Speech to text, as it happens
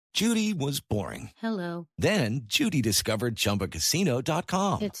Judy was boring. Hello. Then Judy discovered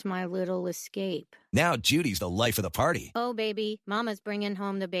ChumbaCasino.com. It's my little escape. Now Judy's the life of the party. Oh, baby, mama's bringing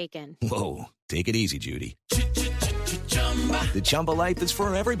home the bacon. Whoa, take it easy, Judy. The Chumba life is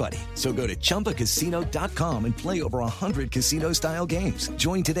for everybody. So go to ChumbaCasino.com and play over 100 casino-style games.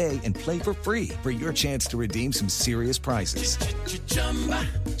 Join today and play for free for your chance to redeem some serious prizes.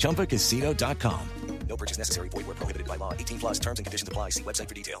 ChumbaCasino.com. No purchase necessary. Void where prohibited by law. 18+ terms and conditions apply. See website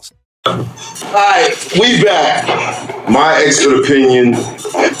for details. All right, we back. My expert opinion.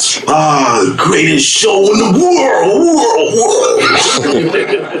 The greatest show in the world.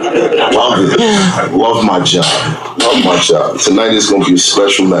 Love it. I love my job. Love my job. Tonight is going to be a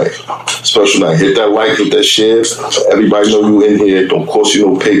special night. Special night. Hit that like, hit that share. Everybody know you in here. Don't cost you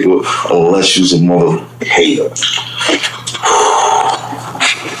no paper unless you's a mother hater.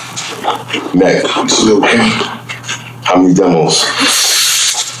 Mac, how many demos?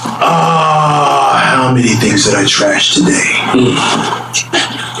 How many things did I trash today?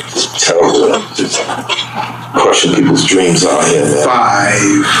 Terrible. Just crushing people's dreams out here, man.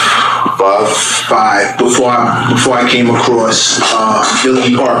 Five. Before I came across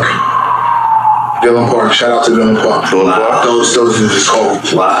Villain Park. Shout out to Villain Park. Those are just cold.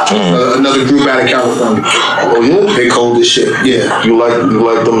 Wow. Another group out of California. Oh yeah? They cold as shit. Yeah. You like them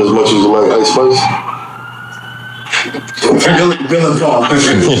as much as you like Ice Spice? Villain Park.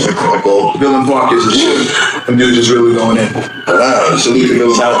 Villain Park is a shit. Them dudes just really going in. Shout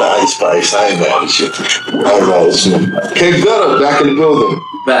out to Ice Spice. I ain't mad at shit. K Gutter back in the building.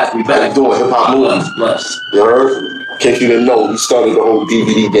 We back. Doing hip hop movies. Bless. You heard? In case you didn't know, he started the whole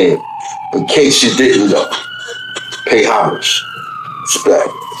DVD game. In case you didn't know, pay homage.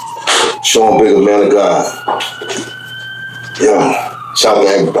 Respect. Sean Bigger, man of God. Yo. Shout out to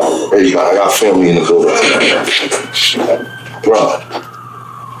everybody. I got family in the building. Bro,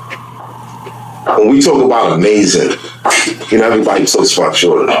 when we talk about amazing, everybody talks about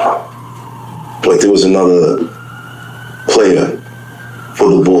Jordan. But there was another player for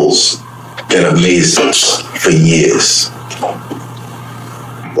the Bulls that amazed us for years.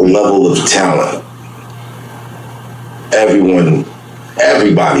 The level of talent.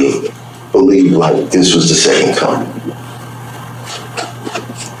 Everybody believed like this was the second coming.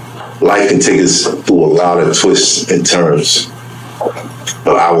 Life can take us through a lot of twists and turns,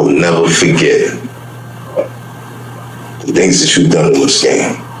 but I will never forget the things that you've done in this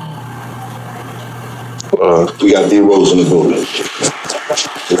game. We got D Rose in the building.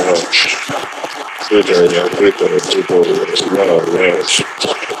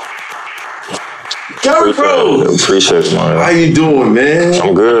 Derrick Rose! Appreciate it, man. How you doing, man?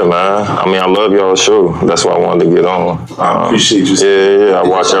 I'm good, man. I mean, I love y'all's show. That's why I wanted to get on. I appreciate you. Yeah, I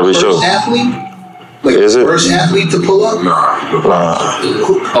watch every show. First athlete? Like Is it? First athlete to pull up? Nah.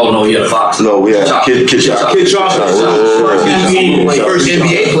 Oh no, yeah, Fox. No, we had Kid Chalk. First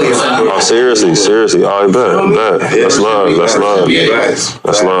NBA player. Oh, seriously. All right, bet. That's love,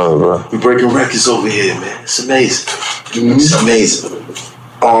 bro. We're breaking records over here, man. It's amazing. It's amazing.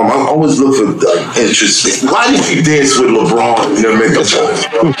 I always look for interesting. Why do you dance with LeBron in their makeup?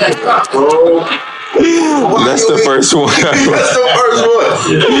 That's the first one. That's the first one.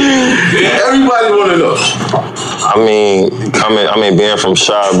 Yeah. Everybody want to know. I mean, being from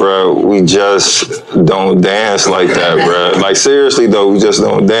Chi, bro, we just don't dance like that, bro. Like, seriously, though, we just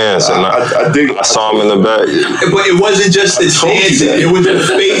don't dance. And I saw him in the back. But it wasn't just the dancing. It was the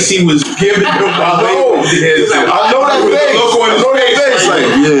face he was giving him. I know that face. Look on his face. Like,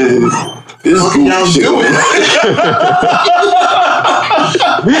 yeah. This is goofy shit.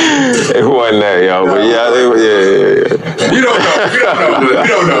 It wasn't that, y'all, but yeah. We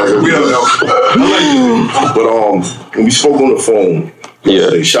don't know. But when we spoke on the phone,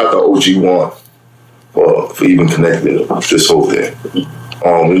 they shout out OG1 for even connecting this whole thing.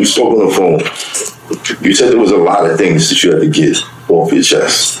 When you spoke on the phone, you said there was a lot of things that you had to get off your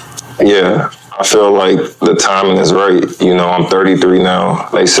chest. Yeah. I feel like the timing is right. I'm 33 now.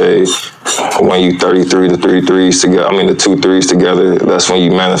 They say when you 33, the 3 threes together, the 2 threes together, that's when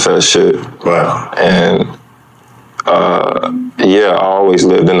you manifest shit. Right. And I always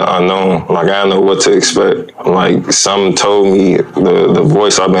lived in the unknown. Like, I didn't know what to expect. Like, some told me, the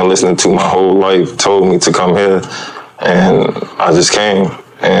voice I've been listening to my whole life told me to come here. And I just came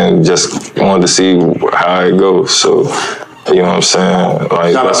and just wanted to see how it goes. So, you know what I'm saying?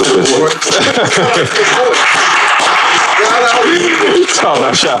 Like, that's a good shout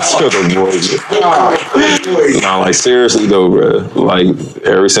out to the boys. Nah, like, seriously though, bro. Like,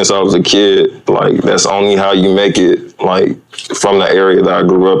 ever since I was a kid, like, that's only how you make it, like, from the area that I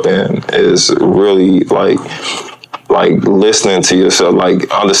grew up in, is really, like, like listening to yourself, like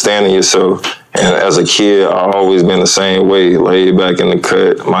understanding yourself. And as a kid, I've always been the same way, laid back in the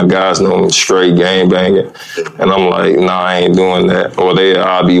cut. My guys know me straight game banging. And I'm like, nah, I ain't doing that. Or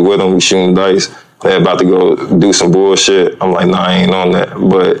I'll be with them, we shooting dice. They're about to go do some bullshit. I'm like, nah, I ain't on that.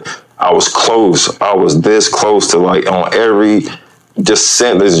 But I was close. I was this close to like on every, just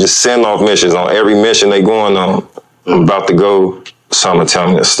send off missions. On every mission they going on, I'm about to go, someone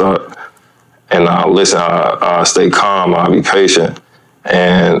tell me to stop. And I'll listen, I'll stay calm, I'll be patient.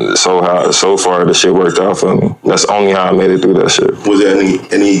 And so far the shit worked out for me. That's only how I made it through that shit. Was there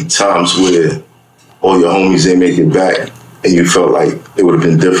any times where all your homies didn't make it back and you felt like it would have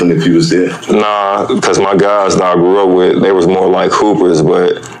been different if you was there? Nah, because my guys that I grew up with, they was more like hoopers,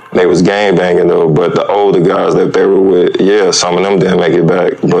 but they was gang banging though. But the older guys that they were with, yeah, some of them didn't make it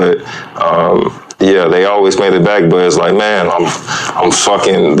back. But yeah, they always made it back, but it's like, man, I'm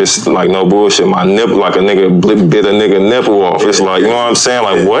fucking this, like, no bullshit. My nipple, like a nigga bit a nigga nipple off. It's like, you know what I'm saying?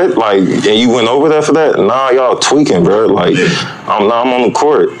 Like, what? Like, and you went over there for that? Nah, y'all tweaking, bro. Like, I'm on the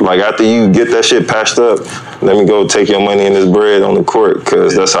court. Like, after you get that shit patched up, let me go take your money and this bread on the court,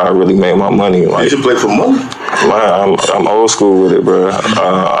 because that's how I really made my money. Like, you play for money? Man, I'm old school with it, bro.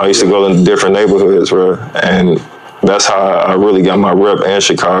 I used to go to different neighborhoods, bro, and that's how I really got my rep in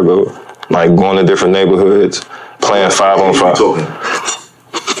Chicago. Like going to different neighborhoods, playing 5-on-5.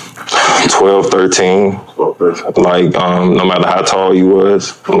 12, 13. Like, no matter how tall you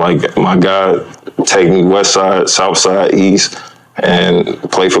was, like my guy take me west side, south side, east, and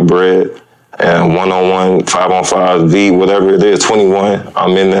play for bread. And 1-on-1, 5-on-5, V, whatever it is, 21,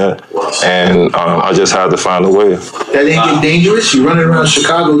 I'm in there. And I just had to find a way. That ain't get dangerous? You running around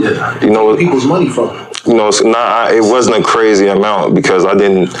Chicago, you know, people's money from. You know, it wasn't a crazy amount because I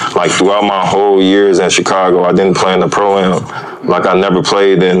didn't, like, throughout my whole years in Chicago, I didn't play in the Pro-Am. Like, I never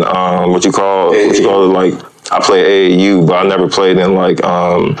played in, what you call it, like, I play AAU, but I never played in, like,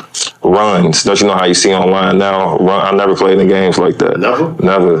 runs. Don't you know how you see online now? I never played in games like that.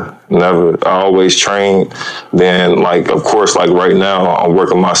 Never. I always trained. Then, like, of course, like right now, I'm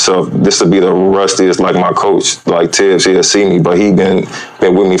working myself. This would be the rustiest, like my coach, like Tibbs, he'll see me, but he been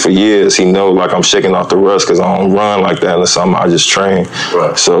with me for years. He know, like, I'm shaking off the rust because I don't run like that in the summer. I just train.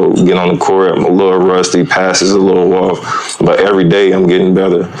 Right. So, get on the court, I'm a little rusty, passes a little off, but every day I'm getting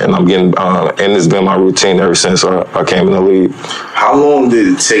better, and I'm getting, and it's been my routine ever since I came in the league. How long did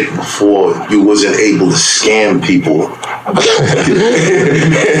it take before you wasn't able to scam people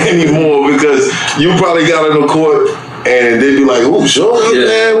anymore? Because you probably got in the court and they'd be like, "Oh, sure,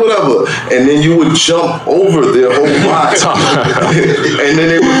 man, whatever," and then you would jump over their whole body, and then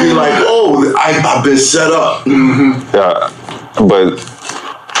they would be like, "Oh, I've been set up." Mm-hmm. Yeah, but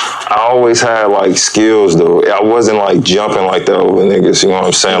I always had like skills though. I wasn't like jumping like that over niggas. You know what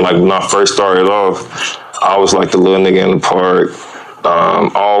I'm saying? Like when I first started off, I was like the little nigga in the park.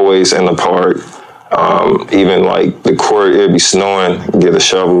 Always in the park. Even like the court, it'd be snowing, get a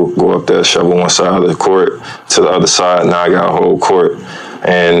shovel, go up there, shovel one side of the court to the other side. Now I got a whole court.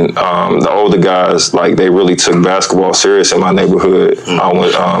 And the older guys, like, they really took basketball serious in my neighborhood. I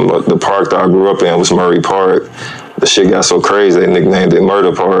went, the park that I grew up in was Murray Park. The shit got so crazy, they nicknamed it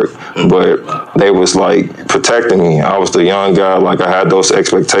Murder Park. But they was like protecting me. I was the young guy, like I had those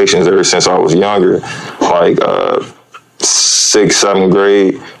expectations ever since I was younger. Like 6th, 7th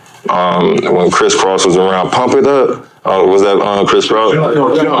grade, when Chris Cross was around, pump it up. Was that Chris Cross? Jump. Yeah,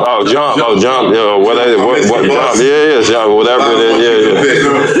 what jump? Yeah, whatever it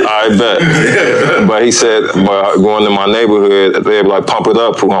is. Yeah. I bet. But he said, going to my neighborhood, they'd be like, pump it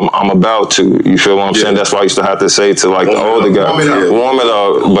up, I'm about to. You feel what I'm saying? That's why I used to have to say to like the older guy, warm it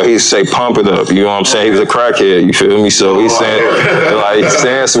up. But he'd say, pump it up. You know what I'm saying? He was a crackhead. You feel me? So he's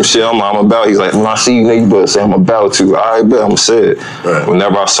saying some shit. I'm about. He's like, when I see you, nigga, you better say I'm about to. I bet I'm gonna say it. Right.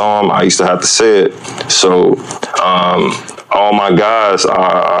 Whenever I saw him, I used to have to say it. So. All my guys,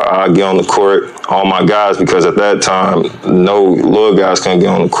 I get on the court, all my guys, because at that time, no little guys couldn't get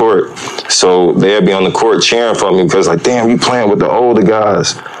on the court. So they'd be on the court cheering for me because, like, damn, you playing with the older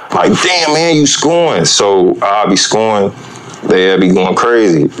guys. Like, damn, man, you scoring. So I'll be scoring. They'd be going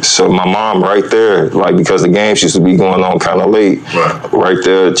crazy. So my mom right there, like, because the games used to be going on kind of late, right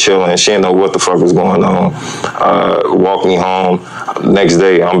there chilling. She didn't know what the fuck was going on. Walk me home. Next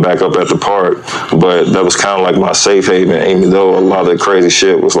day, I'm back up at the park. But that was kind of like my safe haven, even though a lot of the crazy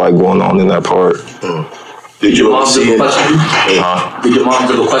shit was like going on in that park. Did your mom ever question you? Did your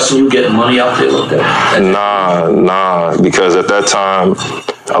mom ever question you getting money out there like that? Nah, because at that time,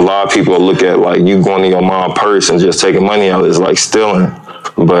 a lot of people look at like you going to your mom's purse and just taking money out is like stealing.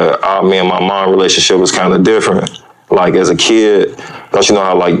 But me and my mom relationship was kind of different. Like as a kid, don't you know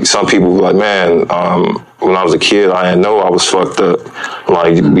how like some people be like, man, when I was a kid, I didn't know I was fucked up,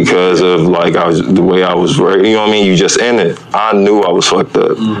 like because of like the way I was raised. You know what I mean? You just in it. I knew I was fucked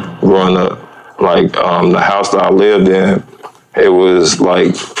up growing up. Like the house that I lived in, it was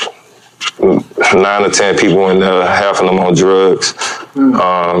like 9 to 10 people in there, half of them on drugs.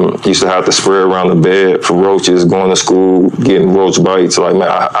 Used to have to spray around the bed for roaches, going to school, getting roach bites. Like, man,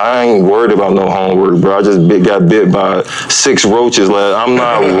 I ain't worried about no homework, bro. I just got bit by 6 roaches. Like, I'm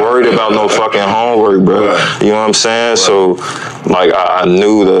not worried about no fucking homework, bro. You know what I'm saying? So, like, I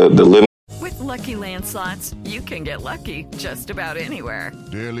knew the limit. With Lucky Land Slots, you can get lucky just about anywhere.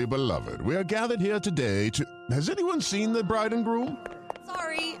 Dearly beloved, we are gathered here today to... Has anyone seen the bride and groom?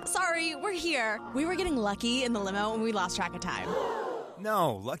 Sorry, we're here. We were getting lucky in the limo and we lost track of time.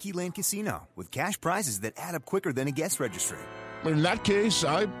 No, Lucky Land Casino, with cash prizes that add up quicker than a guest registry. In that case,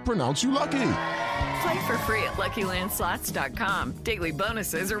 I pronounce you lucky. Play for free at LuckyLandSlots.com. Daily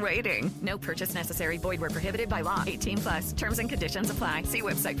bonuses are waiting. No purchase necessary. Void where prohibited by law. 18+. Terms and conditions apply. See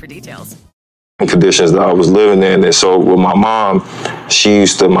website for details. Conditions that I was living in. And so with my mom,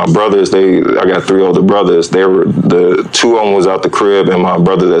 my brothers, I got 3 older brothers. The 2 of them was out the crib, and my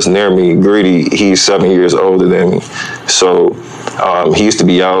brother that's near me, Greedy, he's 7 years older than me. So he used to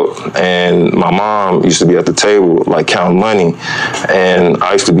be out, and my mom used to be at the table, like counting money. And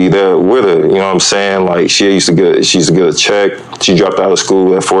I used to be there with her, you know what I'm saying? Like she used to get a check. She dropped out of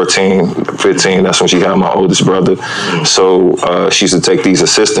school at 14, 15. That's when she had my oldest brother. So she used to take these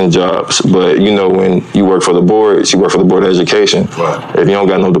assistant jobs. But you know, when you work for the board, she worked for the Board of Education. Right. If you don't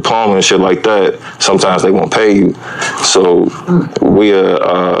got no diploma and shit like that, sometimes they won't pay you. So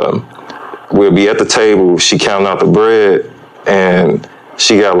we'll be at the table, she counting out the bread, and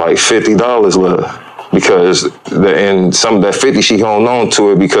she got like $50 left because some of that 50 she holding on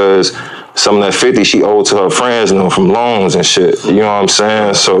to it because some of that 50 she owed to her friends and them from loans and shit. You know what I'm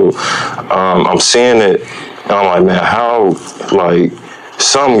saying? So I'm seeing it, and I'm like, man, how like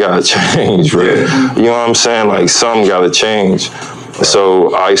something gotta change, right? You know what I'm saying? Like something gotta change.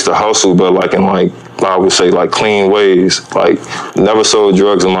 So I used to hustle, but like in like I would say like clean ways. Like never sold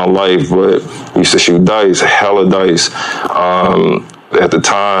drugs in my life, but used to shoot dice, hella dice. At the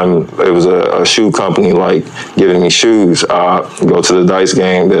time, it was a shoe company like giving me shoes. I go to the dice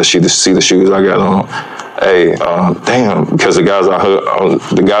game, they'll see the shoes I got on. Hey, damn, because the guys I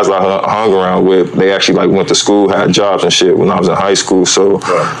hung around with, they actually like went to school, had jobs and shit when I was in high school. So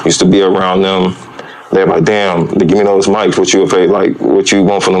used to be around them. They're like, damn, they give me those mics. What you pay? Like, what you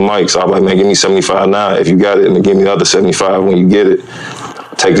want from the mics? I'm like, man, give me 75 now. If you got it, and then give me the other 75 when you get it.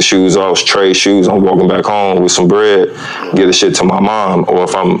 Take the shoes off, trade shoes. I'm walking back home with some bread, get the shit to my mom. Or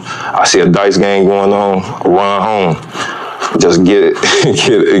if I see a dice game going on, run home. Just get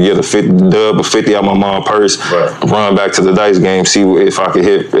a 50 dub or 50 out my mom's purse, run back to the dice game, see if I could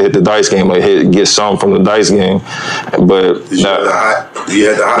hit the dice game or get something from the dice game. But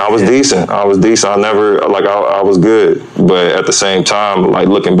I was decent. I never, like, I was good. But at the same time, like,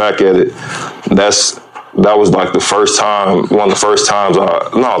 looking back at it, that was like the first time that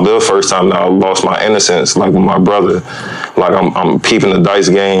I lost my innocence, like with my brother. Like I'm peeping the dice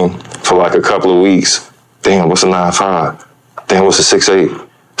game for like a couple of weeks. Damn, what's a 9-5? Damn, what's a 6-8?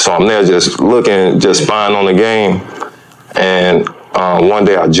 So I'm there just looking, just spying on the game. And one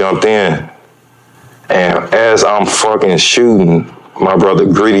day I jumped in, and as I'm fucking shooting, my brother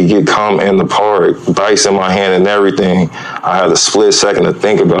Greedy come in the park, dice in my hand and everything. I had a split second to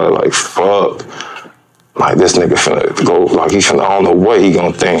think about it, like, fuck. Like, this nigga finna go, like, I don't know what he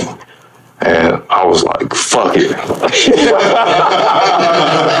gonna think. And I was like, fuck it.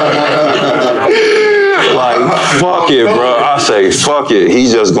 Like, fuck it, bro. I say, fuck it.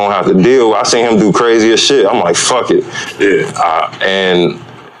 He's just gonna have to deal. I seen him do crazy as shit. I'm like, fuck it. Yeah. And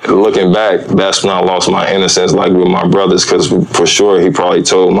looking back, that's when I lost my innocence, like with my brothers, because for sure he probably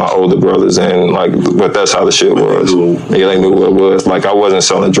told my older brothers, and like, but that's how the shit was. Yeah, they knew what it was. Like, I wasn't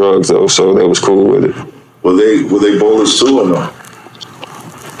selling drugs though, so they was cool with it. Were they bowlers too or no?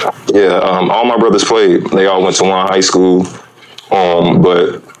 Yeah, all my brothers played. They all went to one high school,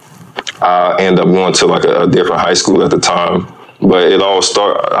 but I ended up going to like a different high school at the time. But it all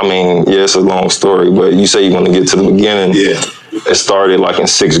started, I mean, yeah, it's a long story, but you say you want to get to the beginning. Yeah. It started like in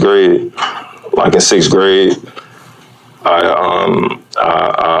 6th grade. Like in 6th grade,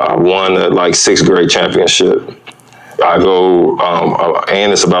 I won the like 6th grade championship. I go,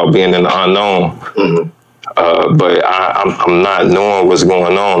 and it's about being in the unknown. Mm-hmm. But I'm not knowing what's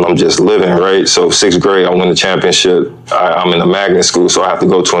going on. I'm just living, right? So 6th grade, I win the championship. I'm in a magnet school, so I have to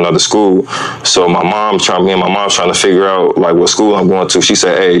go to another school. So me and my mom's trying to figure out like what school I'm going to. She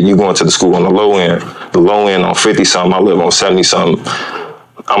said, hey, you going to the school on the low end. The low end on 50-something. I live on 70-something.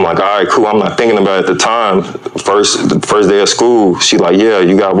 I'm like, all right, cool. I'm not thinking about it at the time. The first day of school, she like, yeah,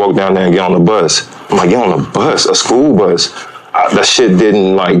 you got to walk down there and get on the bus. I'm like, get on the bus? A school bus? That shit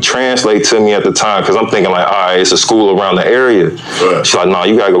didn't like translate to me at the time because I'm thinking like, all right, it's a school around the area. Right. She's like, no,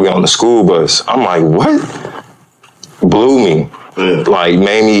 you got to go get on the school bus. I'm like, what? Blew me. Yeah. Like,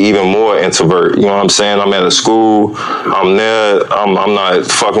 made me even more introvert. You know what I'm saying? I'm at a school. I'm there. I'm not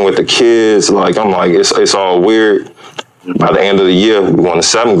fucking with the kids. Like, I'm like, it's all weird. By the end of the year, we won the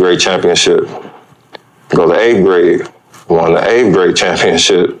 7th grade championship. Go to 8th grade. Won the 8th grade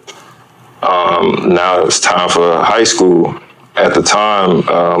championship. Now it's time for high school. At the time,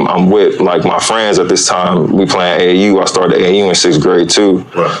 I'm with like my friends at this time. We playing AAU. I started AAU in 6th grade too.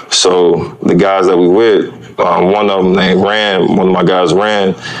 Right. So the guys that we with, one of them named Rand, one of my guys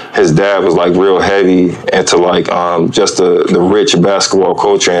Rand, his dad was like real heavy into like just the rich basketball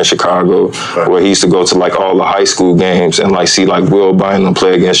culture in Chicago, right. Where he used to go to like all the high school games and like see like Will Bynum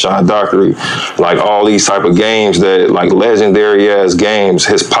play against Sean Dockery, like all these type of games that like legendary ass games,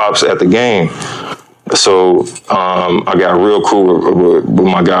 his pops at the game. So I got real cool with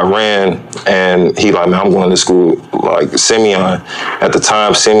my guy Rand, and he like, man, I'm going to school like Simeon. At the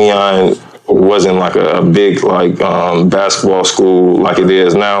time, Simeon wasn't like a big like basketball school like it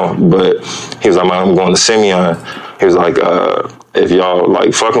is now, but he was like, man, I'm going to Simeon. He was like, if y'all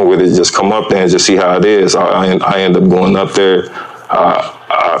like fucking with it, just come up there and just see how it is. I ended up going up there.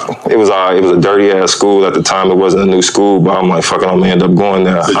 It was a dirty ass school at the time. It wasn't a new school, but I'm like, fucking, I'm gonna end up going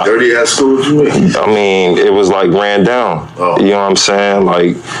there. It's a dirty ass school, what you mean? I mean, it was like ran down. Oh. You know what I'm saying?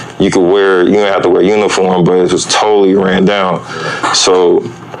 Like you didn't have to wear uniform, but it was totally ran down. So,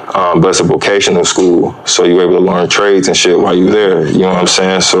 but it's a vocational school, so you were able to learn trades and shit while you're there. You know what I'm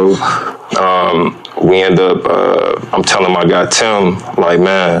saying? So, we end up. I'm telling my guy Tim, like,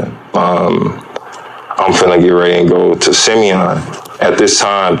 man, I'm finna get ready and go to Simeon. At this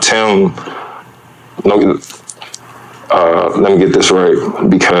time, Tim, let me get this right,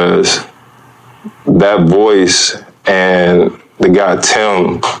 because that voice and the guy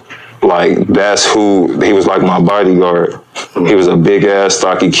Tim, like, that's who, he was like my bodyguard. He was a big ass,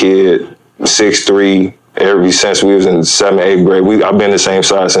 stocky kid, 6'3", ever since we was in 7th, 8th grade. I've been the same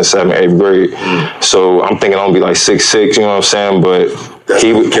size since 7th, 8th grade. So I'm thinking I'm gonna be like 6'6", you know what I'm saying? But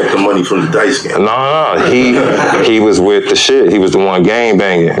he kept the money from the dice game. No, he was with the shit. He was the one gang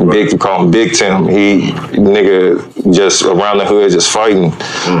banging. Big, call him Big Tim. He nigga just around the hood just fighting.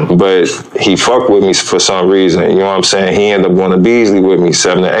 But he fucked with me for some reason. You know what I'm saying? He ended up going to Beasley with me,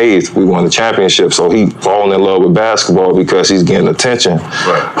 7th and 8th. We won the championship. So he falling in love with basketball because he's getting attention.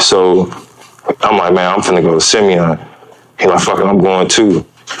 Right. So I'm like, man, I'm finna go to Simeon. He like, fucking, I'm going too.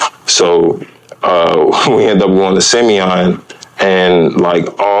 So we end up going to Simeon. And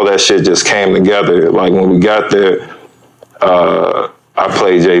like all that shit just came together. Like when we got there, I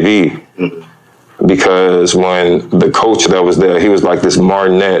played JV because when the coach that was there, he was like this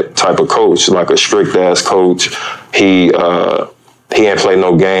Martinet type of coach, like a strict ass coach. He hadn't played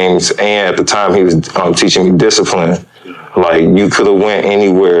no games, and at the time he was teaching me discipline. Like you could have went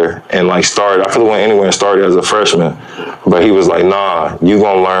anywhere and like started. I could have went anywhere and started as a freshman, but he was like, nah, you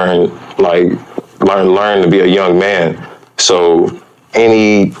gonna learn to be a young man. So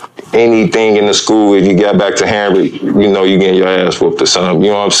anything in the school, if you got back to Henry, you know you getting your ass whooped or something.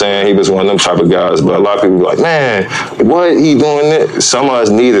 You know what I'm saying? He was one of them type of guys. But a lot of people were like, man, what he doing that? Some of us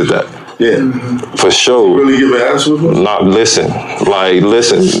needed that. Yeah. For sure. You really give an ass whooping? Not listen.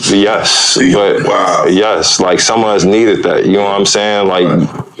 Yes. But wow. Yes, like some of us needed that. You know what I'm saying? Like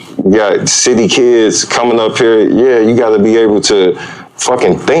you got city kids coming up here, yeah, you gotta be able to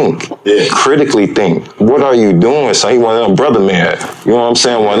fucking think, critically think. What are you doing? So he one of them brother man. You know what I'm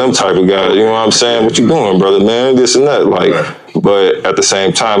saying? One of them type of guys. You know what I'm saying? What you doing, brother man? This and that. Like, but at the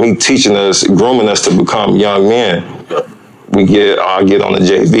same time, he teaching us, grooming us to become young men. I get on the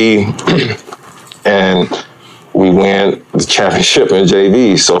JV, and we win the championship in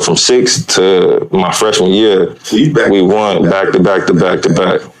JV. So from 6th to my freshman year, we won back to back.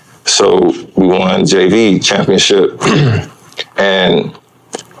 So we won JV championship. And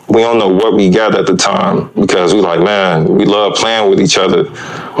we don't know what we got at the time because we like, man, we love playing with each other,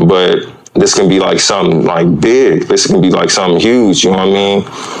 but this can be like something like big. This can be like something huge, you know what I mean?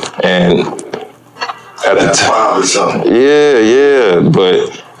 And at the time, yeah. But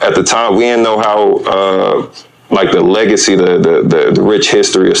at the time, we didn't know how like the legacy, the rich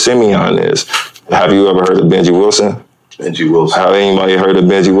history of Simeon is. Have you ever heard of Benji Wilson? Benji Wilson. Have anybody heard of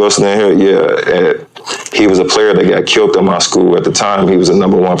Benji Wilson in here? Yeah. He was a player that got killed in my school at the time. He was the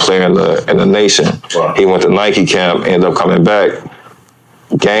 #1 player in the nation. Wow. He went to Nike camp, ended up coming back,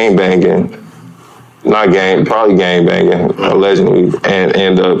 gang banging, probably gang banging, allegedly, and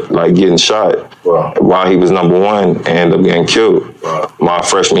end up like getting shot while he was number one and end up getting killed. My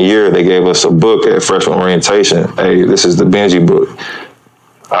freshman year, they gave us a book at freshman orientation. Hey, this is the Benji book.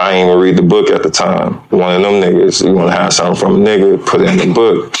 I ain't even read the book at the time. One of them niggas, you want to have something from a nigga, put it in the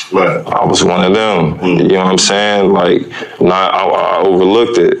book. Right. I was one of them. You know what I'm saying? Like, I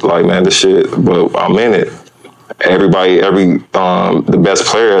overlooked it. Like, man, this shit, but I'm in it. The best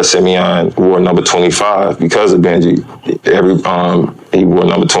player at Simeon wore number 25 because of Benji. He wore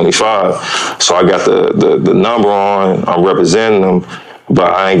number 25. So I got the number on, I'm representing him, but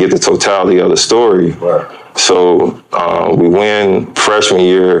I ain't get the totality of the story. Right. So we win freshman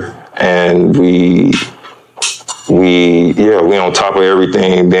year, and we on top of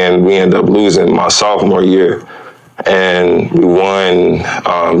everything. Then we end up losing my sophomore year, and we won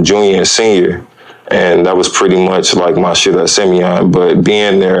junior and senior. And that was pretty much like my shit at Simeon. But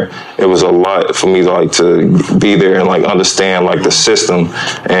being there, it was a lot for me to be there and like understand like the system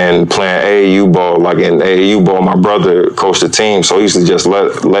and playing AAU ball. Like in AAU ball, my brother coached the team, so he used to just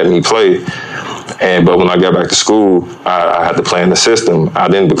let me play. But when I got back to school, I had to play in the system. I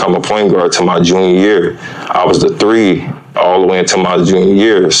didn't become a point guard till my junior year. I was the 3 all the way until my junior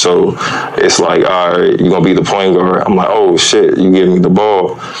year. So it's like, all right, you're going to be the point guard. I'm like, oh, shit, you give me the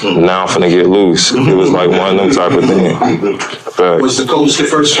ball. Now I'm finna get loose. It was like one of them type of things. Was the coach the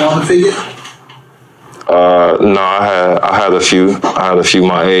first father figure? No, I had a few. I had a few.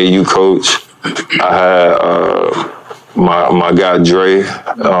 My AAU coach. I had my guy, Dre.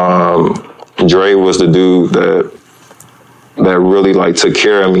 Dre was the dude that really like took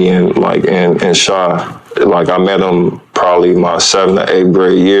care of me in Shaw. Like I met him probably my 7th or 8th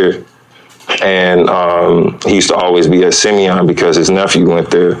grade year, and he used to always be at Simeon because his nephew went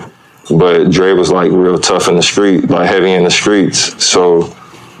there. But Dre was like real tough in the street, like heavy in the streets. So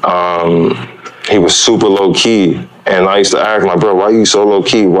he was super low key, and I used to ask my bro, "Why you so low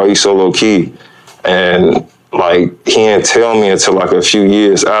key? Why you so low key?" And like he didn't tell me until like a few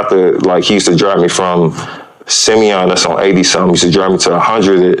years after. Like he used to drive me from Simeon, that's on 80 something. He used to drive me to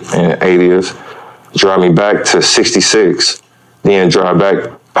 180th, drive me back to 66, then drive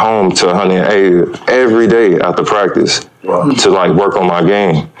back home to 180 every day after practice to like work on my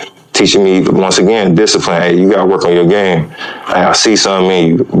game, teaching me once again discipline. Hey, you gotta work on your game. Hey, I see something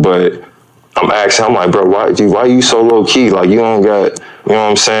in you, but I'm like, bro, why you so low key? Like you don't got, you know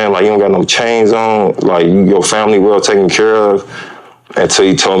what I'm saying? Like you don't got no chains on. Like your family well taken care of. Until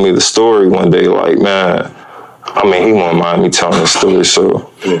he told me the story one day. Like man, I mean he won't mind me telling the story. So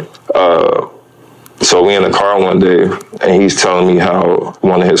we in the car one day, and he's telling me how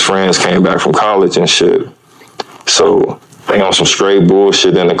one of his friends came back from college and shit. So they on some straight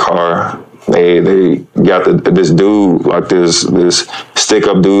bullshit in the car. They got this dude, like this stick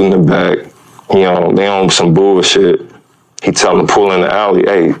up dude in the back. You know, they on some bullshit. He tell him to pull in the alley.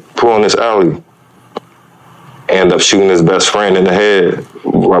 Hey, pull in this alley. End up shooting his best friend in the head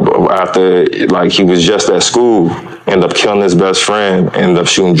after, like, he was just at school. End up killing his best friend. End up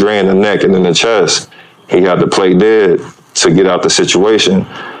shooting Dre in the neck and in the chest. He had to play dead to get out the situation.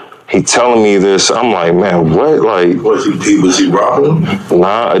 He telling me this. I'm like, man, what? Like, was he robbing him?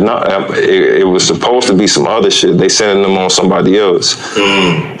 Nah. It was supposed to be some other shit. They sending them on somebody else.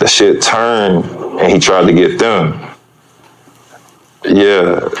 The shit turned, and he tried to get them.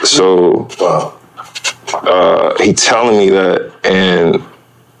 Yeah. So he telling me that, and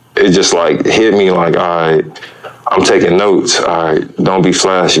it just like hit me like, all right, I'm taking notes. All right, don't be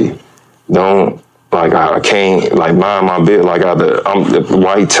flashy. Don't. Like, I can't, like, mind my bit. Like,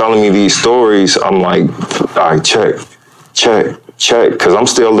 while he telling me these stories, I'm like, all right, check. Because I'm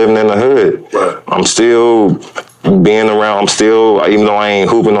still living in the hood. Right. I'm still being around. I'm still, even though I ain't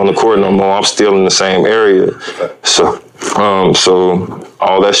hooping on the court no more, I'm still in the same area. So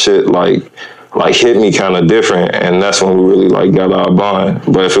all that shit, like hit me kind of different. And that's when we really, like, got our bond.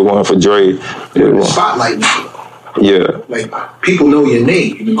 But if it wasn't for Dre, it was spotlight. Yeah. Like, people know your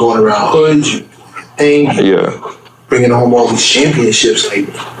name. You've been going around hoods, bringing home all these championships. Like,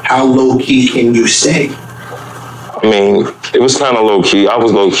 how low key can you stay? I mean, it was kind of low key. I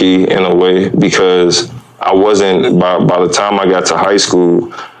was low key in a way because I wasn't. By the time I got to high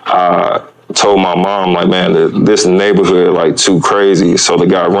school, I told my mom, like, man, this neighborhood like too crazy. So the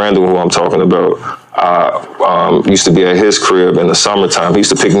guy Randall, who I'm talking about, used to be at his crib in the summertime. He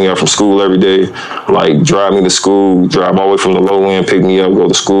used to pick me up from school every day, like drive me to school, drive all the way from the low end, pick me up, go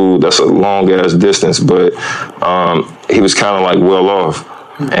to school. That's a long ass distance, but he was kind of like well off.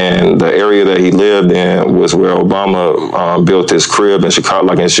 And the area that he lived in was where Obama built his crib in Chicago.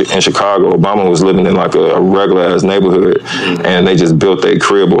 Like in Chicago, Obama was living in like a regular ass neighborhood, and they just built a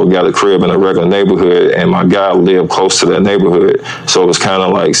crib or got a crib in a regular neighborhood. And my guy lived close to that neighborhood, so it was kind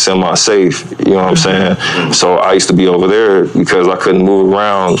of like semi-safe. You know what I'm saying? So I used to be over there because I couldn't move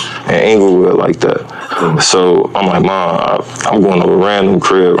around in Inglewood like that. So I'm like, Mom, I'm going to a random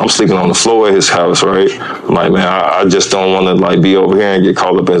crib. I'm sleeping on the floor at his house, right? I'm like, man, I just don't want to like be over here and get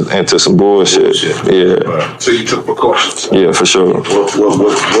caught up into some bullshit. Yeah. Right. So you took precautions. Yeah, for sure. What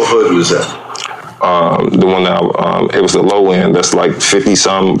hood was that? The one that it was the low end. That's like 50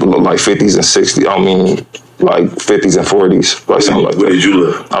 some, like 50s and 60s. I mean, like 50s and 40s, like something like that. Where did you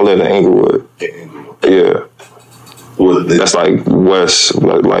live? I lived in Inglewood. Yeah. That's like west,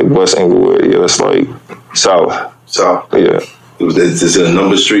 like West Inglewood. Yeah, that's like south. South. Yeah. Is it a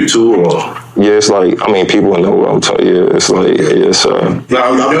number street too, or? Yeah, it's like, I mean, people know what I'm talking. Yeah, it's like, it's.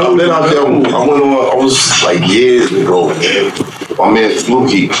 Now, I've been out there. I was like years ago, man. My man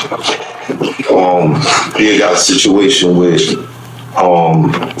Fluky, he got a situation with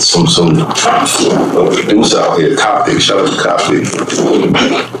some dudes out here, Coptic. Shout out to Coptic.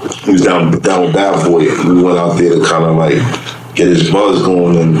 He was down with Bad Boy. We went out there to kind of like get his buzz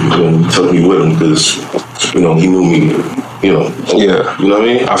going, and took me with him because he knew me. Yeah. You know what I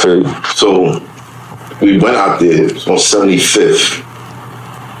mean? I feel you. So we went out there on 75th,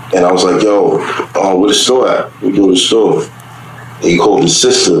 and I was like, yo, where the store at? We go to the store. And he called his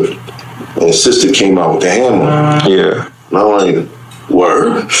sister, and his sister came out with the hammer. Yeah. And I'm like,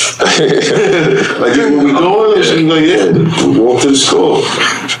 word? Like, what we doing? And she's like, yeah. We walked to the store.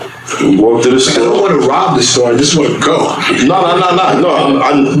 I don't want to rob the store. I just want to go. No.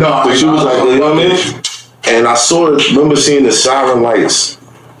 But she was like, you know what I mean? And I remember seeing the siren lights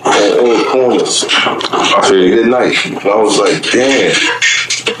at all the corners late at night. And I was like, damn,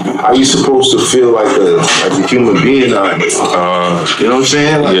 how you supposed to feel like a human being out here? You know what I'm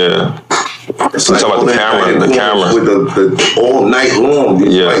saying? Like, yeah. It's like talking about the camera. With the all night long,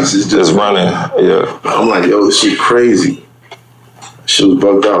 these lights is just running. Yeah. I'm like, yo, this shit crazy. Shit was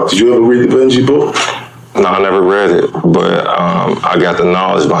bugged out. Did you ever read the Benji book? No, I never read it, but I got the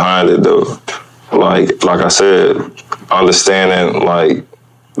knowledge behind it though. Like I said, understanding like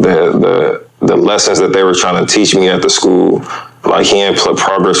the lessons that they were trying to teach me at the school. Like he ain't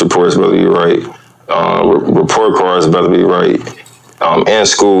progress reports better be right. Report cards better be right. In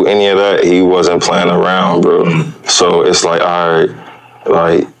school, any of that, he wasn't playing around, bro. So it's like, all right,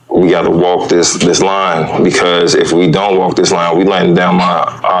 like we got to walk this line, because if we don't walk this line, we letting down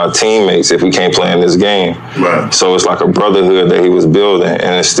our teammates if we can't play in this game. Right. So it's like a brotherhood that he was building,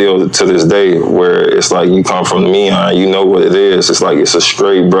 and it's still to this day where it's like you come from Meon, you know what it is. It's like it's a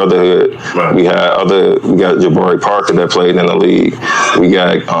straight brotherhood. Right. We got Jabari Parker that played in the league. We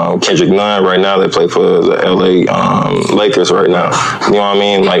got Kendrick Nunn right now that play for the LA Lakers right now. You know what I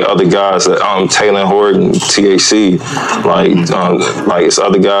mean? Like other guys that Taylor Horton, THC, like it's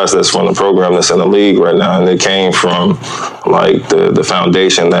other guys that's from the program that's in the league right now, and it came from like the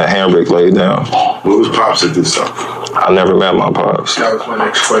foundation that Hambrick laid down. What was Pops at this time? I never met my Pops. That was my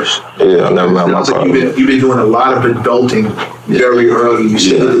next question. Yeah, I never met my Pops. Like you've been doing a lot of adulting very early. You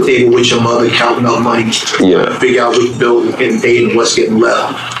sit at the table with your mother, counting up money, figure out which bill is getting paid and what's getting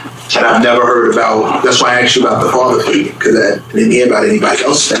left. And I've never heard about. That's why I asked you about the father figure, because I didn't hear about anybody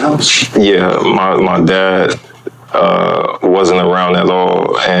else in the house. Yeah, my dad wasn't around at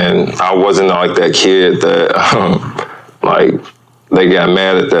all, and I wasn't like that kid that like they got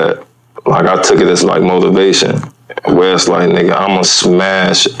mad at that. Like I took it as like motivation, where it's like, nigga, I'm gonna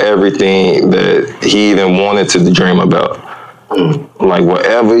smash everything that he even wanted to dream about. Like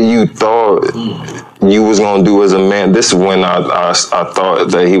whatever you thought you was gonna do as a man. This is when I thought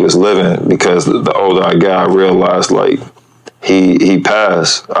that he was living, because the older I got, I realized like he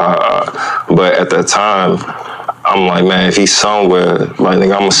passed. But at that time, I'm like, man, if he's somewhere, like,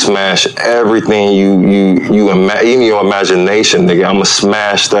 nigga, I'm gonna smash everything even your imagination, nigga. I'm gonna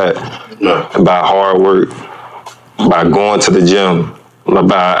smash that by hard work, by going to the gym.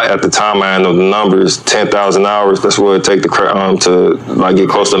 At the time, I didn't know the numbers, 10,000 hours. That's what it take to like get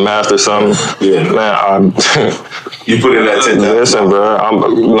close to master something. Yeah, man, you put in that 10,000. Listen, bro, I'm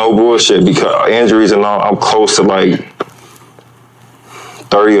no bullshit, because injuries and all. I'm close to like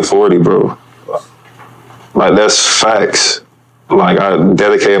 30 or 40, bro. Like, that's facts. Like, I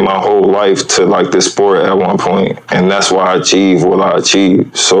dedicated my whole life to, like, this sport at one point, and that's why I achieved what I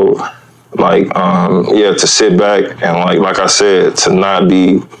achieved. So, like, to sit back and, like I said, to not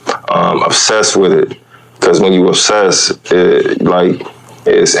be obsessed with it, because when you obsess,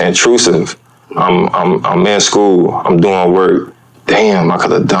 it's intrusive. I'm in school, I'm doing work, damn, I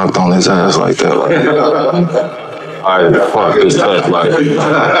could have dunked on his ass like that. Like, fuck this stuff. Like,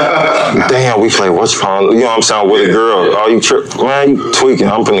 damn, we play what's called, you know what I'm saying, with a girl. Oh, you man, you tweaking.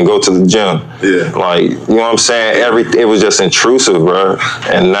 I'm finna go to the gym. Yeah. Like, you know what I'm saying? It was just intrusive, bro.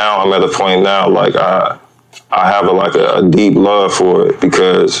 And now I'm at a point now, like, I have a deep love for it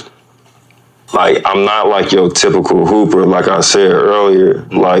because, like, I'm not like your typical hooper, like I said earlier.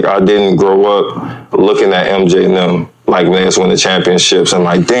 Like, I didn't grow up looking at MJ and them like when they was winning championships and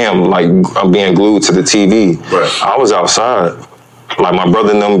like, damn, like I'm being glued to the TV. Right. I was outside. Like my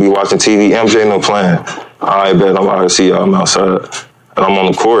brother and them be watching TV, MJ no playing. I bet I'm out to see y'all, I'm outside. And I'm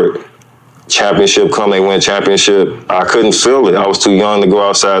on the court. Championship come, they win championship. I couldn't feel it. I was too young to go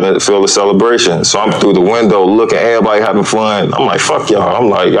outside and feel the celebration. So I'm through the window looking, everybody having fun. I'm like, fuck y'all. I'm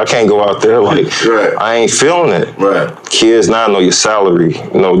like, I can't go out there. Like, I ain't feeling it. Right. Kids now know your salary,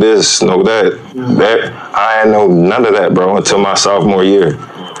 know this, know that. I ain't know none of that, bro, until my sophomore year.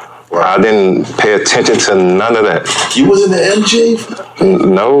 I didn't pay attention to none of that. You wasn't an MJ?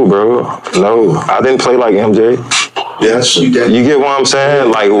 No, bro. No. I didn't play like MJ. Yes, you get what I'm saying?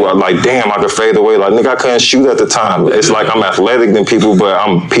 Like, damn, I could fade away. Like, nigga, I couldn't shoot at the time. It's like I'm athletic than people, but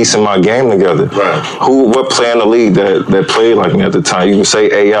I'm piecing my game together. Right. What player in the league that played like me at the time? You can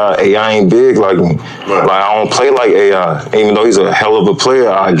say AI. AI ain't big like me. Right. Like, I don't play like AI. Even though he's a hell of a player,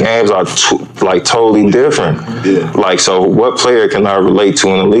 our games are like totally different. Yeah. Like, so what player can I relate to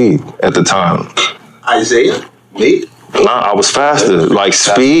in the league at the time? Isaiah? Me? Nah, I was faster. Like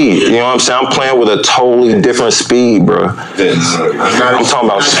speed. You know what I'm saying? I'm playing with a totally different speed, bro. I'm talking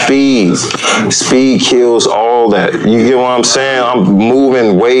about speed. Speed kills all that. You get what I'm saying? I'm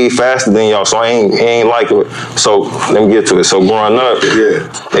moving way faster than y'all, so I ain't like it. So let me get to it. So growing up,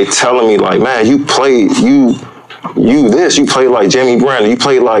 they telling me like, man, you play like Jimmy Brandon, you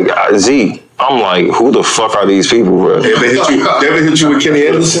play like Z. I'm like, who the fuck are these people, bro? They ever hit you with Kenny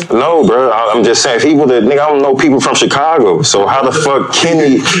Anderson? No, bro. I'm just saying, people that, nigga, I don't know people from Chicago. So how the fuck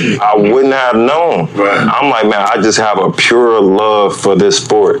Kenny, I wouldn't have known. Right. I'm like, man, I just have a pure love for this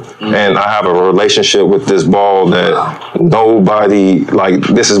sport. And I have a relationship with this ball that nobody, like,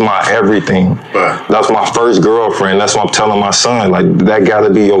 this is my everything. Right. That's my first girlfriend. That's what I'm telling my son. Like, that gotta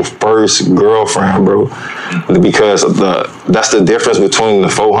be your first girlfriend, bro. Because that's the difference between the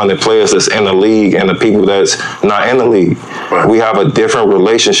 400 players that's in the league and the people that's not in the league. Right. We have a different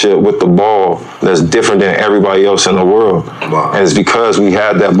relationship with the ball that's different than everybody else in the world. Wow. And it's because we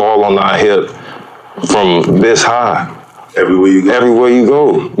had that ball on our hip from this high. Everywhere you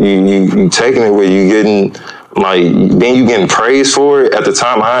go. You taking it where you getting, like, then you getting praise for it. At the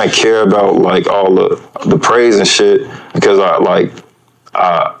time, I didn't care about, like, all the praise and shit because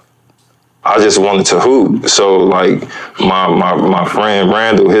I just wanted to hoop. So, like, my friend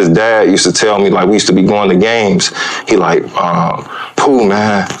Randall, his dad used to tell me, like, we used to be going to games. He like, Pooh,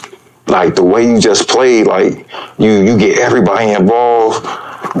 man, like, the way you just played, like, you get everybody involved,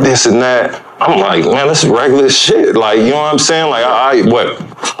 this and that. I'm like, man, this is regular shit. Like, you know what I'm saying? Like,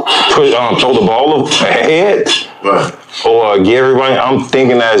 throw the ball ahead? Right. Or get everybody, I'm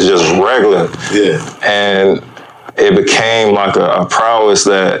thinking that's just regular. Yeah. And it became, like, a prowess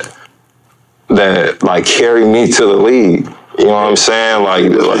that like carried me to the league. You know what I'm saying?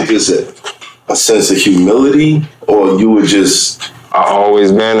 Like is it a sense of humility, or you were just? I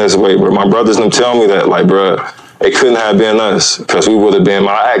always been this way, bro. My brothers them tell me that, like, bro, it couldn't have been us because we would have been.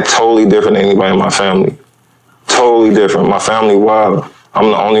 I act totally different than anybody in my family. Totally different. My family wild. I'm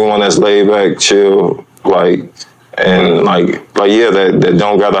the only one that's laid back, chill, like, and like yeah, that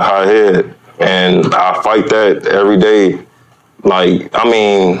don't got a high head, and I fight that every day. Like, I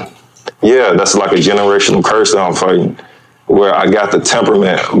mean. Yeah, that's like a generational curse that I'm fighting, where I got the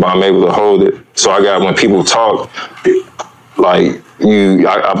temperament, but I'm able to hold it. So I got, when people talk, like,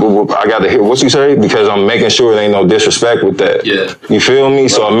 I got to hear what you say because I'm making sure there ain't no disrespect with that. Yeah. You feel me?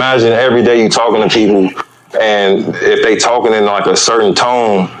 So imagine every day you talking to people, and if they talking in like a certain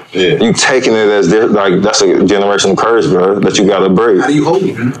tone, you taking it as like that's a generational curse, bro, that you got to break. How do you hold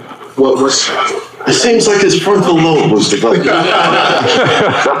it? What's... It seems like his frontal lobe was developed.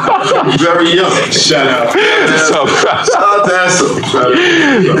 Very young. Shout out. Shout out to Asa.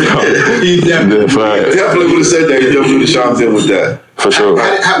 He definitely would have said that. He definitely would have chimed in with that. For sure.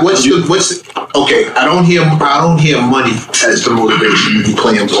 Okay, I don't hear money as the motivation when you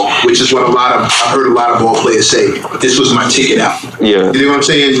playing ball, which is what I've heard a lot of ball players say. This was my ticket out. Yeah. You know what I'm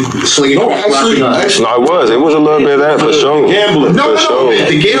saying? Slinging. No, actually, no, it was a little bit of that for sure. Gambling. No,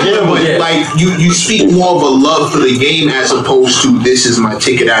 the gambling, but like you speak more of a love for the game as opposed to this is my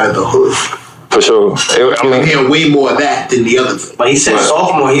ticket out of the hood. For sure. I'm hearing way more of that than the other. But he said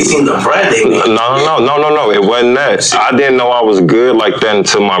sophomore, he seen the bread they made. No. It wasn't that. I didn't know I was good like that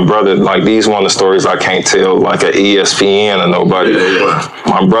until my brother, like these one of the stories I can't tell like at ESPN or nobody.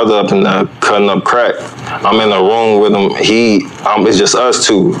 My brother up in there cutting up crack. I'm in the room with him. It's just us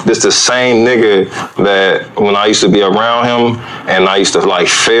two. This the same nigga that when I used to be around him and I used to like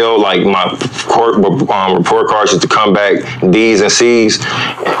fail, like my report cards used to come back D's and C's.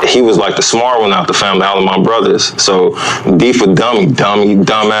 He was like the smart one out the family, out of my brothers. So D for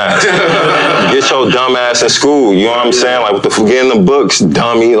dumbass. Get your dumb ass in school. You know what I'm saying? Like with the forgetting the books,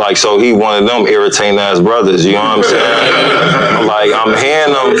 dummy. Like so he one of them irritating ass brothers. You know what I'm saying? Like I'm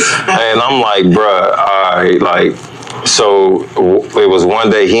hearing them and I'm like, bruh, all right, like so it was one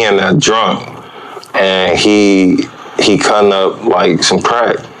day he in there drunk and he cutting up like some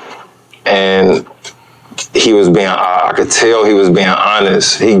crack and he was being, I could tell he was being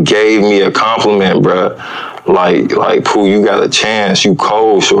honest. He gave me a compliment, bruh. Like, Pooh, you got a chance. You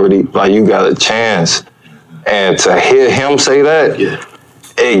cold, shorty. Like, you got a chance. And to hear him say that,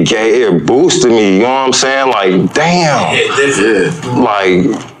 it boosted me. You know what I'm saying? Like, damn.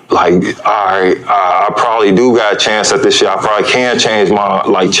 Like, all right, I probably do got a chance at this shit. I probably can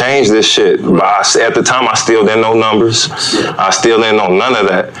change this shit. But at the time, I still didn't know numbers. I still didn't know none of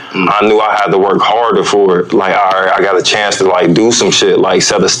that. I knew I had to work harder for it. Like, all right, I got a chance to like do some shit, like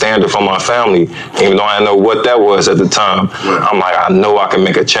set a standard for my family, even though I didn't know what that was at the time. I'm like, I know I can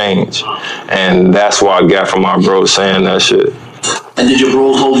make a change. And that's what I got from my bro saying that shit. And did your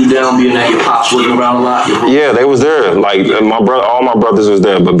bros hold you down, being that your pops wasn't around a lot? Yeah, they was there. Like all my brothers was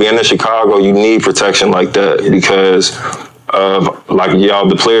there. But being in Chicago, you need protection like that because of like y'all,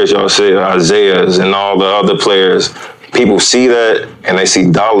 the players y'all said, Isaiah's and all the other players. People see that and they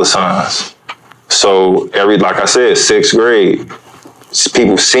see dollar signs. So like I said, 6th grade,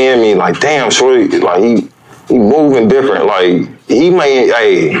 people seeing me like, damn, shorty, like he moving different. Like he may,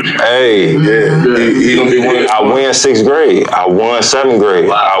 he gonna be winning. I win 6th grade. I won 7th grade.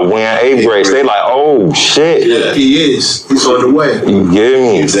 Wow. I win 8th grade. So they like, oh shit. Yeah, he is. He's on the way. You get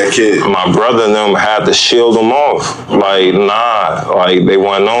me? He's that kid. My brother and them had to shield him off. Like nah, like they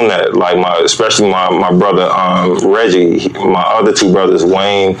wasn't on that. Like especially my brother Reggie, my other 2 brothers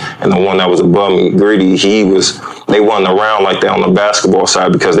Wayne and the one that was above me, Greedy. They wasn't around like that on the basketball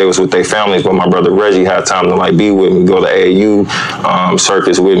side because they was with their families. But my brother Reggie had time to like be with me, go to AAU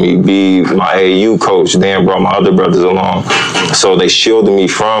circus with me, be my AAU coach. Then brought my other brothers along. So they shielded me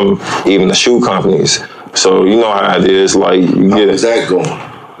from even the shoe companies. So you know how it is. Like you get how's that going?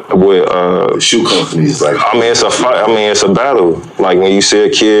 With the shoe companies, like I mean, it's a fight. I mean, it's a battle. Like when you see a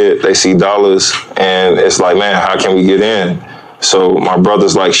kid, they see dollars, and it's like, man, how can we get in? So my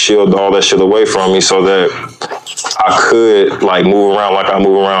brothers like shield all that shit away from me so that I could like move around like I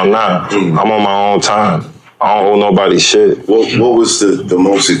move around now. I'm on my own time. I don't owe nobody shit. What was the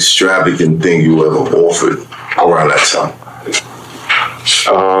most extravagant thing you ever offered around that time?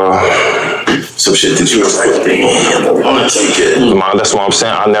 Some shit that you was like, damn, I want to take it. That's what I'm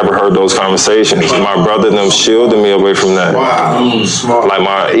saying. I never heard those conversations. My brother and them shielded me away from that. Wow. Smart.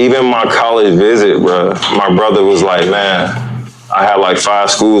 Like even my college visit, bro, my brother was like, man, I had like 5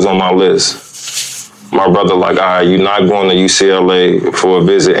 schools on my list. My brother like, all right, you're not going to UCLA for a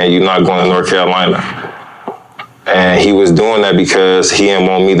visit and you're not going to North Carolina. And he was doing that because he didn't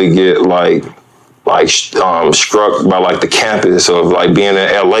want me to get struck by like the campus of like being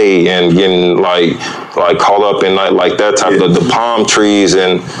in LA and getting like caught up in like that type of the palm trees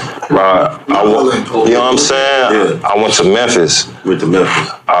and you know what I'm saying? Yeah. I went to Memphis.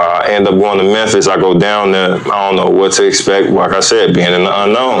 I end up going to Memphis. I go down there. I don't know what to expect. Like I said, being in the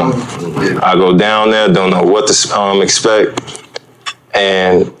unknown. I go down there, don't know what to expect.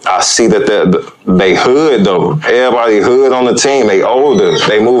 And I see that they hood though. Everybody hood on the team. They older.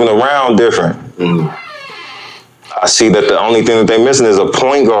 They moving around different. I see that the only thing that they missing is a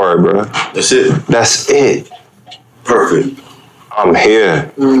point guard, bro. That's it. Perfect. I'm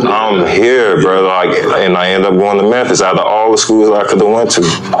here. I'm here, bro. Like, and I end up going to Memphis out of all the schools I could have went to.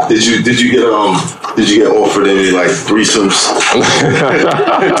 Did you get offered any like threesomes?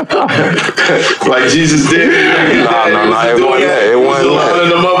 Like Jesus did? Nah. It wasn't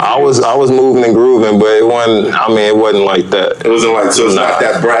that. I was moving and grooving, but it wasn't. I mean, it wasn't like that. It wasn't like so. It's not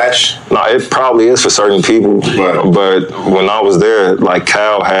that brash. No, it probably is for certain people. Right. But when I was there, like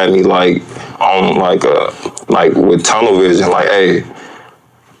Cal had me like on like with tunnel vision. Like, hey,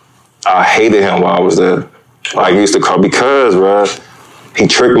 I hated him while I was there. Like, I used to call because, bro, he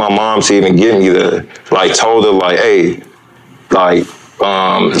tricked my mom to even get me there. Like, told her like, hey, like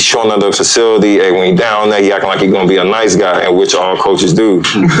showing up the facility. Hey, when he down there, he acting like he's gonna be a nice guy, and which all coaches do.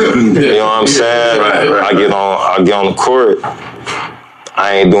 You know what I'm saying? Right. I get on the court.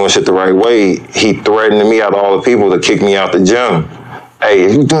 I ain't doing shit the right way. He threatening me out of all the people to kick me out the gym. Hey,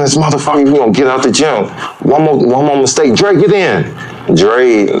 if you doing this motherfucker, you gonna get out the gym. One more mistake. Dre, get in.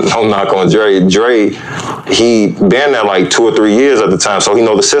 Dre, no knock on Dre. Dre, he been there like 2 or 3 years at the time, so he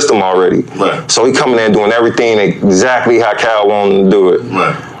know the system already. Right. So he coming in doing everything exactly how Cal wanted him to do it.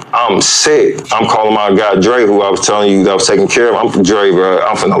 Right. I'm sick. I'm calling my guy Dre, who I was telling you that I was taking care of. I'm Dre, bro.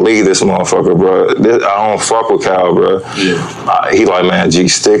 I'm finna leave this motherfucker, bro. I don't fuck with Cal, bro. Yeah. He like, man, G,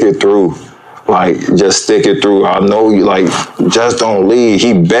 stick it through. Like, just stick it through. I know you, like, just don't leave.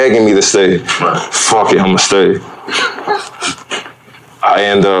 He begging me to stay. Right. Fuck it, I'ma stay. I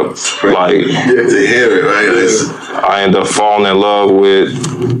end up, like... You have to hear it, right? I end up falling in love with,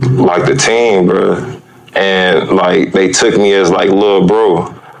 like, the team, bro. And, like, they took me as, like, little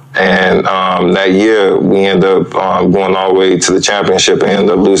bro. And that year, we ended up going all the way to the championship and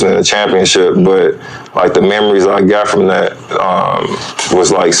ended up losing the championship. But, like, the memories I got from that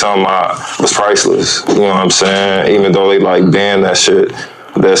was, like, something was priceless. You know what I'm saying? Even though they, like, banned that shit,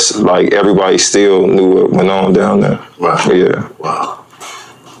 that's, like, everybody still knew what went on down there. Wow. Yeah. Wow.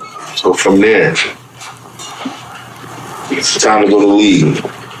 So from there, it's time to go to the league.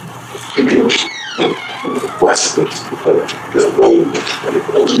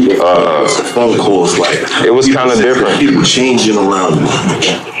 Phone calls, like, it was kind of different. People changing around you.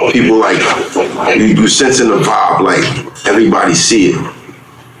 People, like, you sensing the vibe, like, everybody see it.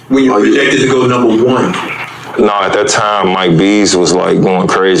 When you projected to go number 1. No, at that time, Mike Bees was, like, going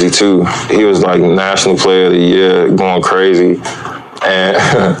crazy, too. He was, like, National Player of the Year, going crazy. And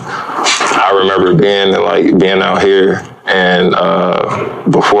I remember being out here. And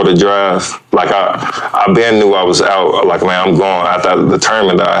before the draft, like I knew I was out. Like, man, I'm gone. After the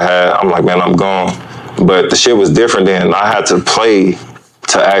tournament that I had, I'm like, man, I'm gone. But the shit was different then. I had to play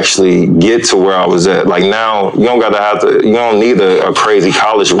to actually get to where I was at. Like, now you don't need a crazy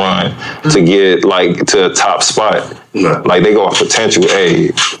college run to get, like, to a top spot. No. Like, they go off potential.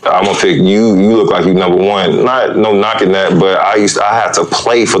 Hey, I'm gonna pick you. You look like you number 1. No knocking that, but I had to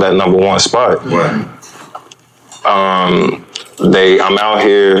play for that number 1 spot. Right. I'm out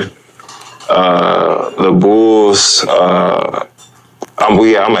here, the Bulls, I'm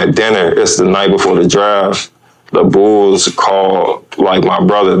at dinner. It's the night before the draft. The Bulls call, like, my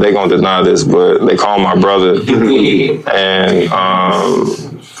brother. They gonna deny this, but they call my brother. And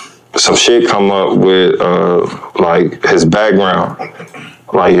some shit come up with, like, his background.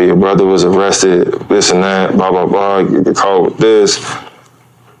 Like, your brother was arrested, this and that, blah, blah, blah. You get caught with this.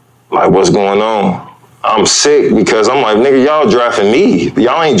 Like, what's going on? I'm sick because I'm like, nigga, y'all drafting me.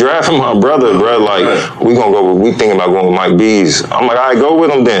 Y'all ain't drafting my brother, bro. Like, we thinking about going with Mike Bees. I'm like, all right, go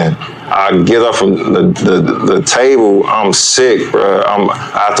with him then. I get up from the table. I'm sick, bro. I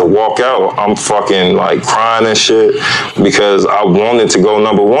have to walk out. I'm fucking, like, crying and shit because I wanted to go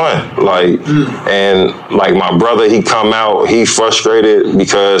number 1. Like, and, like, my brother, he come out, he frustrated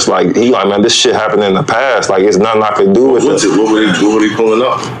because, like, he like, man, this shit happened in the past. Like, it's nothing I could do with it. What were they pulling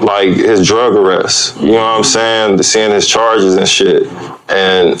up? Like, his drug arrest. You know what I'm saying? Seeing his charges and shit.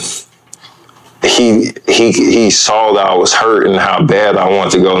 And he saw that I was hurt and how bad I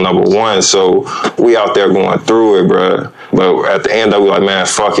wanted to go number 1. So we out there going through it, bro. But at the end, I was like, man,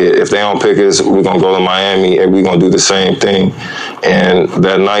 fuck it. If they don't pick us, we're going to go to Miami and we're going to do the same thing. And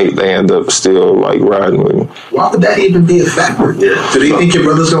that night, they end up still, like, riding with me. Why would that even be a factor? Do they think your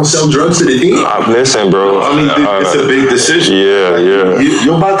brother's going to sell drugs to the team? Listen, bro. I mean, it's a big decision. Yeah, yeah.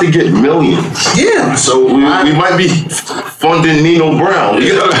 You're about to get millions. Yeah. So we might be funding Nino Brown.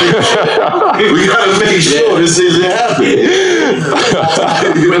 We gotta make sure this isn't happening.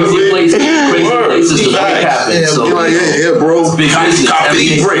 Places to break happen. So, yeah, bro.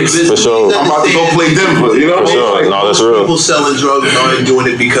 Copy breaks. For sure. I'm about to go play Denver. You know what I mean? Sure. No, that's real. People selling drugs aren't doing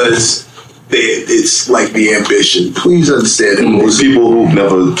it because it's like the ambition. Please understand that. Most people who've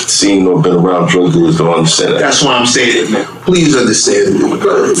never seen or been around drug dealers don't understand that. That's why I'm saying it, man. Please understand.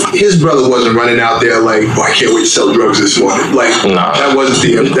 His brother wasn't running out there like, oh, I can't wait to sell drugs this morning. Like, nah. that wasn't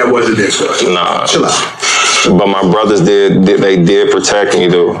there. Nah. Chill out. But my brothers did protect me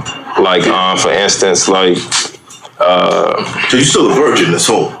though. Like, for instance, like, so you still a virgin this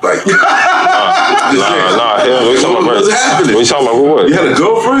whole, like? Nah. We talking about what's happening? We talking about what? You had a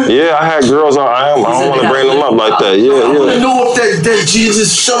girlfriend? Yeah, I had girls. I don't want to bring them up like that. Yeah. I want to know if that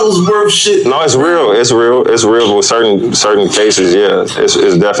Jesus Shuttlesworth shit. No, it's real. It's real. With certain cases, yeah,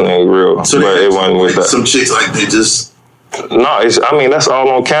 it's definitely real. So but it wasn't with that. Some chicks, like, they just No, that's all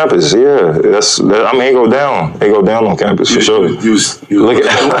on campus. Yeah, it go down. It go down on campus for sure. Look at.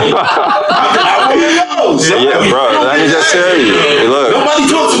 Yeah, bro. Let me just tell you. Look, nobody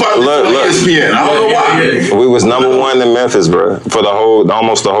talks about this on ESPN. I don't know why. We was #1 in Memphis, bro, for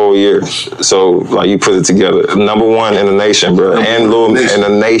almost the whole year. So like you put it together, #1 in the nation, bro, in the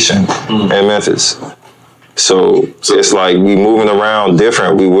nation in Memphis. So it's like we moving around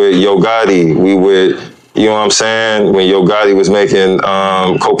different. We with Yo Gotti. We with. You know what I'm saying? When Yo Gotti was making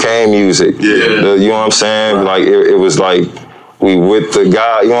cocaine music. Yeah. You know what I'm saying? Right. Like, it was like, we with the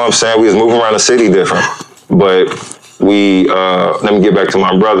guy, you know what I'm saying? We was moving around the city different. But let me get back to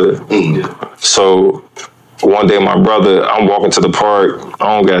my brother. Mm-hmm. So, one day my brother, I'm walking to the park. I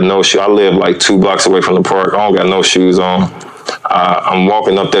don't got no shoes. I live like 2 blocks away from the park. I don't got no shoes on. I'm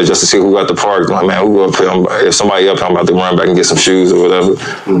walking up there just to see who got the park. Like, man, who up here? If somebody up here, I'm about to run back and get some shoes or whatever.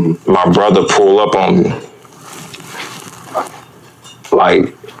 Mm-hmm. My brother pull up on me.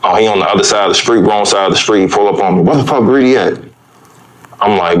 Like, he on the other side of the street, wrong side of the street. He pull up on me. What the fuck Greedy at?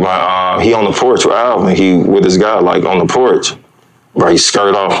 I'm like, he on the porch with Alvin. He with this guy, like, on the porch. Bro, he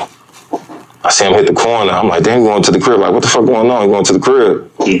skirt off. I see him hit the corner. I'm like, damn, going to the crib. Like, what the fuck going on? He going to the crib.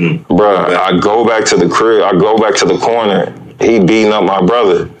 Mm-hmm. Bro, I go back to the crib. I go back to the corner. He beating up my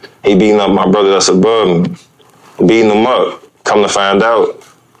brother. He beating up my brother that's above me. Beating him up. Come to find out,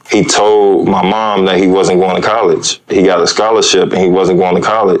 he told my mom that he wasn't going to college. He got a scholarship and he wasn't going to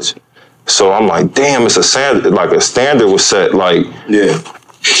college. So I'm like, damn, it's a standard. Like, a standard was set. Like, yeah,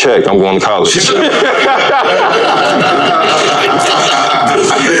 check, I'm going to college.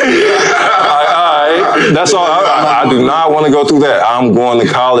 That's all. I do not want to go through that. I'm going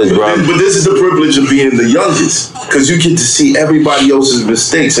to college, bro. But this is the privilege of being the youngest, because you get to see everybody else's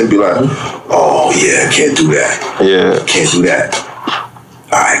mistakes and be like, oh yeah, can't do that. Yeah, can't do that.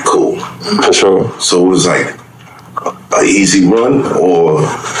 All right, cool. For sure. So it was like an easy run, or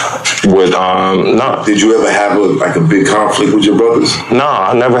with no. Did you ever have a big conflict with your brothers? No,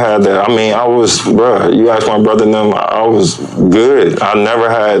 I never had that. I mean, I was, bro. You asked my brother and them. I was good. I never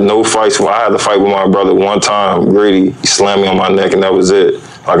had no fights. I had to fight with my brother one time. Greedy, he slammed me on my neck, and that was it.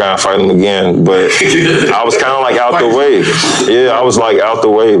 I gotta fight him again, but I was kind of like out the way. Yeah, I was like out the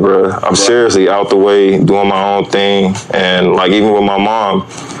way, bro. I'm seriously out the way, doing my own thing, and like even with my mom,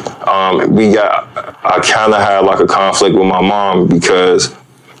 I kind of had like a conflict with my mom because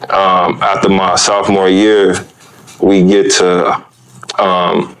after my sophomore year, we get to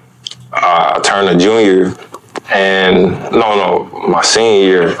turn a junior, and my senior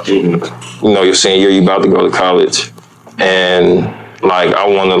year. You know, your senior year, you about to go to college, and like, I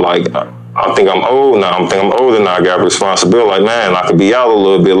want to, like, I think I'm old now. I'm older now. I got responsibility. Like, man, I could be out a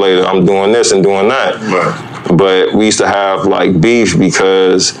little bit later. I'm doing this and doing that. Right. But we used to have, like, beef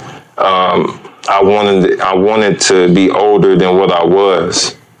because I wanted to be older than what I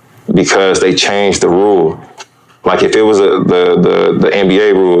was because they changed the rule. Like, if it was the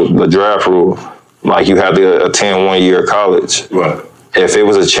NBA rule, the draft rule, like, you had to attend 1 year of college. Right. If it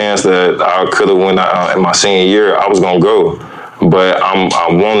was a chance that I could have went out in my senior year, I was going to go. But I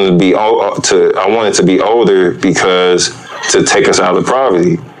wanted to be older because to take us out of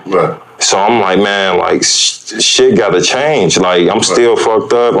poverty. Right. So I'm like, man, like shit got to change. Like I'm still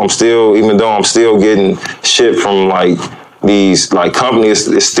fucked up. Even though I'm still getting shit from like these like companies,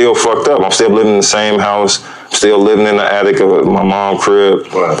 it's still fucked up. I'm still living in the same house. I'm still living in the attic of my mom's crib.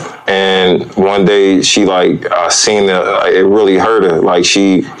 Right. And one day she I seen it really hurt her. Like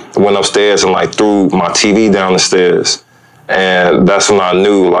she went upstairs and like threw my TV down the stairs. And that's when I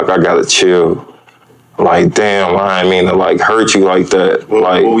knew, like, I gotta chill. Like, damn, I didn't mean to, like, hurt you like that.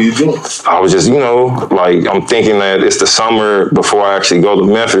 What were you doing? I was just, like, I'm thinking that it's the summer before I actually go to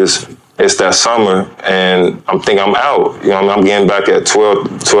Memphis. It's that summer, and I'm thinking I'm out. I'm getting back at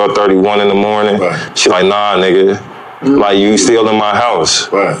 12:31 in the morning. Right. She like, nah, nigga. Like, you still in my house.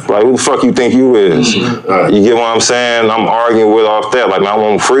 Right. Like, who the fuck you think you is? Right. You get what I'm saying? I'm arguing with off that. Like, I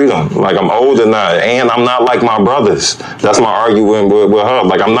want freedom. Like, I'm older now. And I'm not like my brothers. That's my argument with her.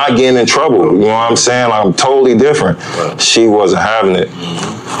 Like, I'm not getting in trouble. You know what I'm saying? Like, I'm totally different. Right. She wasn't having it.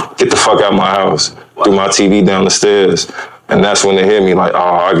 Get the fuck out of my house. Threw my TV down the stairs. And that's when they hit me like, oh,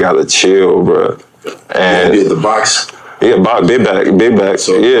 I gotta chill, bro. And you hit the box? Yeah, big back.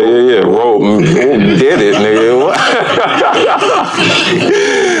 So, yeah. Roll, did it, nigga.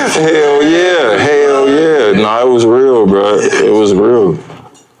 Hell yeah. Nah, it was real, bro. It was real.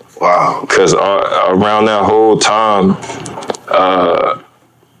 Wow. Because around that whole time,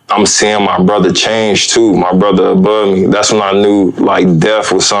 I'm seeing my brother change too. My brother above me. That's when I knew like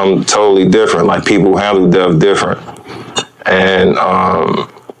death was something totally different. Like people handle death different. And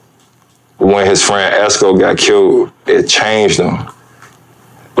when his friend Esco got killed, it changed him.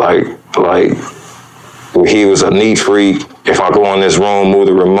 Like he was a neat freak. If I go in this room, move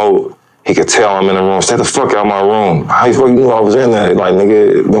the remote, he could tell I'm in the room. Stay the fuck out of my room. How you fuck you knew I was in there? Like,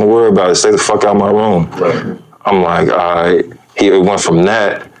 nigga, don't worry about it. Stay the fuck out of my room. Right. I'm like, all right. It went from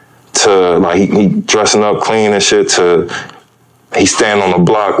that to like he dressing up clean and shit to he standing on the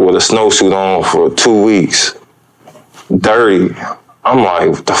block with a snowsuit on for 2 weeks. Dirty. I'm like,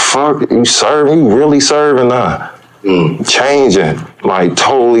 what the fuck? You serving? You really serving now? Changing. Like,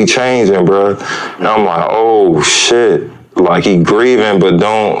 totally changing, bro. And I'm like, oh, shit. Like, he grieving, but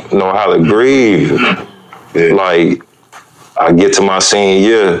don't know how to grieve. Yeah. Like, I get to my senior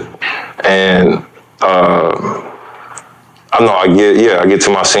year, and I get to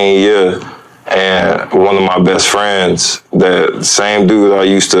my senior year, and one of my best friends, that same dude I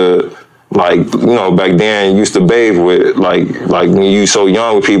used to, like, you know, back then used to bathe with, like when you so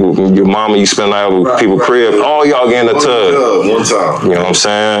young with people, your mama, you spend the night with people's crib, all y'all get in the tub. One time. You know what I'm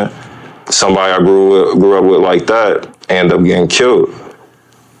saying? Somebody I grew up with like that ended up getting killed.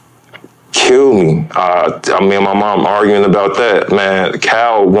 Killed me. Me and my mom arguing about that. Man,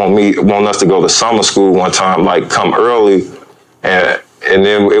 Cal want us to go to summer school one time, like come early, and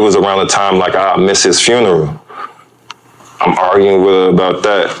then it was around the time like I missed his funeral. I'm arguing with her about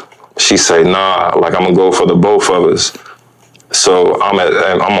that. She say, nah, like I'm gonna go for the both of us. So I'm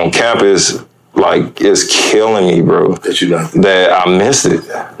on campus, like it's killing me, bro. That I missed it.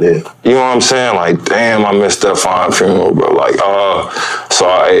 Yeah. You know what I'm saying? Like, damn, I missed that fine funeral, bro. Like, so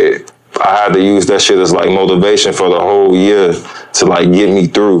I had to use that shit as like motivation for the whole year to like get me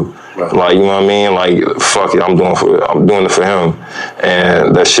through. Right. Like, you know what I mean? Like, fuck it, I'm doing it for him.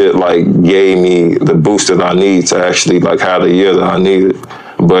 And that shit like gave me the boost that I need to actually like have the year that I needed.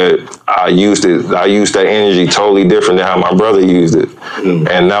 But I used that energy totally different than how my brother used it.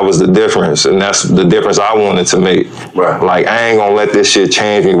 And that was the difference. And that's the difference I wanted to make. Right. Like, I ain't gonna let this shit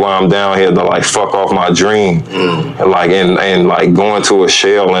change me while I'm down here to like fuck off my dream. And like like going to a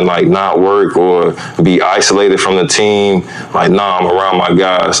shell and like not work or be isolated from the team. Like, nah, I'm around my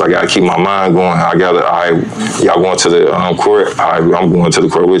guys. I gotta keep my mind going. Y'all going to the court? I'm going to the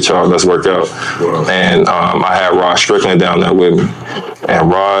court with y'all. Let's work out. Wow. And I had Rod Strickland down there with me.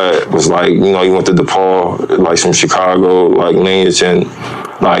 And Rod was like, you know, he went to DePaul, like from Chicago, like lineage, and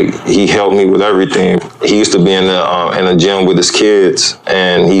like he helped me with everything. He used to be in the gym with his kids,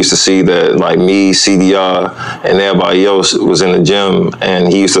 and he used to see that like me, CDR, and everybody else was in the gym, and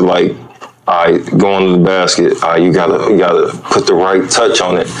he used to like, go into the basket. You gotta put the right touch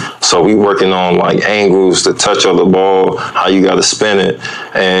on it. So we working on like angles, the touch of the ball, how you gotta spin it,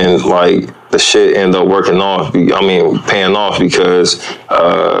 and like the shit end up paying off because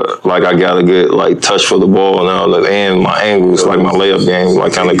like I got a good like touch for the ball now, and my angles, like my layup game,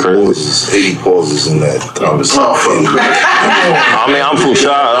 like kind of crazy. 80 pauses in that conversation. I mean, I'm from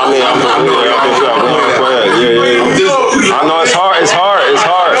shot. Yeah. I know it's hard.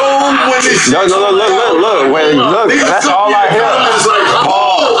 Look. That's all I hear.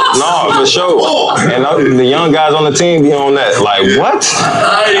 No, for sure. And the young guys on the team be on that. Like, what?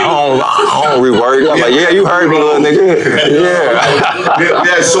 I don't rework. I'm like, yeah, you heard me, little nigga. Yeah.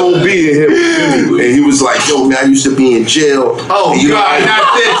 That Soul B in him. And he was like, yo, man, I used to be in jail. Oh, God,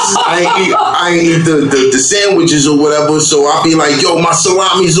 not this. I ain't eat the sandwiches or whatever, so I'll be like, yo, my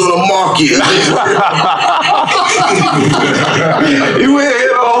salami's on the market. You went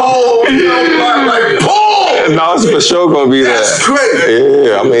hit a hole, like, boom! No, it's for sure gonna be that. That's great.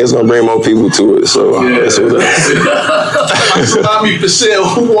 Yeah, I mean, it's gonna bring more people to it, so that's what that is. My salami for sale.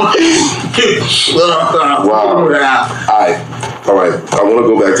 Wow. All right. I want to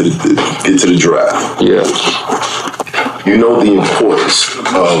go back to get to the draft. Yeah. You know the importance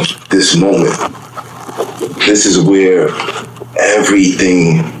of this moment. This is where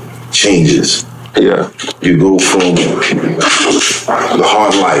everything changes. Yeah. You go from the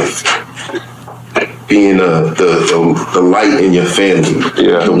hard life, being the light in your family,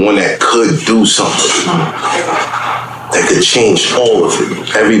 the one that could do something, that could change all of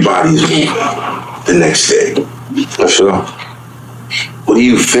it. Everybody's the next day. For sure. What are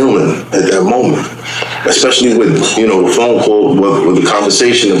you feeling at that moment? Especially with, the phone call, with the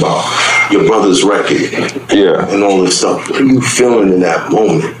conversation about your brother's record and all this stuff. What are you feeling in that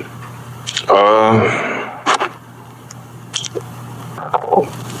moment?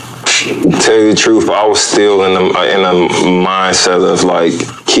 Tell you the truth, I was still in a mindset of like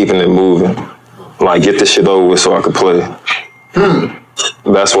keeping it moving, like get this shit over with so I could play.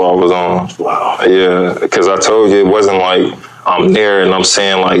 That's what I was on. Wow. Yeah, because I told you it wasn't like I'm there and I'm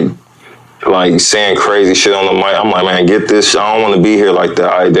saying like like saying crazy shit on the mic. I'm like, man, get this. I don't want to be here like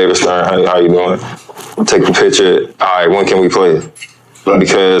that. All right, David Stern, how you doing? Take the picture. All right, when can we play it?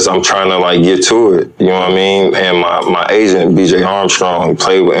 Because I'm trying to like get to it, you know what I mean? And my agent, BJ Armstrong, he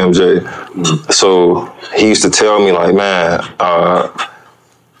played with MJ. So he used to tell me like, man,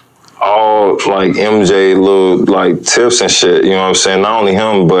 all like MJ little like tips and shit, you know what I'm saying? Not only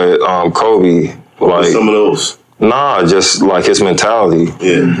him, but Kobe. Like some of those. Nah, just like his mentality.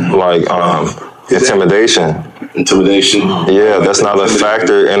 Yeah. Like intimidation. Intimidation. Yeah, that's not a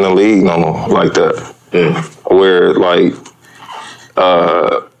factor in the league no more like that. Yeah. Where like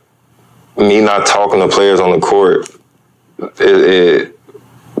me not talking to players on the court, it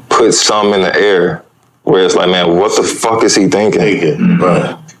puts some in the air where it's like, man, what the fuck is he thinking?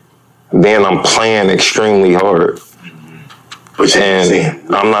 Right. Then I'm playing extremely hard.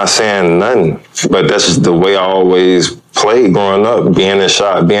 And I'm not saying nothing, but that's just the way I always played growing up, being in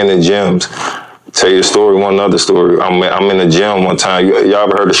shot, being in gyms. Tell you a story, one other story. I'm in the gym one time. Y'all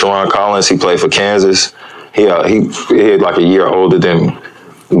ever heard of Sharon Collins? He played for Kansas. He like a year older than me.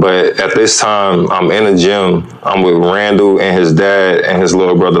 But at this time, I'm in the gym. I'm with Randall and his dad and his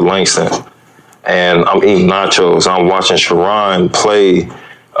little brother Langston. And I'm eating nachos. I'm watching Sharon play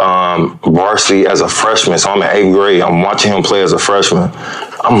varsity as a freshman. So I'm in 8th grade. I'm watching him play as a freshman.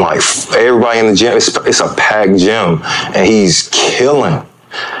 I'm like, everybody in the gym, it's a packed gym. And he's killing.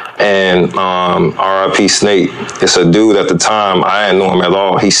 And R.I.P. Snake, it's a dude at the time, I didn't know him at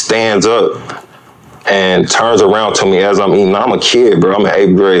all. He stands up and turns around to me as I'm eating. I'm a kid, bro. I'm in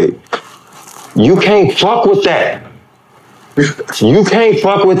 8th grade. You can't fuck with that. You can't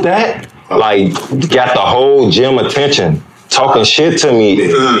fuck with that. Like, got the whole gym attention, talking shit to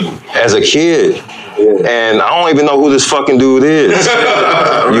me as a kid. And I don't even know who this fucking dude is.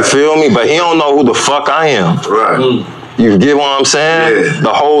 You feel me? But he don't know who the fuck I am. Right. You get what I'm saying? Yeah.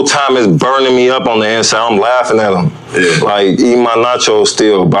 The whole time it's burning me up on the inside. I'm laughing at him. Yeah. Like, eating my nachos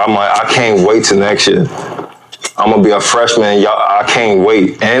still. But I'm like, I can't wait till next year. I'm going to be a freshman. Y'all, I can't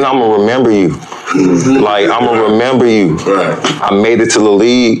wait. And I'm going to remember you. Like, I'm going to remember you. Right. I made it to the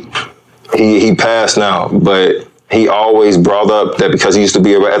league. He passed now. But he always brought up that because he used to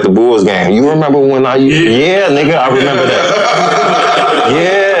be at the Bulls game. You remember when yeah, nigga, I remember that.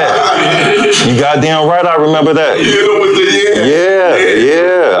 Yeah. You goddamn right, I remember that.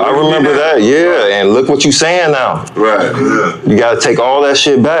 Yeah, I remember that. Yeah, and look what you saying now. Right. You got to take all that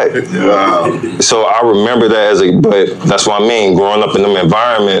shit back. Wow. So I remember that but that's what I mean. Growing up in them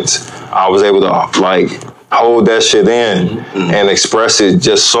environments, I was able to like hold that shit in and express it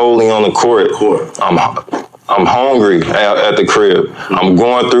just solely on the court. I'm hungry at the crib. I'm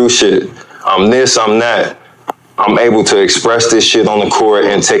going through shit. I'm this, I'm that. I'm able to express this shit on the court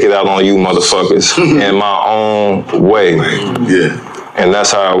and take it out on you motherfuckers in my own way. Yeah. And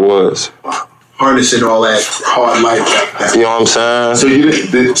that's how it was. Harnessing all that hard life. You know what I'm saying? So you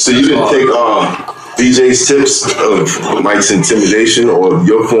didn't take BJ's tips of Mike's intimidation or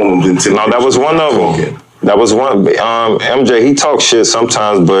your form of intimidation? No, that was one of them. That was one. MJ, he talks shit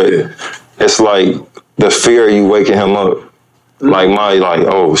sometimes, but it's like the fear of you waking him up. Like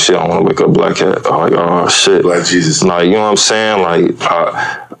oh shit, I want to wake up Black Cat. Like, oh shit. Black Jesus. Like, you know what I'm saying? Like,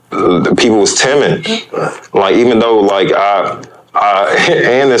 people was timid. Like, even though, like,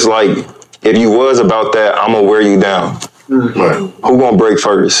 and it's like, if you was about that, I'm gonna wear you down. Right. Who gonna break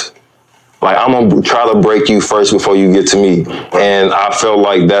first? Like, I'm gonna try to break you first before you get to me. And I felt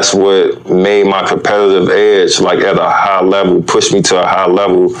like that's what made my competitive edge, like, at a high level, pushed me to a high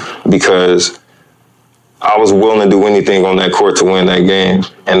level, because I was willing to do anything on that court to win that game.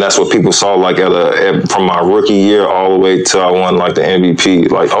 And that's what people saw, like, from my rookie year all the way till I won, like, the MVP.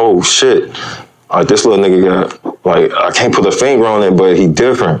 Like, oh, shit. Like, this little nigga got, like, I can't put a finger on it, but he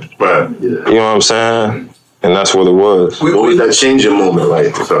different. Right. Yeah. You know what I'm saying? And that's what it was. What was that changing moment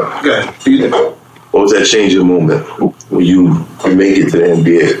like? What was that changing moment when you make it to the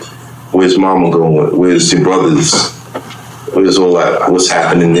NBA? Where's mama going? Where's your brothers? Where's all that? What's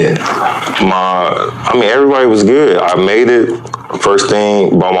happening there? Everybody was good. I made it. First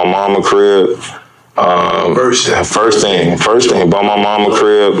thing, bought my mom a crib. First thing, bought my mom a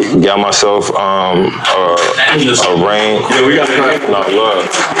crib, got myself a ring. Yeah, we got to cut. No, love.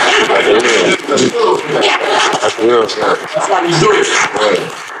 That's real. That's why you do it.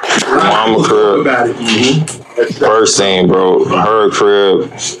 Mama crib. First thing, bro. Her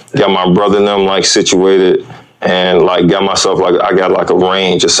crib. Got my brother and them, like, situated. and like got myself like I got like a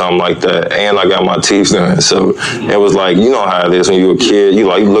range or something like that, and I got my teeth done. So it was like, you know how it is when you're a kid. You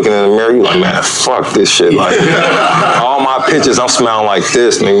like looking in the mirror, you like, man, fuck this shit. Like all my pictures, I'm smiling like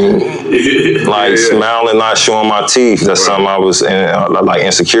this, nigga. Like smiling, not showing my teeth. That's something I was in, like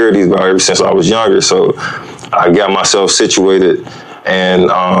insecurities about ever since I was younger. So I got myself situated. And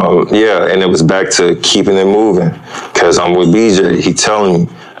and it was back to keeping it moving. Cause I'm with BJ, he telling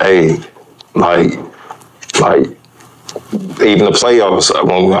me, hey, like even the playoffs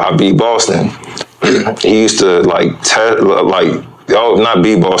when I beat Boston, he used to not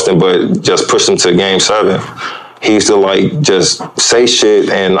beat Boston, but just push them to Game 7. He used to like just say shit,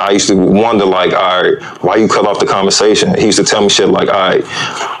 and I used to wonder like, all right, why you cut off the conversation? He used to tell me shit like, all right,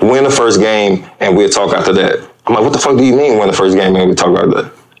 win the first game and we'll talk after that. I'm like, what the fuck do you mean win the first game and we talk about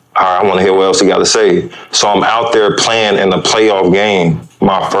that? All right, I want to hear what else he got to say. So I'm out there playing in the playoff game,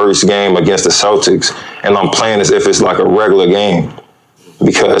 my first game against the Celtics, and I'm playing as if it's like a regular game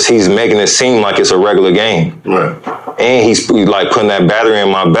because he's making it seem like it's a regular game. Right. And he's like putting that battery in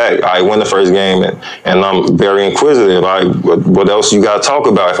my back. I win the first game, and I'm very inquisitive. What else you got to talk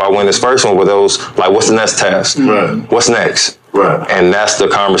about? If I win this first one, what else? Like, what's the next task? Right. What's next? Right. And that's the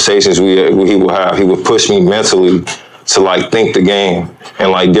conversations he will have. He would push me mentally to like think the game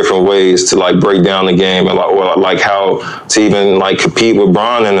in like different ways to like break down the game and like how to even like compete with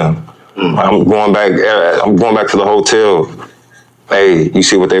Bron and them. I'm going back to the hotel. Hey, you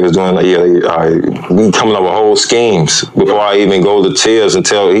see what they was doing? Like, we coming up with whole schemes before I even go to Tibbs and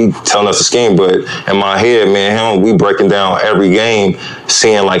he telling us the scheme. But in my head, man, we breaking down every game,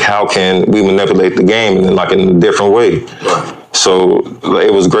 seeing like how can we manipulate the game and like in a different way. Right. So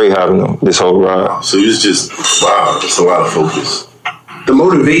it was great having them this whole ride. So it's just it's a lot of focus. The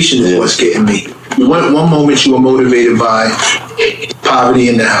motivation is what's getting me. One moment you were motivated by poverty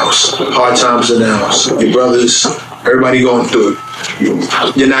in the house, hard times in the house, your brothers, everybody going through it.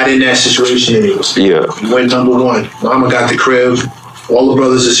 You're not in that situation anymore. Yeah. You went number one. Mama got the crib. All the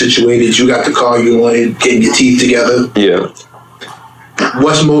brothers are situated. You got the car you wanted, getting your teeth together. Yeah.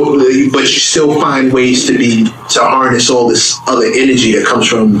 What's more, but you still find ways to harness all this other energy that comes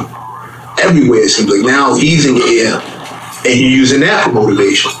from everywhere. It seems like now he's in your ear, and you're using that for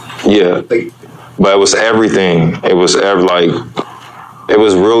motivation. Yeah, but it was everything. It was it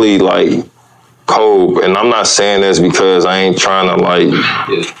was really like Kobe, and I'm not saying this because I ain't trying to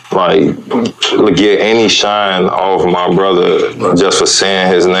get any shine off my brother just for saying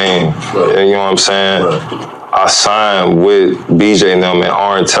his name. And you know what I'm saying? I signed with BJ and them and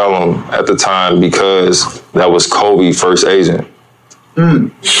Arn Tellum at the time because that was Kobe's first agent.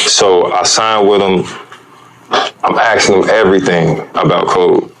 So I signed with him. I'm asking him everything about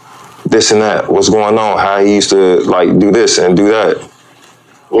Kobe. This and that, what's going on, how he used to like do this and do that.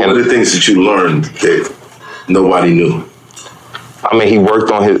 What were the things that you learned that nobody knew? I mean, he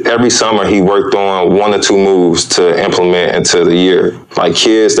worked on every summer he worked on 1 or 2 moves to implement into the year. Like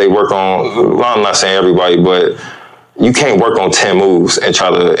kids, they work on, well, I'm not saying everybody, but you can't work on 10 moves and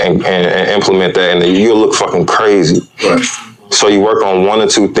try to and implement that and you'll look fucking crazy. Right. So you work on 1 or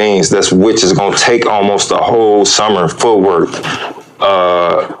 2 things, which is gonna take almost the whole summer, footwork,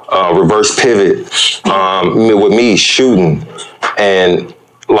 reverse pivot, with me shooting. And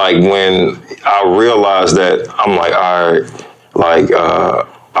like when I realized that, I'm like, all right,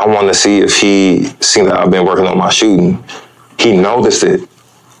 I want to see if he seen that I've been working on my shooting. He noticed it.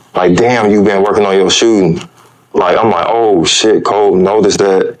 Like, damn, you've been working on your shooting. Like, I'm like, oh shit, Cole noticed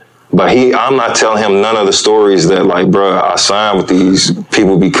that. But I'm not telling him none of the stories that like, bruh, I signed with these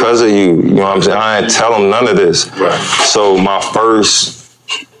people because of you. You know what I'm saying? I didn't tell him none of this. Right. So my first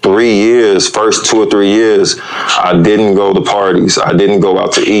 2 or 3 years, I didn't go to parties. I didn't go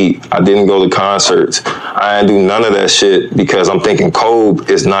out to eat. I didn't go to concerts. I didn't do none of that shit because I'm thinking Kobe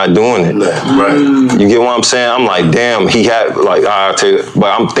is not doing it. Right. You get what I'm saying? I'm like, damn, he had, like, I'll tell you,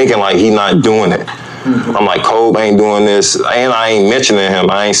 but I'm thinking like he not doing it. I'm like, Kobe ain't doing this, and I ain't mentioning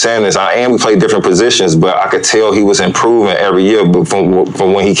him. I ain't saying this. And we played different positions, but I could tell he was improving every year. But from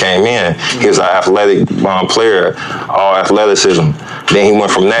when he came in, he was an athletic player, all athleticism. Then he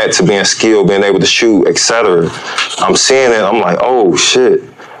went from that to being skilled, being able to shoot, etc. I'm seeing it. I'm like, oh shit!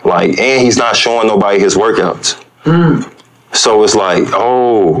 Like, and he's not showing nobody his workouts. So it's like,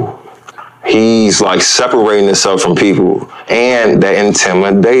 oh. He's like separating himself from people and that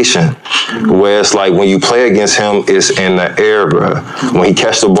intimidation where it's like when you play against him, it's in the air, bro. When he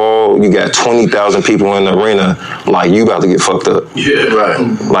catch the ball, you got 20,000 people in the arena, like you about to get fucked up. Yeah, right.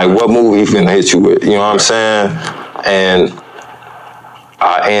 Like what move he finna hit you with, you know what I'm saying? And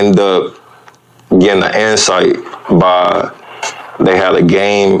I end up getting the insight by, they had a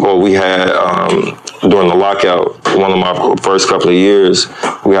game, or we had during the lockout, one of my first couple of years,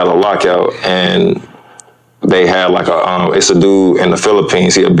 we had a lockout, and they had like it's a dude in the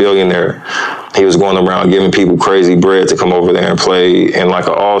Philippines, he a billionaire. He was going around giving people crazy bread to come over there and play in like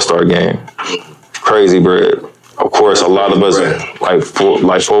an all-star game. Crazy bread. Of course, a lot of us, like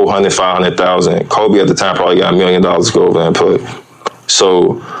 400, 500,000. Kobe at the time probably got $1 million to go over there and play.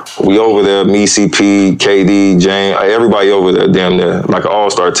 So we over there, me, CP, KD, Jane, everybody over there, damn near, like an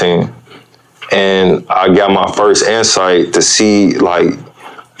all-star team. And I got my first insight to see like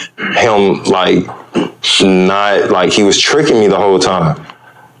him like not, like he was tricking me the whole time.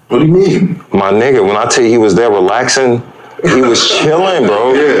 What do you mean? My nigga, when I tell you he was there relaxing, he was chilling,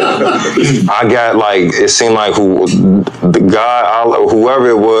 bro. I got like, it seemed like the guy, whoever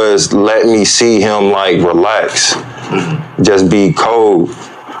it was, let me see him like relax, just be cold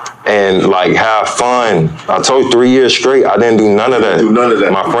and like have fun. I told you 3 years straight, I didn't do none of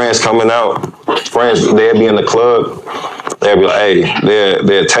that. My friends coming out, they'd be in the club, they'd be like, hey,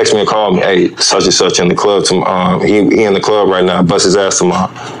 they'd text me and call me, hey, such and such in the club, he in the club right now, bust his ass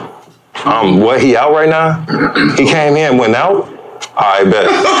tomorrow. What, he out right now? He came here and went out? I bet.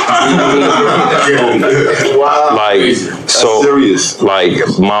 Wow. Like, so, serious. Like,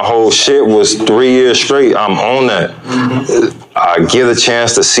 my whole shit was 3 years straight. I'm on that. I get a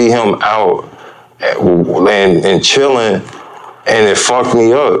chance to see him out and chilling, and it fucked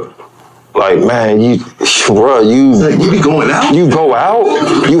me up. Like, man, you be going out? You go out,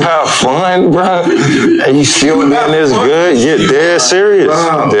 you have fun, bro, and you still getting this good. You're dead serious.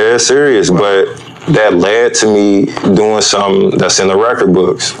 Wow. Dead serious. But that led to me doing something that's in the record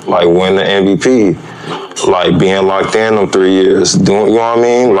books, like winning the MVP, like being locked in them 3 years, doing, you know what I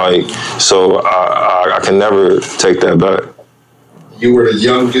mean? Like, so I can never take that back. You were the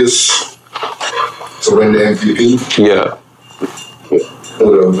youngest to win the MVP? Yeah.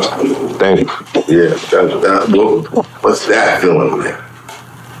 Thank you. Yeah, what's that feeling, man?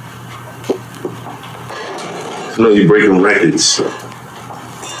 I know you're breaking records.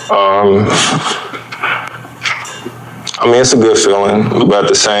 I mean, it's a good feeling, but at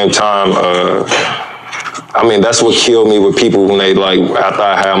the same time, I mean, that's what killed me with people when they, like, after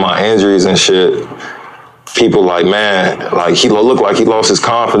I had my injuries and shit, people like, man, like, he looked like he lost his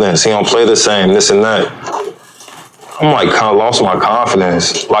confidence. He don't play the same, this and that. I'm like, kind of lost my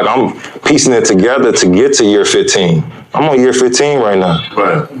confidence. Like, I'm piecing it together to get to year 15. I'm on year 15 right now.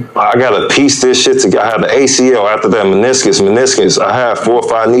 Right. I gotta piece this shit together. I had the ACL, after that meniscus. I had 4 or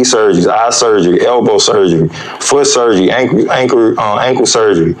 5 knee surgeries, eye surgery, elbow surgery, foot surgery, ankle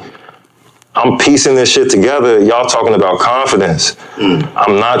surgery. I'm piecing this shit together. Y'all talking about confidence.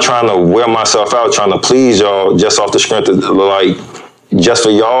 I'm not trying to wear myself out, trying to please y'all just off the strength of, like, just for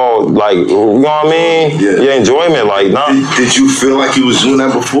y'all, like, you know what I mean? Yeah. Your enjoyment, like, nah. Did you feel like you was doing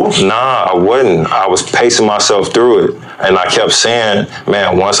that before? Nah, I wasn't. I was pacing myself through it. And I kept saying,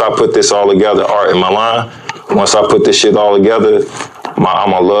 man, once I put this all together, Art, in my line, once I put this shit all together,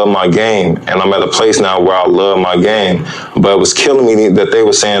 I'm gonna love my game. And I'm at a place now where I love my game. But it was killing me that they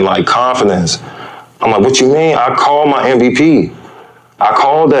were saying, like, confidence. I'm like, what you mean? I called my MVP. I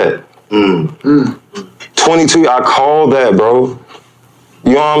called that. 22, I called that, bro.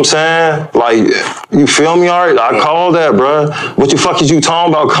 You know what I'm saying? Like, you feel me, Art? I called that, bro. What the fuck is you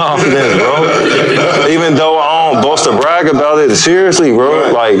talking about confidence, bro? Even though I don't boast or brag about it, seriously,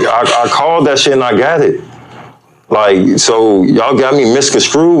 bro. Like, I called that shit and I got it. Like, so y'all got me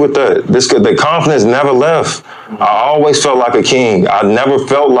misconstrued with that. The confidence never left. I always felt like a king. I never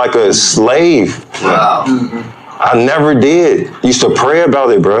felt like a slave. Wow. I never did. Used to pray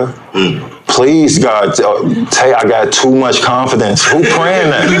about it, bro. Please, God, I got too much confidence. Who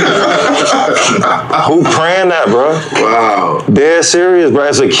praying that? Who praying that, bro? Wow. Dead serious, bro.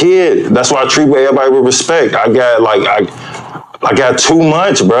 As a kid, that's why I treat everybody with respect. I got too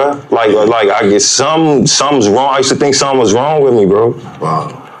much, bro. Like I get something's wrong. I used to think something was wrong with me, bro.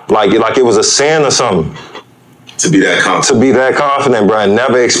 Wow. Like it was a sin or something. To be that confident. To be that confident, bro, and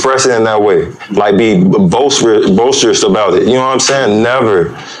never express it in that way. Like, be boisterous about it. You know what I'm saying?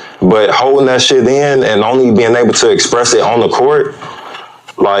 Never. But holding that shit in and only being able to express it on the court,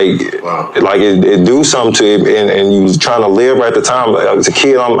 it do something to it. And you was trying to live right at the time. As a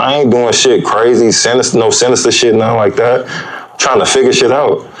kid, I ain't doing shit crazy, sinister shit, nothing like that. I'm trying to figure shit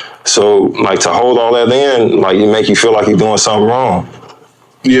out. So, like, to hold all that in, like, it make you feel like you're doing something wrong.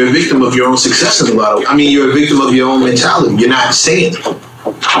 You're a victim of your own success in a lot of ways. I mean, you're a victim of your own mentality. You're not saying it.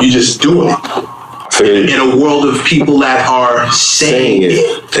 You're just doing it. In a world of people that are saying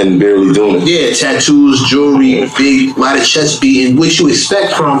it. And barely doing it. Yeah, tattoos, jewelry, big, lot of chest beating. What you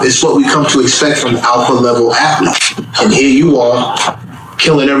expect from is what we come to expect from alpha level athletes. And here you are,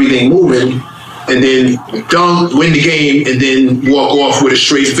 killing everything moving, and then dunk, win the game, and then walk off with a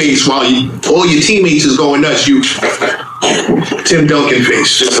straight face while all your teammates is going nuts. You Tim Duncan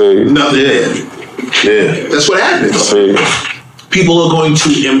face. Nothing. Yeah. That's what happens. People are going to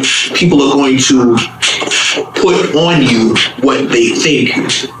put on you what they think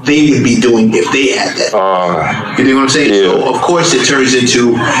they would be doing if they had that. You know what I'm saying? Yeah. So of course it turns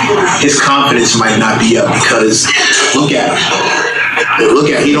into his confidence might not be up because look at him.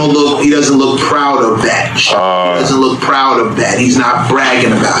 He doesn't look proud of that. He doesn't look proud of that. He's not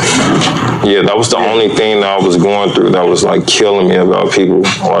bragging about it. Yeah, that was the only thing that I was going through that was like killing me about people.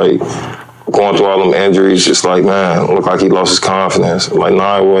 Like going through all them injuries, just like, man, looked like he lost his confidence. Like,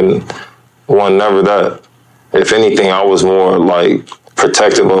 nah, it wasn't never that. If anything, I was more like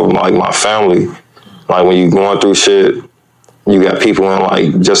protective of like my family. Like when you going through shit, you got people in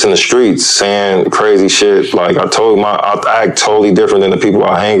like just in the streets saying crazy shit. Like I act totally different than the people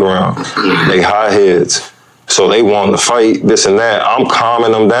I hang around. They high heads. So they want to fight this and that. I'm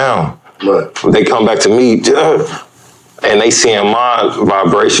calming them down. Right. They come back to me and they seeing my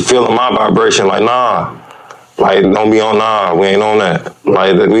vibration, feeling my vibration like, nah. Like, don't be on nah, we ain't on that.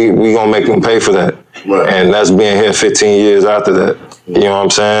 Like, we gonna make them pay for that. Right. And that's being here 15 years after that. You know what I'm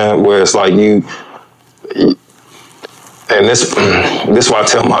saying? Where it's like and this why I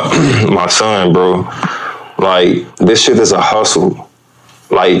tell my son, bro, like, this shit is a hustle.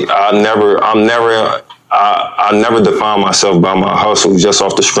 Like, I never define myself by my hustle just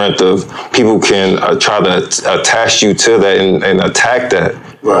off the strength of people can try to attach you to that and attack that.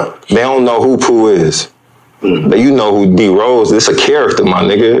 Right. They don't know who Pooh is. But you know who D Rose. This a character, my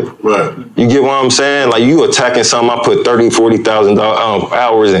nigga. Right. You get what I'm saying? Like you attacking something I put $30,000-$40,000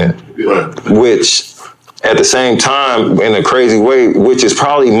 hours in, right. Which at the same time, in a crazy way, which is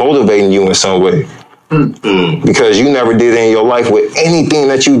probably motivating you in some way, because you never did it in your life with anything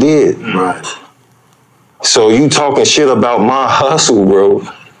that you did. Right. So you talking shit about my hustle, bro?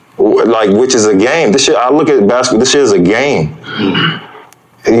 Like, which is a game. This shit. I look at basketball. This shit is a game.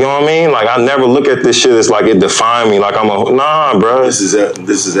 You know what I mean? Like, I never look at this shit as like it defined me. Like nah, bro. This is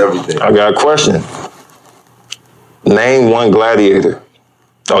everything. I got a question. Name one gladiator.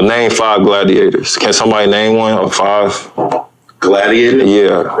 Or name 5 gladiators. Can somebody name one or 5? Gladiator?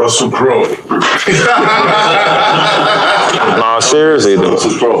 Yeah. Russell Crowe. Nah, seriously though.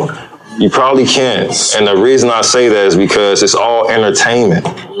 Russell Crowe. You probably can't. And the reason I say that is because it's all entertainment.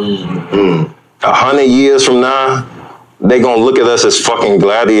 100 years from now, they gonna look at us as fucking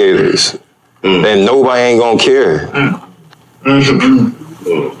gladiators. And nobody ain't gonna care.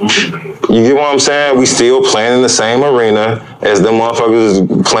 You get what I'm saying? We still playing in the same arena as them motherfuckers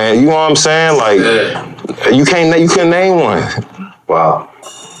playing. You know what I'm saying? Like, you couldn't name one. Wow.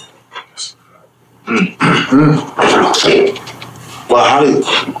 Well, how did...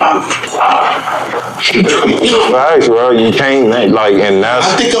 Right, bro, you can't, like, and that's...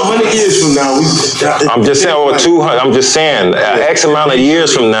 I think 100 years from now, I'm just saying, or 200, I'm just saying, X amount of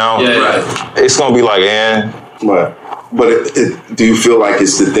years from now, it's gonna be like, Right. But do you feel like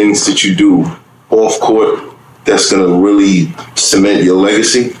it's the things that you do off court that's gonna really cement your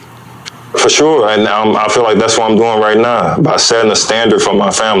legacy? For sure, and I feel like that's what I'm doing right now by setting a standard for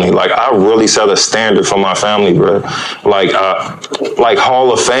my family. Like I really set a standard for my family, bro. Like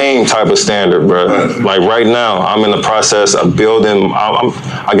Hall of Fame type of standard, bro. Like right now, I'm in the process of building.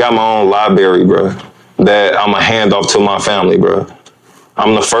 I got my own library, bro. That I'm gonna hand off to my family, bro.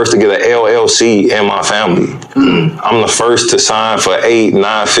 I'm the first to get an LLC in my family. I'm the first to sign for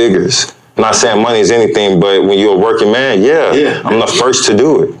 8-9 figures. I'm not saying money is anything, but when you're a working man, I'm the first to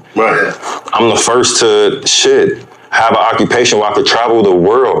do it. Right. I'm the first to have an occupation where I could travel the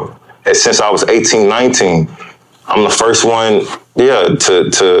world. And since I was 18, 19, I'm the first one, I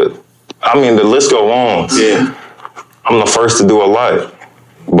mean, the list go on. Yeah. I'm the first to do a lot.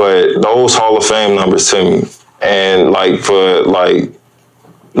 But those Hall of Fame numbers to me, and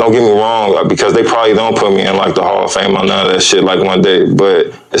don't get me wrong, because they probably don't put me in like the Hall of Fame or none of that shit like one day,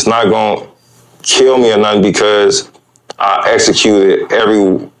 but it's not gonna kill me or nothing because I executed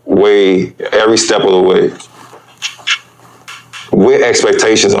every step of the way with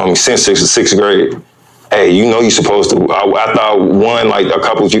expectations on me since sixth grade. Hey, you know you're supposed to. After I won like a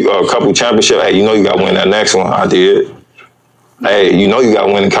couple championships, hey, you know you got to win that next one. I did. Hey, you know you got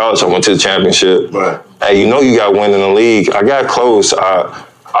to win in college. I went to the championship. Right. Hey, you know you got to win in the league. I got close.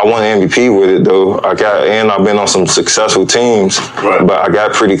 I won an MVP with it though. I've been on some successful teams, but I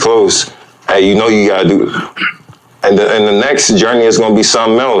got pretty close. Hey, you know you got to do it. And the next journey is going to be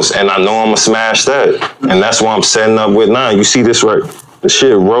something else. And I know I'm going to smash that. And that's what I'm setting up with now. You see this right?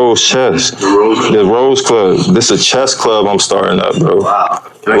 Shit, Rose Chess. The Rose Club. This is a chess club I'm starting up, bro.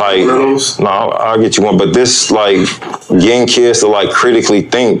 Wow. Like, no, I'll get you one. But this, like, getting kids to, like, critically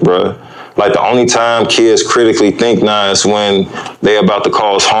think, bro. Like, the only time kids critically think now is when they about to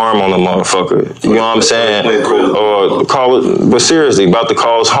cause harm on a motherfucker. You know what I'm saying? Or call it, but seriously, about to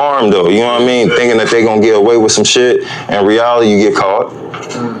cause harm, though. You know what I mean? Thinking that they gonna get away with some shit. In reality, you get caught.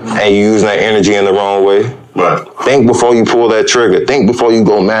 And you using that energy in the wrong way. Right. Think before you pull that trigger. Think before you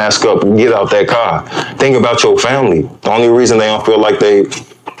go mask up and get out that car. Think about your family. The only reason they don't feel like they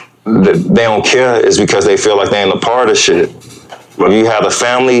don't care is because they feel like they ain't a part of shit. If you have a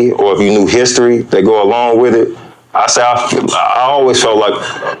family or if you knew history that go along with it, I always felt like,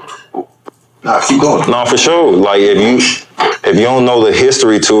 nah, keep going. No, for sure. Like if you don't know the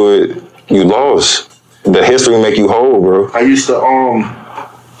history to it, you lost. The history make you whole, bro. I used to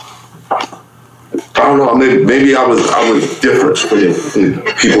I don't know, maybe I was different than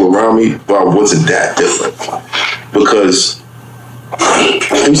people around me, but I wasn't that different. Because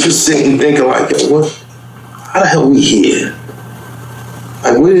I used to sit and thinking like, how the hell we here?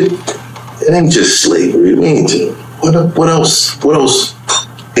 Like, it ain't just slavery. We ain't just, what else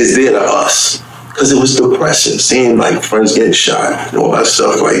is there to us? Because it was depressing, seeing like friends getting shot and all that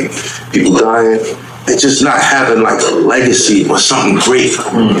stuff, like people dying. And just not having like a legacy or something great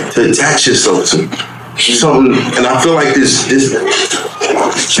to attach yourself to. Something, and I feel like there's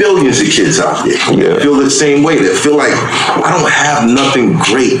billions of kids out there feel the same way. They feel like I don't have nothing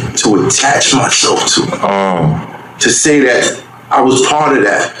great to attach myself to. To say that I was part of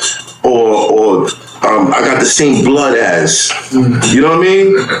that, or I got the same blood as. You know what I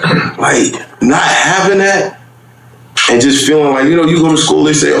mean? Like not having that. And just feeling like, you know, you go to school,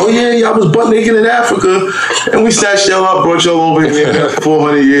 they say, oh yeah, I was butt naked in Africa, and we snatched y'all up, brought y'all over here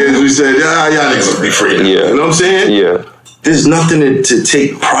 400 years. We said, y'all niggas be free. Yeah. You know what I'm saying? Yeah. There's nothing to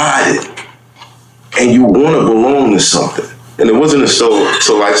take pride in, and you want to belong to something. And it wasn't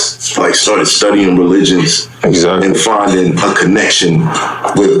until I started studying religions and finding a connection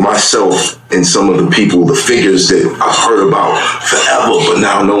with myself and some of the people, the figures that I've heard about forever, but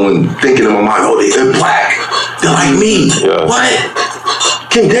now thinking in my mind, oh, they're black. They're like me. Yeah. What?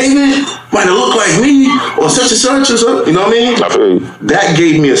 King David might have looked like me, or such and such or something. You know what I mean? I feel you. That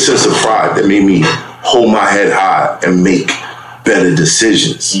gave me a sense of pride that made me hold my head high and make better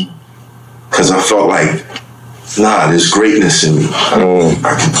decisions. Because I felt like, nah, there's greatness in me.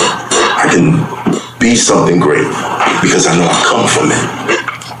 I can be something great because I know I come from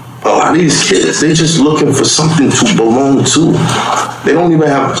it. A lot of these kids, they're just looking for something to belong to. They don't even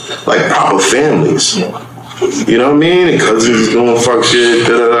have like proper families. You know what I mean? And cousins doing fuck shit,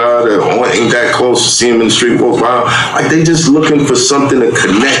 that ain't that close to see them in the street walk by. Like they just looking for something to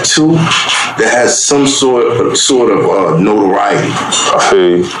connect to that has some sort of notoriety. I feel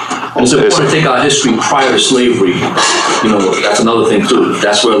you. And it's important to take our history prior to slavery. You know, that's another thing too.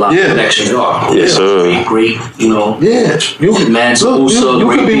 That's where a lot of connections are. Yes, sir. Great, you know. Yeah. You could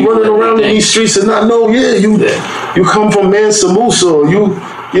be running around in these streets and not know, you come from Mansa Musa. You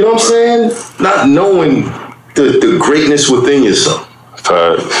know what I'm saying? Not knowing the greatness within yourself.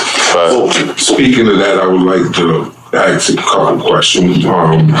 Speaking of that, I would like to ask a couple questions.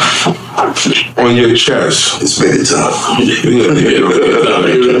 On your chest. It's big time.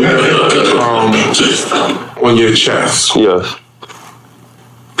 On your chest. Yes.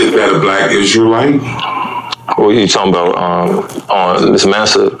 Is that a black Israelite? What are you talking about? On this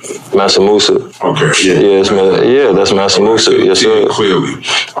Mansa Musa. Okay. Yeah, that's Mansa Musa. Yes, sir. Clearly.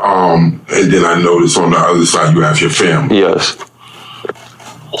 And then I noticed on the other side you have your family. Yes.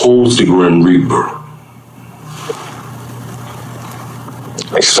 Who's the Grim Reaper?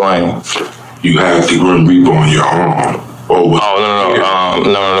 Explain. You have the Grim Reaper on your arm.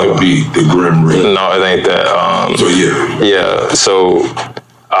 No. Be the Grim Reaper. No, it ain't that. So yeah. Yeah. So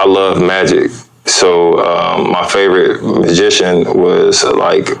I love magic. So my favorite magician was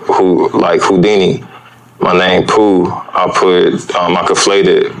like Houdini. My name Pooh. I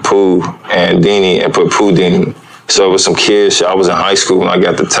conflated Pooh and Dini and put Poohdini. So it was some kids. I was in high school when I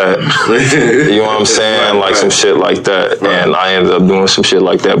got the tat. You know what I'm saying? Like some shit like that. And I ended up doing some shit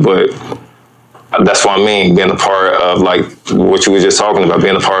like that. But that's what I mean, being a part of like what you were just talking about,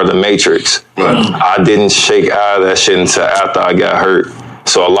 being a part of the Matrix. I didn't shake out of that shit until after I got hurt.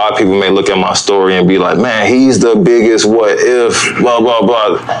 So a lot of people may look at my story and be like, man, he's the biggest what if, blah, blah,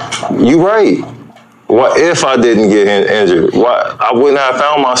 blah. You right. What if I didn't get injured? What? I wouldn't have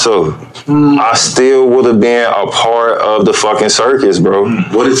found myself. I still would have been a part of the fucking circus, bro.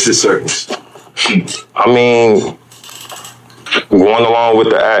 What is the circus? I mean, going along with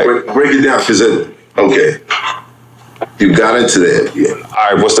the act. Break it down, because, okay. You got into that, yeah.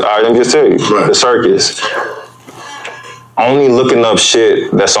 All right, let me just tell you. Right. The circus. Only looking up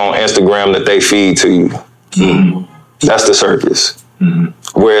shit that's on Instagram that they feed to you. Mm-hmm. That's the circus.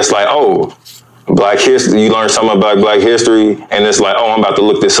 Mm-hmm. Where it's like, oh, Black history, you learn something about Black history, and it's like, oh, I'm about to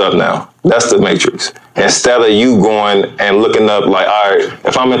look this up now. That's the Matrix. Instead of you going and looking up, like, all right,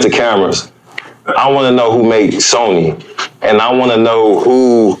 if I'm into cameras, I want to know who made Sony, and I want to know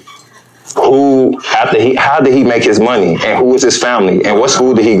who how did he make his money, and who was his family, and what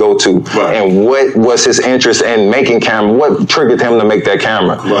school did he go to, right. And what was his interest in making camera, what triggered him to make that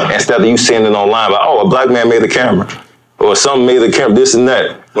camera, right. Instead of you seeing it online, like, oh, a Black man made the camera, or something made the camera, this and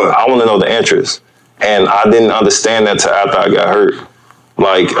that. Right. I want to know the interest, and I didn't understand that till after I got hurt.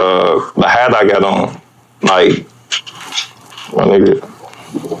 Like the hat I got on, like my nigga.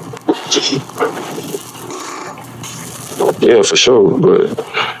 Yeah, for sure, but.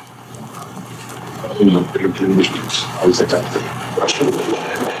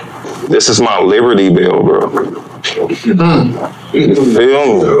 This is my Liberty Bell, bro. You feel me?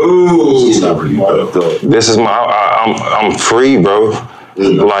 This is I'm free, bro.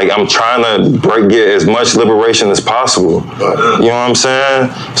 Like, I'm trying to get as much liberation as possible. You know what I'm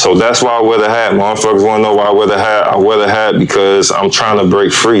saying? So that's why I wear the hat. Motherfuckers want to know why I wear the hat. I wear the hat because I'm trying to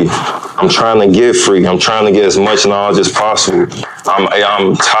break free. I'm trying to get free. I'm trying to get as much knowledge as possible.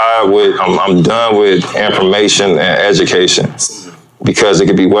 I'm done with information and education because it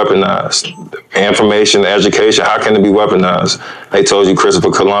can be weaponized. Information, education, how can it be weaponized? They told you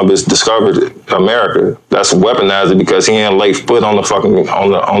Christopher Columbus discovered America. That's weaponized because he didn't lay foot on the fucking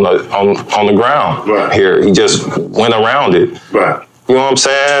on the ground right. Here. He just went around it. Right. You know what I'm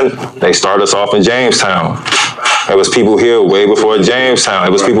saying? They started us off in Jamestown. There was people here way before Jamestown.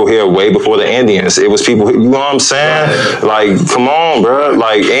 It was people here way before the Indians. It was people, you know what I'm saying? Right. Like, come on, bro.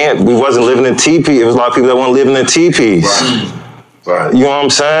 Like, and we wasn't living in teepees. It was a lot of people that weren't living in teepees. Right. Right. You know what I'm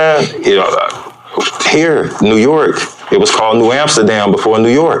saying? You know, here, New York, it was called New Amsterdam before New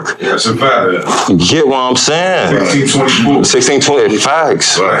York. Yeah, that's a fact. You get what I'm saying? 1620,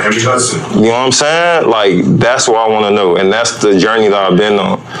 facts. Right, Henry Hudson. You know what I'm saying? Like, that's what I want to know. And that's the journey that I've been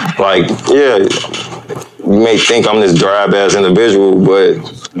on. Like, yeah, you may think I'm this drab-ass individual, but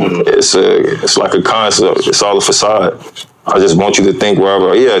it's like a concept. It's all a facade. I just want you to think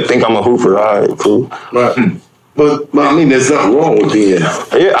wherever. Yeah, think I'm a hooper. All right, cool. Right. But I mean, there's nothing wrong with being.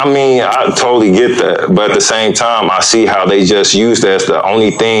 Yeah, I mean, I totally get that. But at the same time, I see how they just use that as the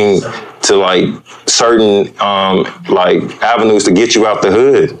only thing to, like, certain, like, avenues to get you out the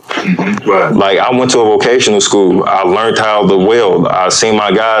hood. Mm-hmm. Right. Like, I went to a vocational school. I learned how to weld. I seen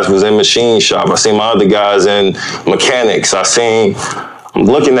my guys was in machine shop. I seen my other guys in mechanics. I'm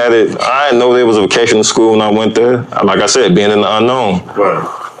looking at it. I didn't know there was a vocational school when I went there. Like I said, being in the unknown.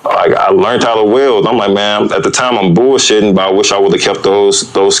 Right. Like, I learned how to weld. I'm like, man, at the time I'm bullshitting, but I wish I would have kept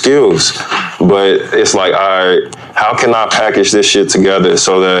those skills. But it's like, all right, how can I package this shit together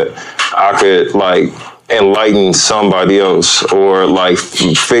so that I could, like, enlighten somebody else, or, like,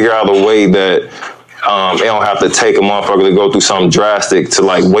 figure out a way that it don't have to take a motherfucker to go through something drastic to,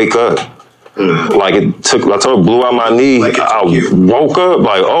 like, wake up. Like, it took, I told, blew out my knee. Like, I woke up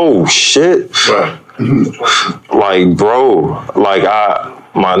like, oh shit. Right. Like, bro, like,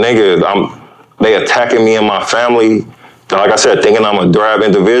 my nigga, they attacking me and my family. Like I said, thinking I'm a drab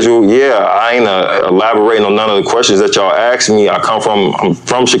individual. Yeah, I ain't elaborating on none of the questions that y'all asked me. I'm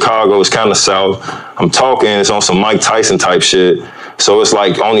from Chicago. It's kind of south. I'm talking. It's on some Mike Tyson type shit. So it's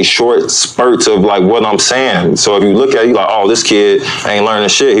like only short spurts of, like, what I'm saying. So if you look at it, you like, oh, this kid ain't learning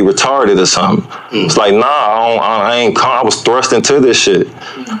shit. He retarded or something. It's like, nah, I was thrust into this shit.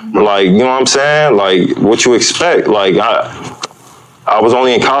 Like, you know what I'm saying? Like, what you expect? Like, I was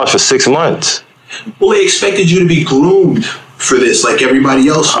only in college for 6 months. Well, they expected you to be groomed for this like everybody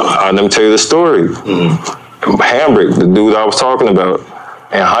else was. Let me tell you the story. Hambrick, the dude I was talking about,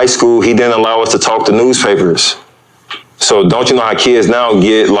 in high school, he didn't allow us to talk to newspapers. So don't you know how kids now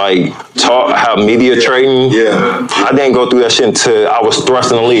get, like, taught how media trading? Yeah. I didn't go through that shit until I was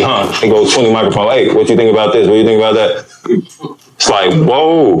thrust in the league, They go 20 microphone. Hey, what you think about this? What you think about that? It's like,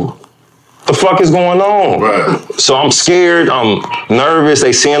 whoa. The fuck is going on? Right. So I'm scared. I'm nervous.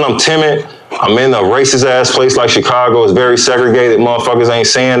 They seeing I'm timid. I'm in a racist ass place like Chicago. It's very segregated. Motherfuckers ain't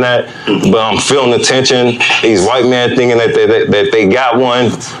saying that, but I'm feeling the tension. These white men thinking that they got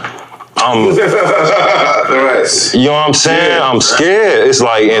one. You know what I'm saying? Yeah. I'm scared. It's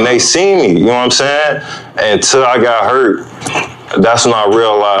like, and they see me. You know what I'm saying? Until I got hurt, that's when I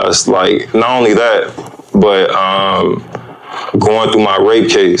realized, like, not only that, but going through my rape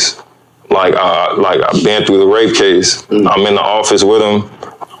case. Like I've been through the rape case. I'm in the office with him,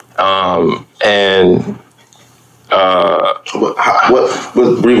 and What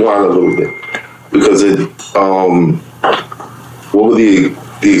rewind a little bit, because it what were the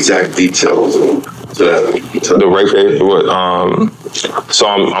exact details to that? The rape case? What? So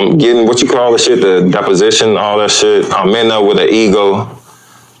I'm getting what you call the shit, the deposition, all that shit. I'm in there with an ego.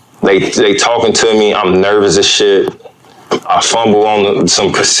 They talking to me. I'm nervous as shit. I fumble on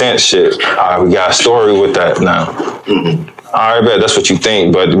some consent shit. We got a story with that now. Mm-hmm. All right, bet that's what you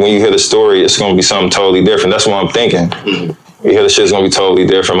think, but when you hear the story, it's gonna be something totally different. That's what I'm thinking. Mm-hmm. You hear the shit's gonna be totally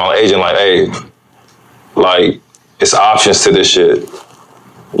different. My agent like, hey, like, it's options to this shit.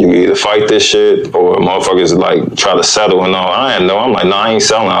 You either fight this shit or motherfuckers like try to settle and all. I ain't know. I'm like, nah, I ain't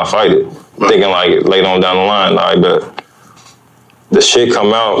selling. I'll fight it. Right. Thinking like later on down the line, all right, bet. The shit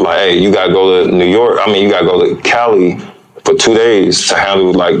come out like, hey, you gotta go to New York. I mean, you gotta go to Cali for 2 days to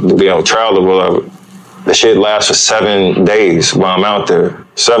handle like the trial or whatever. The shit lasts for 7 days while I'm out there.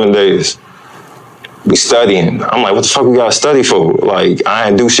 7 days. We studying. I'm like, what the fuck we gotta study for? Like, I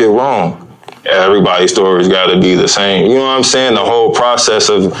ain't do shit wrong. Everybody's story's gotta be the same. You know what I'm saying? The whole process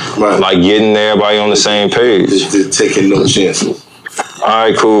of like getting everybody on the same page. Just taking no chances. All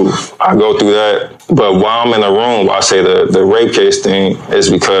right, cool. I go through that. But while I'm in the room, why I say the rape case thing is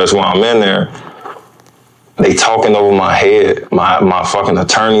because while I'm in there, they talking over my head. My fucking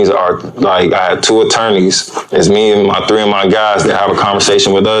attorneys are like, I had 2 attorneys. It's me and 3 of my guys that have a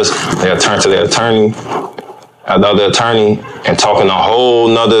conversation with us. They turn to their attorney, another attorney, and talking a whole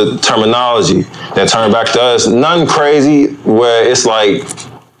nother terminology. They turn back to us. Nothing crazy where it's like,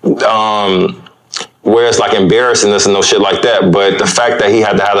 where it's like embarrassing us and no shit like that, but the fact that he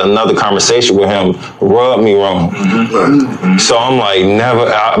had to have another conversation with him rubbed me wrong. Mm-hmm. So I'm like, never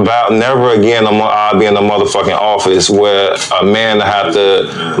again I'll be in a motherfucking office where a man have to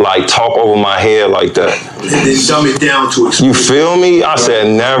like talk over my head like that. And then dumb it down to explain. You feel me? I said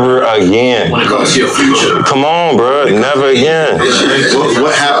never again. When it comes to your future. Come on, bro, never again.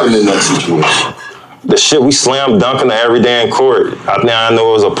 What happened in that situation? The shit we slam dunking every day in court. I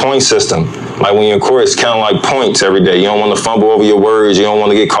know it was a point system. Like when you're in court, it's kind of like points every day. You don't want to fumble over your words. You don't want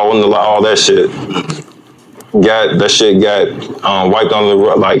to get caught in the law, all that shit. That shit got wiped under the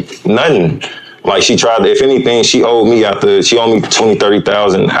rug like nothing. Like she tried to, if anything, she owed me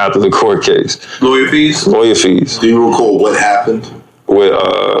 $20,000-$30,000 after the court case. Lawyer fees? Lawyer fees. Do you recall what happened with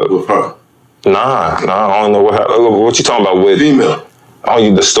her? Nah, I don't know what happened. What you talking about with female?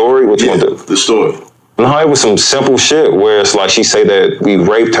 Oh, the story? What you want to? The story. No, it was some simple shit where it's like she said that we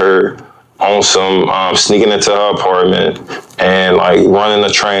raped her on some sneaking into her apartment and like running a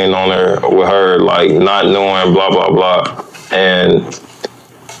train on her with her like not knowing blah blah blah, and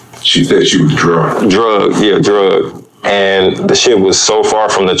she said she was drugged. Drug, and the shit was so far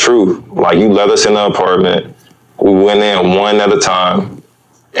from the truth. Like you let us in the apartment, we went in one at a time,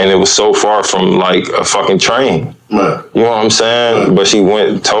 and it was so far from like a fucking train. Right. You know what I'm saying? Right. But she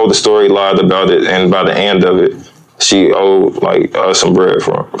told the story, lied about it, and by the end of it, she owed like us some bread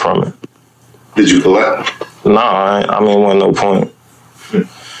from it. Did you collect? Nah, I mean, wasn't no point.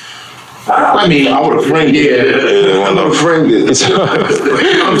 I mean, I would have framed it. I would have framed it. You know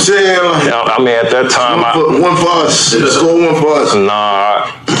what I'm saying? I mean, at that time, one for us. Score one for us.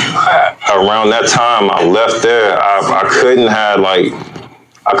 Nah, around that time, I left there. I couldn't have like.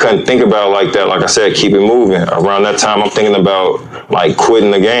 I couldn't think about it like that. Like I said, keep it moving. Around that time, I'm thinking about like quitting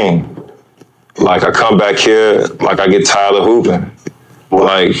the game. Like I come back here, like I get tired of hooping.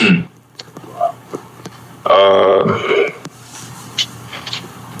 Like,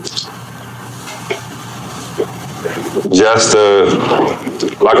 just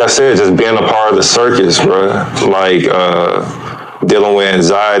like I said, just being a part of the circus, bro. Like dealing with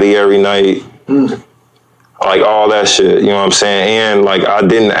anxiety every night. Like all that shit, you know what I'm saying? And like I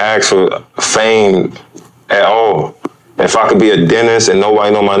didn't ask for fame at all. If I could be a dentist and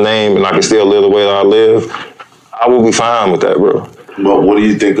nobody know my name and I could still live the way that I live, I would be fine with that, bro. But what do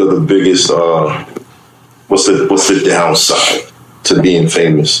you think are the biggest, what's the downside to being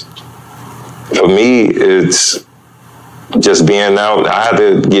famous? For me, it's just being out. I had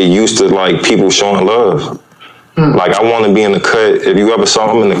to get used to like people showing love. Like I want to be in the cut. If you ever saw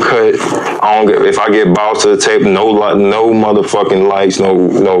him in the cut, if I get balls to the tape, no motherfucking lights, no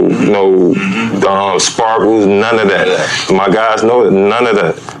sparkles, none of that. My guys know it, none of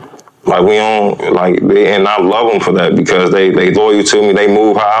that. Like we don't and I love them for that because they loyal to me. They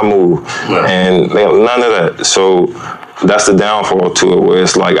move how I move, and none of that. So that's the downfall to it, where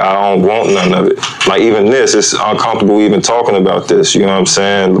it's like I don't want none of it. Like even this, it's uncomfortable even talking about this. You know what I'm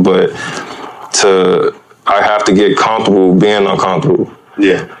saying? But I have to get comfortable being uncomfortable.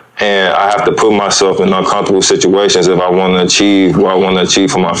 Yeah. And I have to put myself in uncomfortable situations if I want to achieve what I want to achieve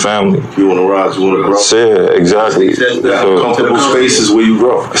for my family. You want to rise, you want to grow. Yeah, exactly. Comfortable spaces where you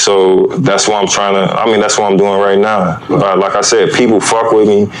grow. So that's what I'm trying to, that's what I'm doing right now. But like I said, people fuck with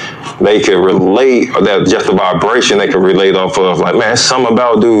me. They can relate, or that just the vibration they can relate off of. Like, man, it's something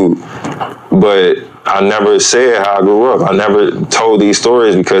about dude. But I never said how I grew up. I never told these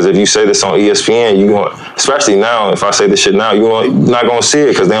stories because if you say this on ESPN, you going, especially now, if I say this shit now, you're not gonna see it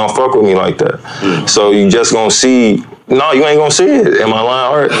because they don't fuck with me like that. So you just gonna see. No, you ain't gonna see it. Am I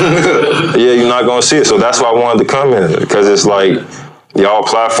lying, Art? Yeah, you're not gonna see it. So that's why I wanted to come in because it's like y'all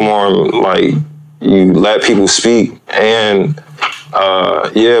platform, like you let people speak, and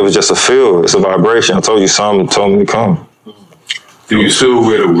it was just a feel. It's a vibration. I told you, something told me to come. Do you still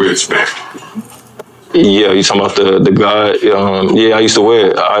wear the wristband? Yeah, you talking about the guy? Yeah, I used to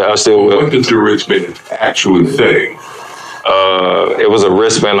wear it. I still wear it. What does the wristband actually say? It was a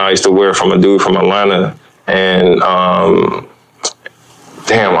wristband I used to wear from a dude from Atlanta. And,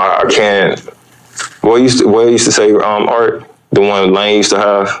 damn, I can't. What used to say, Art? The one Lane used to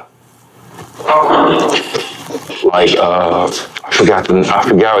have? Like, I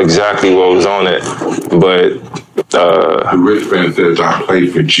forgot exactly what was on it. But, the wristband says, I play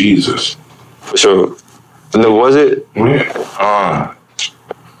for Jesus. For sure. No, was it? Yeah.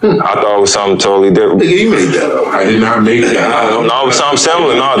 I thought it was something totally different. You made that up. I did not make that up. No, it was something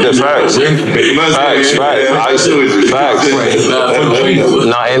similar. No, that's facts. Facts.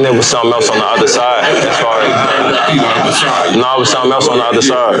 No, and there was something else on the other side. As far as, no, it was something else on the other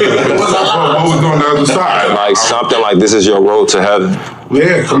side. What was on the other side? Like something like, this is your road to heaven.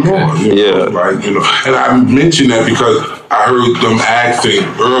 Yeah, come on. Like, and I mentioned that because I heard them asking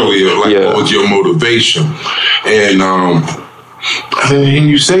earlier, like, what was your motivation? And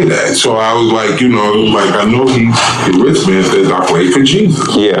you say that. So I was like, I know the wristband says I play for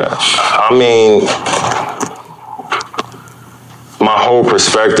Jesus. Yeah. I mean, my whole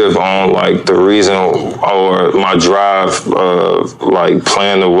perspective on like the reason or my drive of like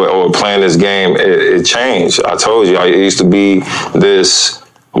playing this game, it changed. I told you, it used to be this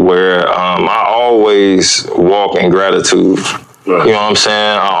where I always walk in gratitude. You know what I'm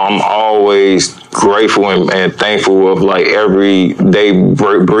saying? I'm always grateful and thankful of like every day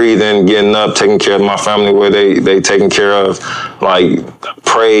breathing, getting up, taking care of my family where they taking care of, like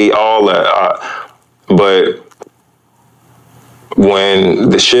pray, all that. But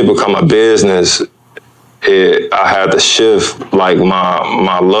when the shit become a business, I had to shift like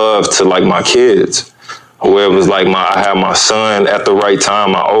my love to like my kids. Where it was like I had my son at the right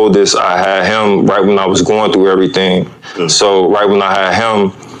time, my oldest, I had him right when I was going through everything. So right when I had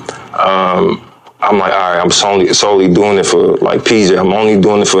him, I'm like, all right, I'm solely doing it for like PJ. I'm only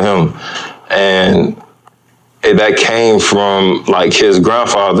doing it for him. And that came from like his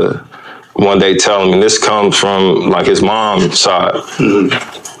grandfather one day telling me, this comes from like his mom's side.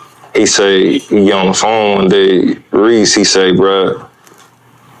 He say, he on the phone one day, Reese, he say, bruh,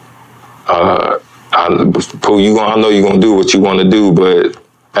 Pooh, I know you're gonna do what you want to do, but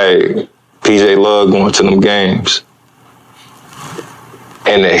hey, PJ love going to them games.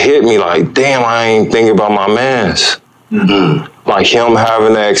 And it hit me like, damn, I ain't thinking about my mans. Like him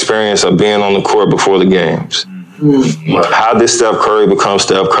having that experience of being on the court before the games. How did Steph Curry become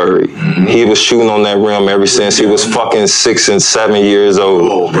Steph Curry? He was shooting on that rim ever since he was fucking 6 and 7 years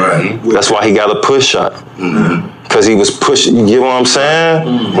old. That's why he got a push shot. Because he was pushing, you know what I'm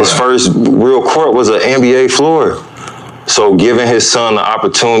saying? His first real court was an NBA floor. So giving his son the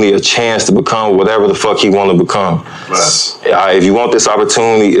opportunity, a chance to become whatever the fuck he want to become. If you want this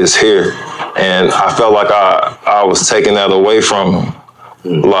opportunity, it's here. And I felt like I was taking that away from him.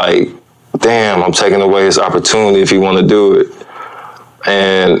 Like, damn, I'm taking away his opportunity if he want to do it.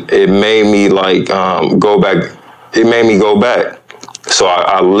 And it made me like go back. It made me go back. So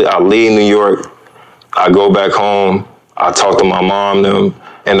I leave New York. I go back home. I talk to my mom, them.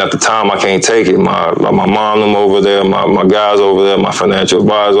 And at the time, I can't take it. My mom, them over there, my guys over there, my financial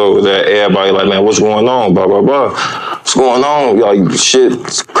advisor over there, everybody like, man, what's going on? Blah, blah, blah. What's going on? Like,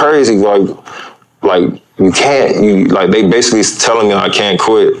 shit's crazy. Like you can't, like, they basically telling me I can't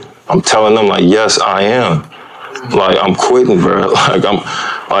quit. I'm telling them, like, yes, I am. Like, I'm quitting, bro. Like,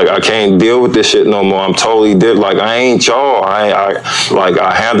 I can't deal with this shit no more. I'm totally different. Like, I ain't y'all. I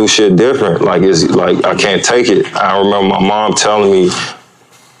handle shit different. Like, it's like, I can't take it. I remember my mom telling me,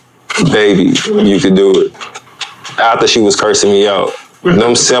 baby, you could do it. After she was cursing me out.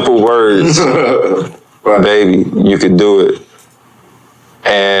 Them simple words, baby, you could do it.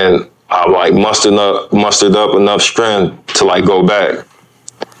 And I like mustered up enough strength to like go back.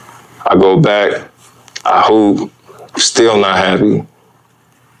 I go back, I hoop, still not happy.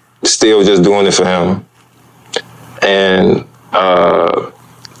 still just doing it for him. And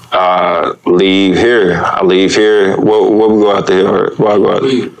I leave here. What we go out there?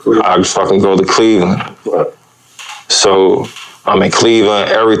 I fucking go to Cleveland. So I'm in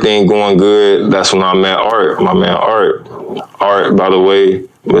Cleveland, everything going good. That's when I met Art, my man Art. Art, by the way,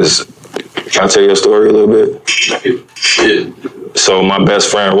 can I tell you a story a little bit? Yeah. So my best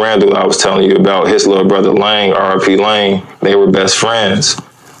friend Randall, I was telling you about, his little brother Lane, R.I.P. Lane, they were best friends.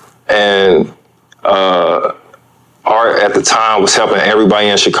 And Art at the time was helping everybody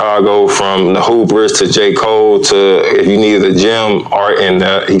in Chicago, from the Hoopers to J. Cole to, if you needed a gym, Art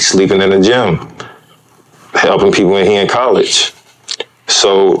he's sleeping in the gym, helping people when he in college.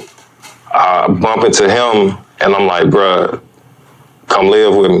 So I bump into him and I'm like, bruh, come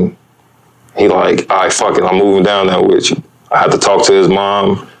live with me. He like, all right, fuck it, I'm moving down there with you. I had to talk to his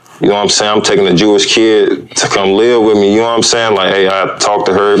mom. You know what I'm saying? I'm taking a Jewish kid to come live with me. You know what I'm saying? Like, hey, I talked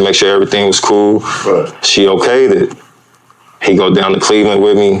to her, make sure everything was cool. Right. She okayed it. He go down to Cleveland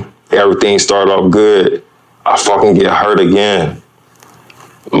with me. Everything started off good. I fucking get hurt again.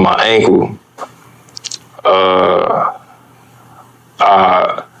 My ankle.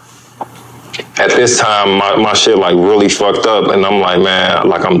 At this time, my shit like really fucked up, and I'm like, man,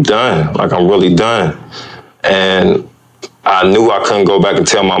 like I'm done. Like I'm really done. And I knew I couldn't go back and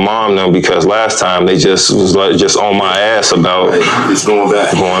tell my mom no, because last time they just was like just on my ass about it's going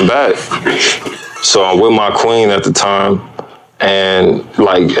back. So I'm with my queen at the time, and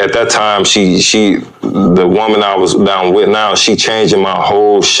like at that time, she the woman I was down with now, she changing my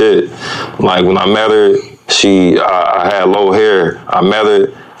whole shit. Like when I met her, I had low hair. I met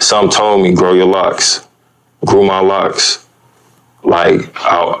her, some told me grow your locks, grew my locks, like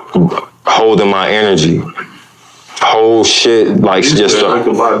holding my energy. Whole shit, like just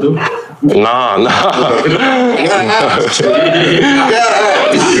nah.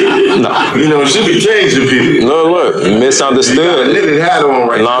 You know, she be changing people. Look, misunderstood. You got a knitted hat on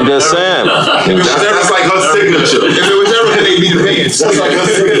right now. I'm just saying. That's like her signature. If it was ever, they be the pants. That's like her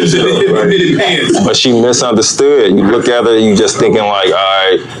signature. Knitted pants. But she misunderstood. You look at her, you just thinking like, all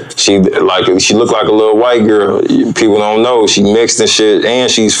right, she looked like a little white girl. People don't know she mixed and shit, and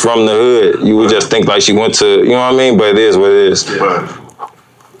she's from the hood. You would just think like she went to, you know what I mean? But it is what it is. Right.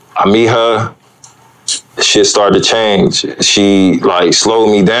 I meet her, shit started to change. She like slowed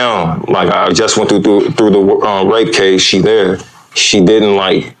me down. Like I just went through the rape case. She there. She didn't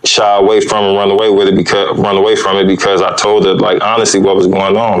like shy away from it, run away from it because I told her like honestly what was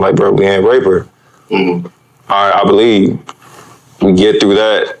going on. Like, bro, we ain't rape her. Mm-hmm. All right, I believe. We get through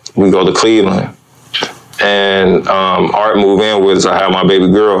that. We go to Cleveland, and Art moved in with us. I have my baby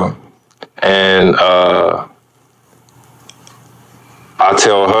girl, and I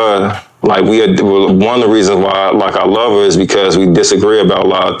tell her, like, one of the reasons why, like, I love her is because we disagree about a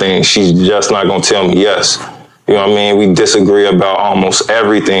lot of things. She's just not gonna tell me yes. You know what I mean? We disagree about almost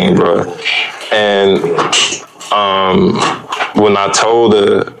everything, bro. And when I told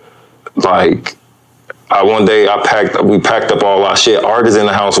her, like, one day we packed up all our shit. Art is in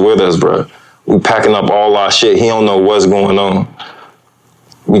the house with us, bro. We packing up all our shit. He don't know what's going on.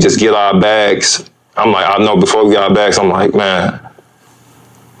 We just get our bags. I'm like, I know before we get our bags, I'm like, man,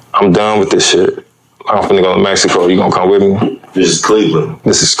 I'm done with this shit. I'm finna go to Mexico. You gonna come with me? This is Cleveland.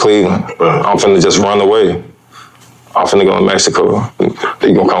 Right. I'm finna just run away. I'm finna go to Mexico.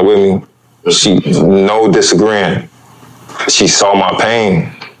 You gonna come with me? She, no disagreeing. She saw my pain.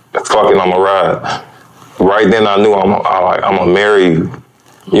 Fuck it, I'ma ride. Right then I knew I'm gonna marry you.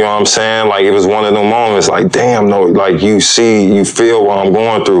 You know what I'm saying? Like it was one of them moments like, damn, no, like you feel what I'm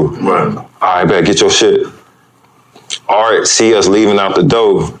going through. Right. All right, bet, get your shit. Art see us leaving out the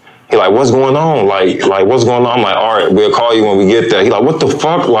door. He like, what's going on? Like what's going on? I'm like, all right, we'll call you when we get there. He like, what the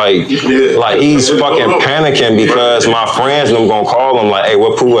fuck? Like he's fucking panicking because my friends and them gonna call him like, hey,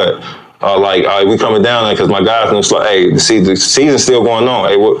 what Pooh at? We coming down there because my guys and it's like, hey, the season's still going on.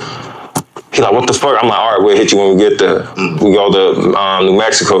 Hey, what? He like, what the fuck? I'm like, all right, we'll hit you when we get there. We go to New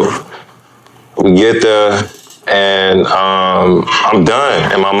Mexico. We get there and I'm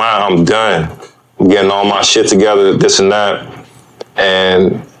done. In my mind, I'm done. I'm getting all my shit together, this and that.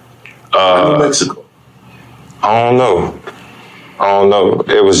 And New Mexico. I don't know.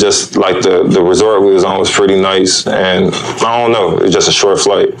 It was just like the resort we was on was pretty nice, and I don't know. It was just a short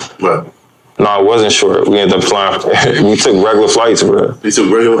flight. Right. No, it wasn't short. We ended up flying. We took regular flights, bro. You took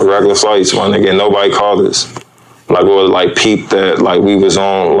regular flights, my nigga. Nobody called us. Like we would like peep that like we was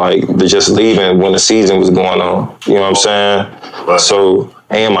on like just leaving when the season was going on. You know what I'm saying? Right. So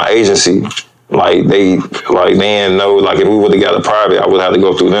and my agency. Like they didn't know, like if we would have got a private, I would have to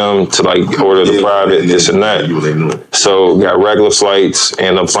go through them to like order the private, this and that. So got regular flights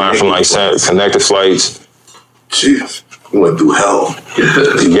and I'm flying from like connected flights. Jeez, we went through hell.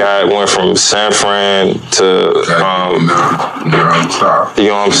 The guy went from San Fran to you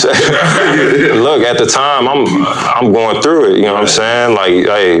know what I'm saying? Look, at the time I'm going through it, you know what I'm saying? Like,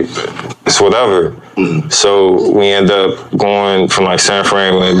 hey, it's whatever. So we end up going from like San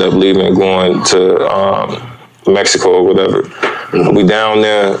Fran, we end up leaving and going to Mexico or whatever. We down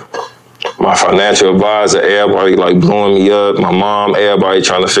there, my financial advisor, everybody like blowing me up. My mom, everybody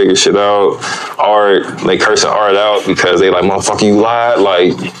trying to figure shit out. Art, they cursing Art out because they like, motherfucker, you lied.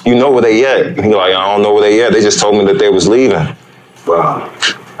 Like, you know where they at? He like, I don't know where they at. They just told me that they was leaving. Wow.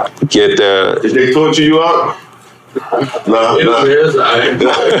 Get there. Did they torture you out? No.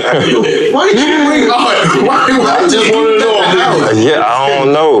 Why did you bring Art? I just want to know. Yeah, I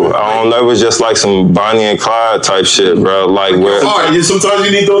don't know. It was just like some Bonnie and Clyde type shit, bro. Like where. Sometimes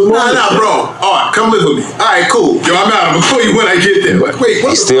you need those moments. Nah, bro. Art, come live with me. All right, cool. Yo, I'm out before you when I get there. Like, wait,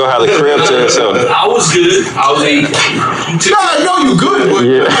 he still had a crib to himself. I was good. I was 8. Nah, I know you good, but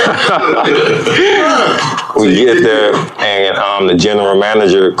yeah. We get there and the general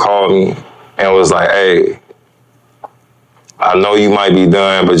manager called me and was like, "Hey, I know you might be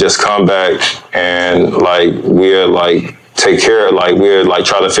done, but just come back and like we're like take care of we're like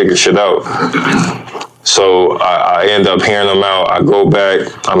try to figure shit out." So I end up hearing them out. I go back.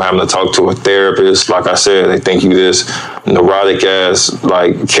 I'm having to talk to a therapist. Like I said, they think you this neurotic ass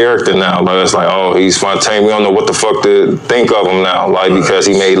like character now. Like it's like, oh, he's spontaneous. We don't know what the fuck to think of him now. Like because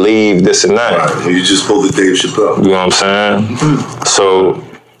he may leave this and that. Right. You just pulled the Dave Chappelle. You know what I'm saying? So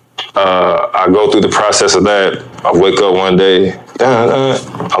I go through the process of that. I wake up one day.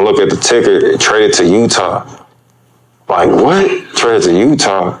 I look at the ticket. Traded to Utah. Like what? Traded to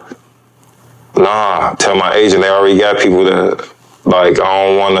Utah? Nah, tell my agent they already got people that like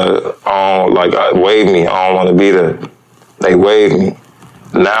waive me. I don't want to be there. They waive me.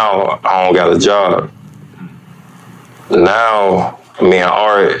 Now I don't got a job. Now me and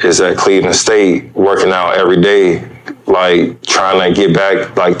Art is at Cleveland State working out every day, like trying to get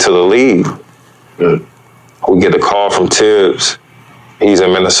back like to the league. We get a call from Tibbs. He's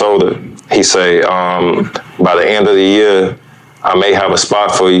in Minnesota. He say, by the end of the year, I may have a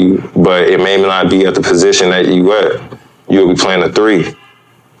spot for you, but it may not be at the position that you at. You'll be playing the 3.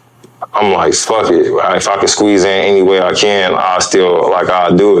 I'm like, fuck it. If I can squeeze in any way I can,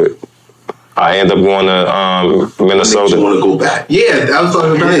 I'll do it. I end up going to Minnesota. You want to go back? Yeah, I was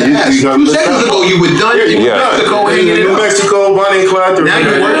talking about that. 2 seconds ago, you were done. Mexico, New Mexico, Bonnie and Clyde. Now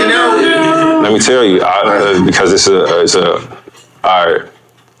you're working out. Let me tell you, because it's a all right.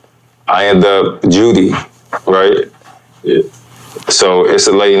 I end up Judy, right? Yeah. So it's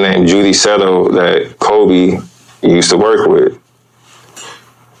a lady named Judy Seto that Kobe used to work with.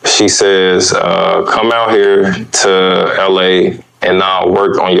 She says, come out here to LA and I'll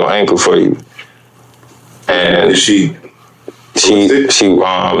work on your ankle for you. And she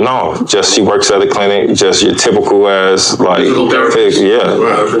works at a clinic, just your typical ass, like,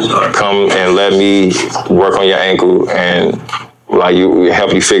 come and let me work on your ankle and like you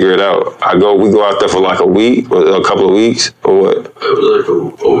help you figure it out. We go out there for like a week, or a couple of weeks, or what? It was like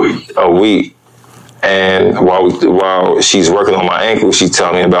a week. A week. And while she's working on my ankle, she's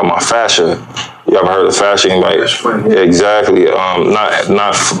telling me about my fascia. You ever heard of fascia? Like, exactly.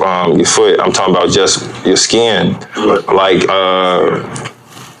 Not your foot. I'm talking about just your skin. Like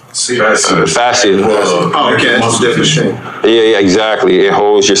fascia. Oh, okay, that's a different thing. Yeah, exactly. It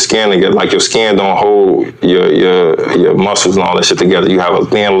holds your skin together. Like your skin don't hold your muscles and all that shit together. You have a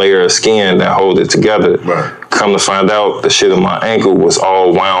thin layer of skin that holds it together. Right. Come to find out, the shit on my ankle was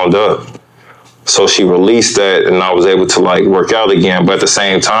all wound up. So she released that, and I was able to like work out again. But at the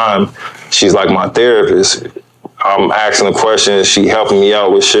same time, she's like my therapist. I'm asking the questions. She helping me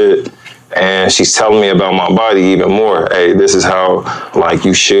out with shit. And she's telling me about my body even more. Hey, this is how, like,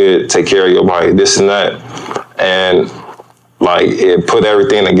 you should take care of your body, this and that. And, like, it put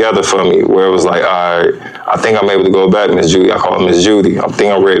everything together for me where it was like, all right, I think I'm able to go back, Miss Judy. I call her Miss Judy. I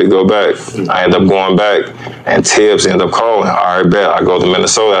think I'm ready to go back. I end up going back, and Tibbs end up calling. All right, bet. I go to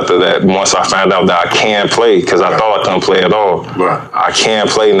Minnesota after that. Once I found out that I can play, because I thought I couldn't play at all. Right. I can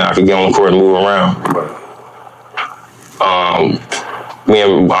play now. I can get on the court and move around. Right. We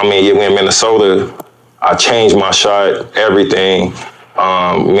in Minnesota, I changed my shot, everything.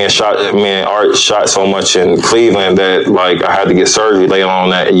 Me and Art shot so much in Cleveland that like I had to get surgery later on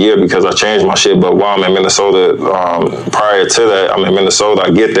that year because I changed my shit. But while I'm in Minnesota, prior to that, I'm in Minnesota. I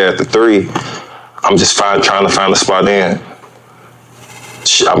get there at the 3. I'm just trying to find a spot in.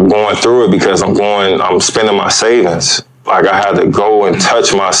 I'm going through it because I'm spending my savings. Like I had to go and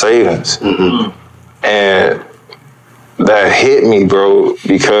touch my savings. Mm-hmm. And that hit me, bro,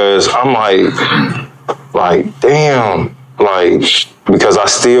 because I'm like, damn, like, because I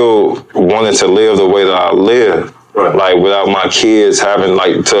still wanted to live the way that I live. Right. Like without my kids having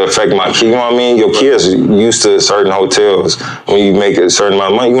like to affect my kids, you know what I mean? Your kids used to certain hotels when you make a certain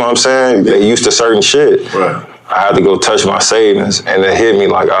amount of money, you know what I'm saying? They used to certain shit. Right. I had to go touch my savings, and it hit me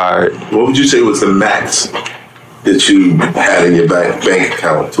like, all right. What would you say was the max that you had in your bank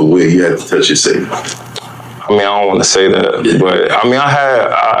account to where you had to touch your savings? I mean, I don't want to say that, but I mean,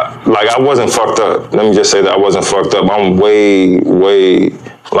 I wasn't fucked up. Let me just say that I wasn't fucked up. I'm way,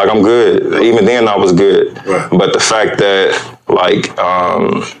 like I'm good. Even then I was good. Right. But the fact that like,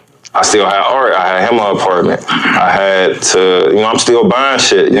 I still had art. I had him an apartment. I had to, you know, I'm still buying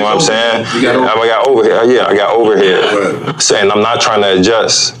shit. You know what I'm saying? I got overhead. Yeah, I got overhead. Right. So, and I'm not trying to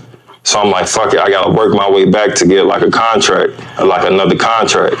adjust. So I'm like, fuck it. I got to work my way back to get like a contract, like another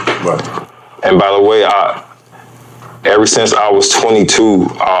contract. Right. And by the way, ever since I was 22,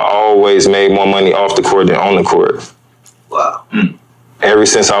 I always made more money off the court than on the court. Wow. Ever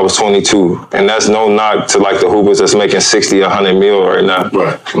since I was 22. And that's no knock to like the hoopers that's making 60, 100 mil right now.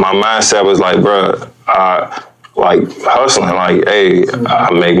 Right. My mindset was like, bruh, like hustling, like, hey,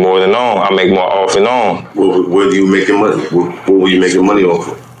 I make more than on. I make more off and on. Where were you making money? What were you making money off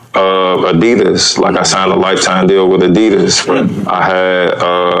of? Adidas. Like I signed a lifetime deal with Adidas. Right. I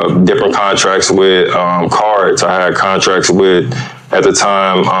had different contracts with cards. I had contracts with, at the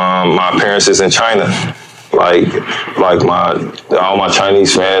time, my appearances in China. Like all my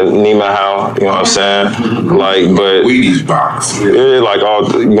Chinese fans, Nima Hao, you know what I'm saying? Like, but Wheaties box. Yeah, like all,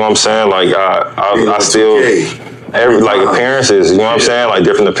 you know what I'm saying? Like I still like appearances, you know what I'm saying? Like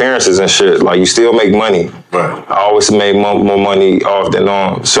different appearances and shit. Like you still make money. Right. I always made more money off than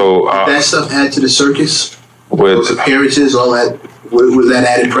on. So did that stuff add to the circus? With those appearances, all that. Was that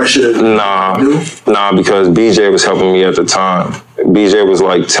added pressure? Nah, because BJ was helping me at the time. BJ was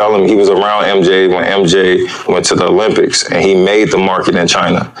like telling me, he was around MJ when MJ went to the Olympics, and he made the market in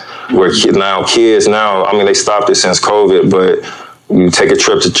China. Where kids now, I mean, they stopped it since COVID, but you take a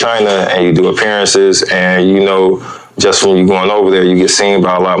trip to China and you do appearances, and you know, just from you going over there, you get seen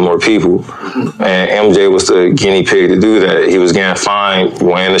by a lot more people. And MJ was the guinea pig to do that. He was getting fined,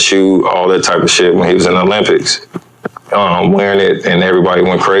 wearing the shoe, all that type of shit when he was in the Olympics. Wearing it, and everybody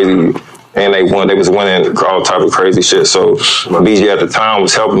went crazy, and they was winning all type of crazy shit. So BJ at the time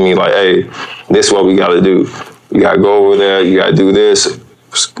was helping me, like, hey, this is what we got to do. You got to go over there. You got to do this.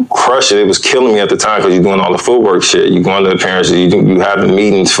 Crush it. It was killing me at the time because you're doing all the footwork shit. You going to appearances. You have the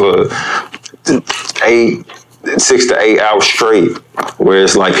meetings for 6 to 8 hours straight, where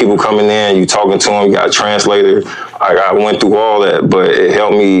it's like people coming in, you talking to them, you got a translator. I went through all that, but it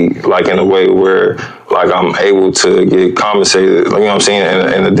helped me like in a way where like I'm able to get compensated, you know what I'm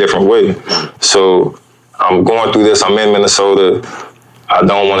saying, in a different way. So I'm going through this, I'm in Minnesota. I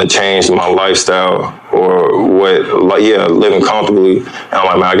don't want to change my lifestyle or living comfortably. And I'm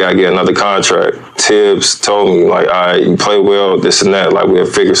like, man, I gotta get another contract. Tibbs told me like, all right, you play well, this and that, like we'll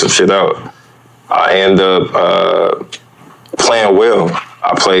figure some shit out. I end up playing well.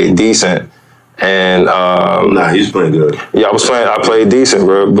 I played decent. And he's playing good. Yeah, I played decent,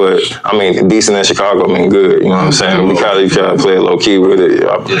 bro. But I mean, decent in Chicago mean good. You know what I'm saying? We kind of play low key with it.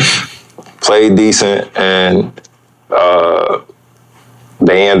 I played decent, and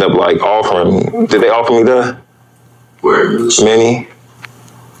they end up like offering me. Did they offer me that? Where? Many?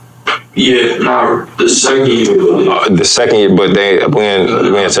 Yeah, the second year. The second year, but we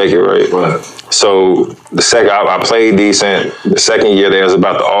didn't take it, right? So the second, I played decent. The second year, they was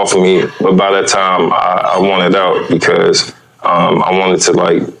about to offer me, but by that time, I wanted out because I wanted to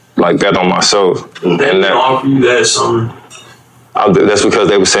like bet on myself. They didn't offer you that summer. That's because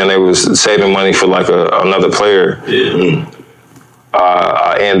they were saying they was saving money for like another player. Yeah.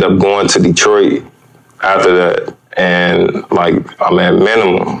 I ended up going to Detroit after that, and like I'm at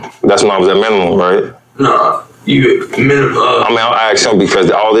minimum. That's when I was at minimum, right? Nah. I asked him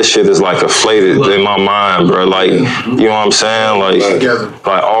because all this shit is like inflated in my mind, bro. Like, you know what I'm saying?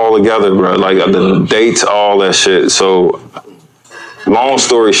 Like all together, bro. Like the dates, all that shit. So, long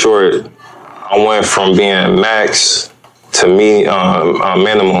story short, I went from being max to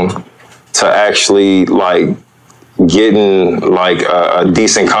minimum to actually like getting like a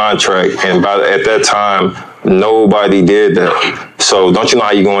decent contract, and at that time, nobody did that. So don't you know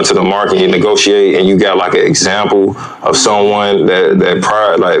how you go into the market, you negotiate, and you got like an example of someone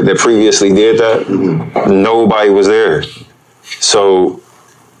that previously did that? Mm-hmm. Nobody was there. So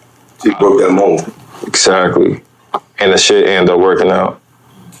you broke that mold. Exactly. And the shit ended up working out.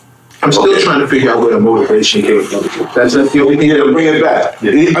 I'm still trying to figure out where the motivation came from. That's the only thing that bring it back.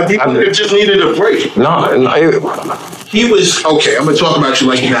 I think he just needed a break. He was okay. I'm gonna talk about you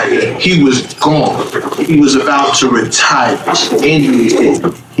like you're not here. He was gone. He was about to retire. Injury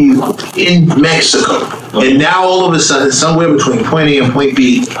hit. He was in Mexico, and now all of a sudden, somewhere between point A and point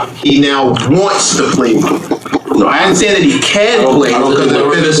B, he now wants to play. No, I didn't say that he can play because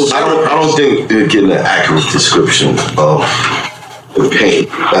of physical. I don't think they're getting an accurate description of the pain.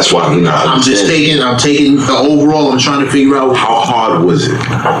 That's why I'm not. I'm taking the overall. I'm trying to figure out how hard was it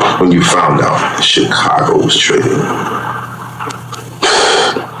when you found out Chicago was traded.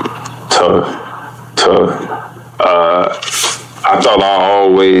 Tough. I thought I'd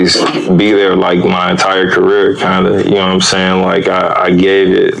always be there like my entire career, kind of. You know what I'm saying? Like I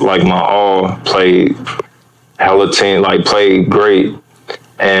gave it like my all. Played hella team, like played great.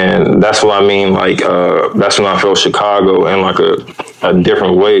 And that's what I mean, like, that's when I felt Chicago in like a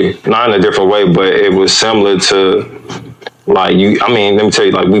different way. Not in a different way, but it was similar to, like, let me tell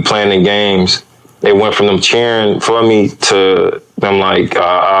you, like, we playing in games. It went from them cheering for me to them like,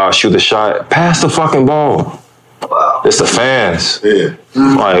 shoot the shot, pass the fucking ball. Wow. It's the fans. Yeah.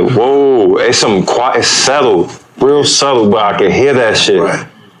 Like, whoa, it's settled, real subtle, but I can hear that shit. Right.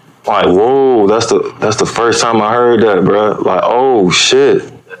 Like, whoa, that's the first time I heard that, bro. Like, oh shit.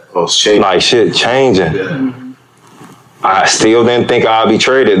 Like shit changing. Yeah. I still didn't think I'd be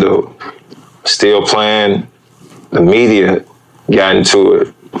traded though. Still playing. The media got into it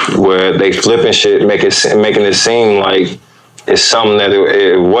where they flipping shit, making it seem like it's something that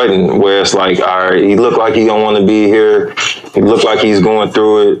it wasn't. Where it's like, all right, he looked like he don't want to be here. He looked like he's going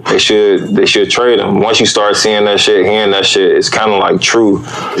through it. They should trade him. Once you start seeing that shit, hearing that shit, it's kind of like true.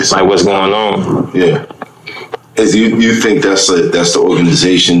 It's like what's going on. Yeah. You think that's the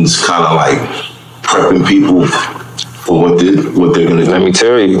organization's kind of like prepping people for what they're gonna do? Let me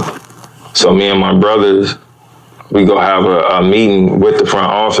tell you. So me and my brothers, we go have a meeting with the front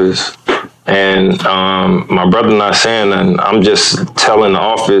office. And my brother not saying nothing. I'm just telling the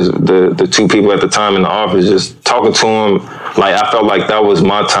office, the two people at the time in the office, just talking to him. Like, I felt like that was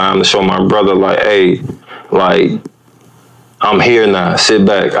my time to show my brother, like, hey, like, I'm here now. Sit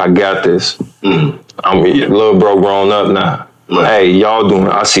back. I got this. Mm-hmm. I'm little bro grown up now. Right. Hey, y'all doing,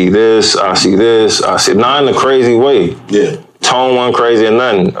 I see this. Not in a crazy way. Yeah. Tone wasn't crazy or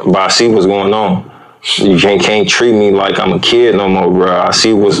nothing, but I see what's going on. You can't treat me like I'm a kid no more, bro. I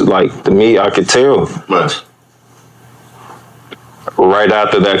see what's like to me. I could tell. Right. Right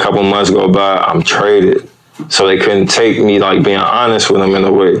after that, couple months go by, I'm traded. So they couldn't take me like being honest with them in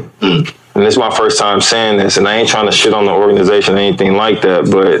a way. Mm. And this is my first time saying this, and I ain't trying to shit on the organization or anything like that,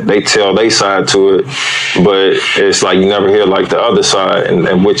 but they tell their side to it. But it's like you never hear like the other side,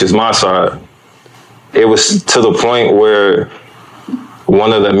 and which is my side. It was to the point where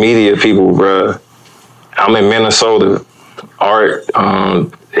one of the media people, bruh, I'm in Minnesota. Art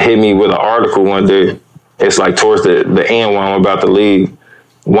hit me with an article one day. It's like towards the end when I'm about to leave.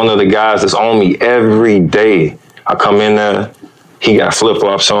 One of the guys that's on me every day. I come in there, he got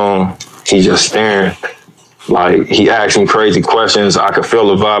flip-flops on. He just staring. Like, he asked me crazy questions. I could feel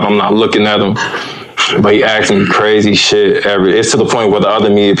the vibe. I'm not looking at him. But he asked me crazy shit. It's to the point where the other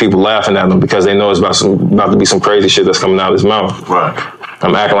media people laughing at him because they know it's about to be some crazy shit that's coming out of his mouth. Right.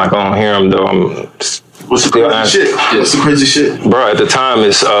 I'm acting like I don't hear him, though. What's the crazy shit? Yeah, what's the crazy shit? Bro, at the time,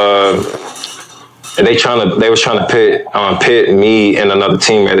 it's... They was trying to pit me and another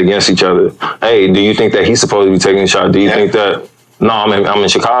teammate against each other. Hey, do you think that he's supposed to be taking a shot? Do you think that? No, I'm in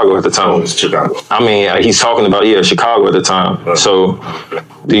Chicago at the time. Oh, it's Chicago. I mean, he's talking about Chicago at the time. Right. So,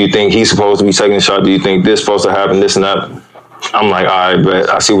 do you think he's supposed to be taking a shot? Do you think this supposed to happen? This and that. I'm like, all right, but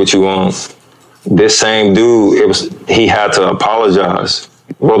I see what you want. This same dude, he had to apologize.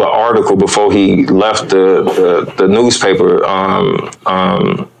 Wrote the article before he left the newspaper.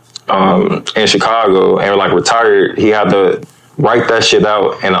 In Chicago and like retired, he had to write that shit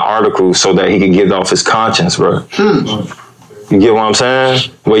out in an article so that he could get it off his conscience, bro. You get what I'm saying?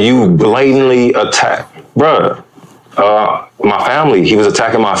 Where you blatantly attack, bro. My family, he was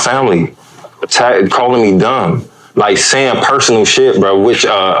attacking my family, calling me dumb, like saying personal shit, bro, which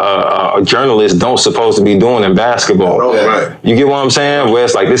journalists don't supposed to be doing in basketball. Oh, right. You get what I'm saying? Where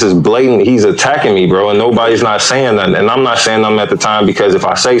it's like, this is blatant. He's attacking me, bro, and nobody's not saying nothing. And I'm not saying nothing at the time because if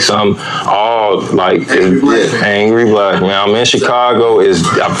I say something, angry black, man. I'm in Chicago.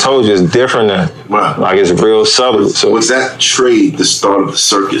 I've told you, it's different than, like, it's real subtle. So was that trade the start of the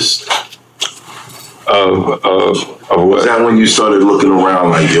circus? Of what? Was that when you started looking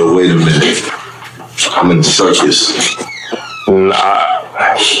around like, yo, wait a minute, I'm in the circus?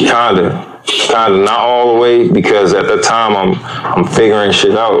 Nah, kinda. Kind of, not all the way, because at the time I'm figuring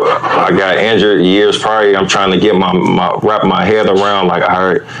shit out. I got injured years prior. I'm trying to get wrap my head around, like,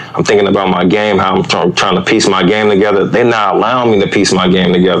 I'm thinking about my game, how I'm trying to piece my game together. They're not allowing me to piece my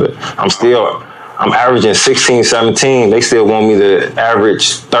game together. I'm averaging 16, 17. They still want me to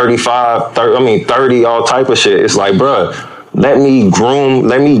average 30, all type of shit. It's like, bruh, let me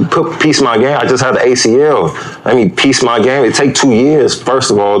piece my game. I just had the ACL. Let me piece my game. It take 2 years, first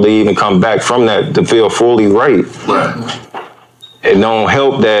of all, to even come back from that to feel fully right. It don't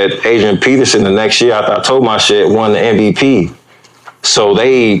help that Adrian Peterson the next year, after I told my shit, won the MVP. So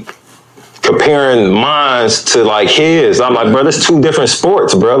they comparing mines to like his. I'm like, bro, that's 2 different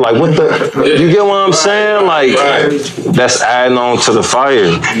sports, bro. Like, what the? You get what I'm saying? Like, that's adding on to the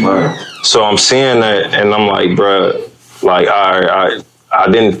fire. So I'm seeing that, and I'm like, bro, like, all right,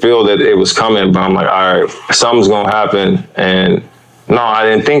 I didn't feel that it was coming, but I'm like, all right, something's gonna happen. And no, I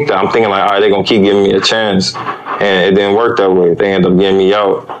didn't think that. I'm thinking like, all right, they're gonna keep giving me a chance, and it didn't work that way. They ended up getting me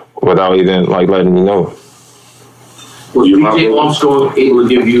out without even like letting me know. Was BJ Armstrong able to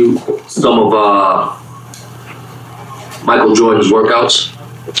give you some of Michael Jordan's workouts,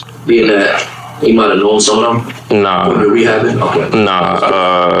 being that he might have known some of them? Nah. When you're rehabbing? Okay.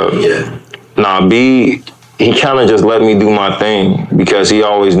 Nah, B, he kind of just let me do my thing, because he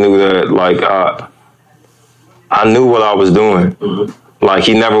always knew that, like, I knew what I was doing. Mm-hmm. Like,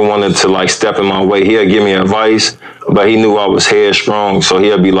 he never wanted to, like, step in my way. He'd give me advice, but he knew I was headstrong, so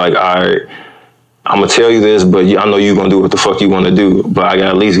he'd be like, all right, I'm gonna tell you this, but I know you're gonna do what the fuck you want to do. But I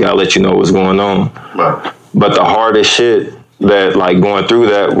at least gotta let you know what's going on. Right. But the hardest shit that, like, going through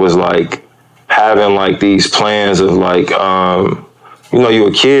that was like having like these plans of like, you know, you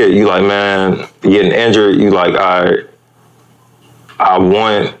a kid, you like, man, getting injured, you like, I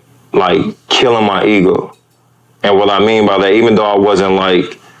want like killing my ego. And what I mean by that, even though I wasn't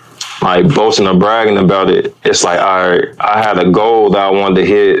like boasting or bragging about it, it's like, all right, I had a goal that I wanted to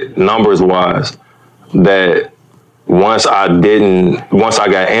hit numbers wise, that once I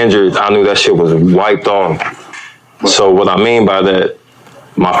got injured, I knew that shit was wiped off. So what I mean by that,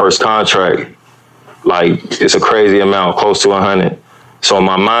 my first contract, like, it's a crazy amount, close to 100. So in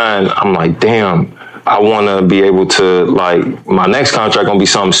my mind, I'm like, damn, I want to be able to, like, my next contract gonna be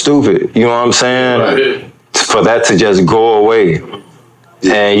something stupid. You know what I'm saying? Right. For that to just go away.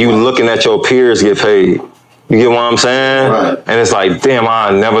 And you looking at your peers get paid. You get what I'm saying? Right. And it's like, damn,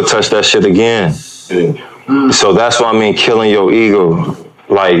 I'll never touch that shit again. Yeah. So that's what I mean, killing your ego.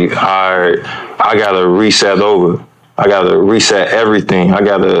 Like, I gotta reset over. I gotta reset everything. I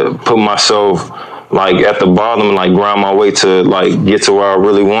gotta put myself like at the bottom and like grind my way to like get to where I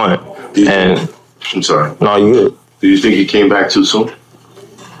really want. I'm sorry. No, you good. Do you think you came back too soon?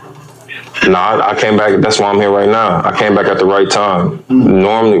 Nah, I came back. That's why I'm here right now. I came back at the right time. Mm-hmm.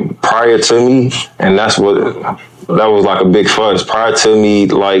 Normally, prior to me, and that was like a big fuss. Prior to me,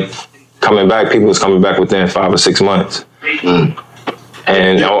 like coming back, people was coming back within 5 or 6 months, and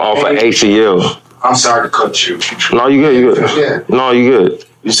off of ACL. I'm sorry to cut you. No, you good. You good. Yeah. No, you good.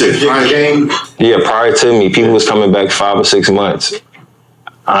 You said prior game? Yeah, prior to me, people was coming back 5 or 6 months.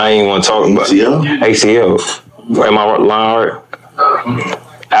 I ain't want to talk about ACL. Am I lying?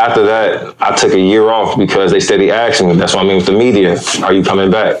 After that, I took a year off because they steady asking me. That's what I mean with the media. Are you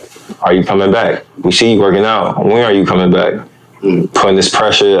coming back? Are you coming back? We see you working out. When are you coming back? Putting this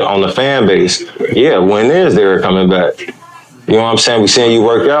pressure on the fan base. Yeah, when is there coming back? You know what I'm saying? We seeing you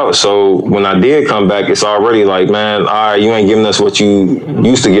work out. So when I did come back, it's already like, man, all right, you ain't giving us what you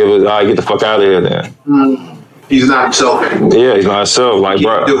used to give us. All right, get the fuck out of here then. He's not himself anymore. Yeah, he's not himself. Like,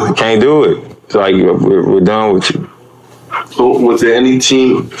 bro, can't do it. It's like, we're done with you. So was there any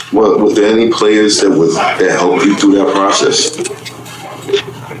players that helped you through that process?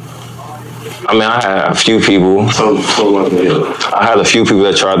 I mean, I had a few people. I had a few people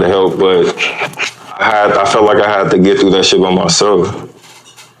that tried to help, but I felt like I had to get through that shit by myself.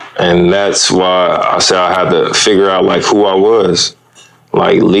 And that's why I said I had to figure out like who I was.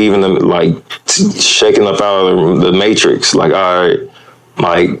 Like leaving them, like shaking up out of the matrix. Like, all right,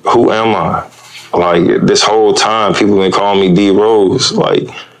 like who am I? Like this whole time, people been calling me D Rose. Like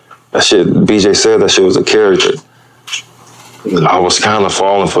that shit, BJ said that shit was a character. I was kind of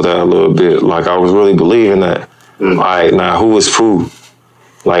falling for that a little bit. Like I was really believing that. All right, now who is Pooh?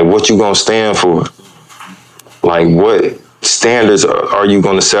 Like what you gonna stand for? Like what standards are you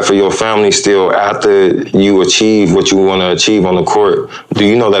gonna set for your family still after you achieve what you wanna achieve on the court? Do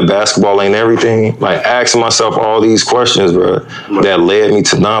you know that basketball ain't everything? Like asking myself all these questions, bro, that led me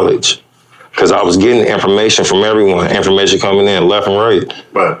to knowledge. Because I was getting information from everyone, information coming in left and right.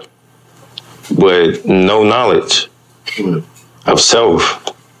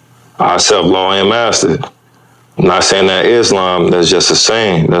 I accept law and master. I'm not saying that Islam, that's just a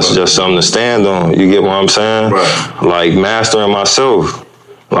saying. That's just something to stand on. You get what I'm saying? Right. Like mastering myself.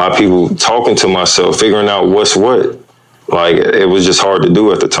 A lot of people talking to myself, figuring out what's what. Like, it was just hard to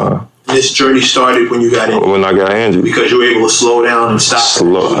do at the time. This journey started when you got injured. When I got injured. Because you were able to slow down and stop.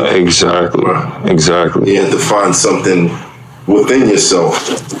 Exactly. Right. Exactly. You had to find something within yourself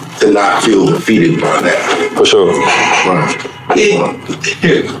to not feel defeated by that. For sure. Right.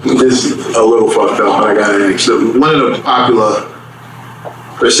 This is a little fucked up, but I gotta ask. One of the popular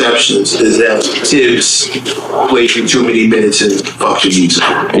perceptions is that Tibbs played you too many minutes and fucked your music.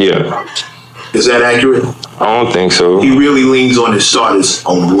 Yeah. Is that accurate? I don't think so. He really leans on his starters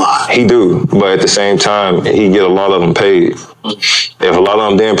a lot. He do, but at the same time, he get a lot of them paid. If a lot of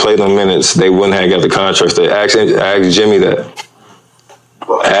them didn't play them minutes, they wouldn't have got the contracts. They ask Jimmy that.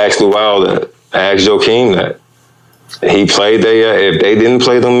 Ask Luau that. Ask Joakim that. He played there. If they didn't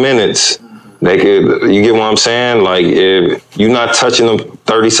play them minutes, they could. You get what I'm saying? Like, if you're not touching them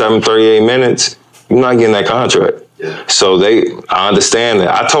 37, 38 minutes, you're not getting that contract. Yeah. So I understand that.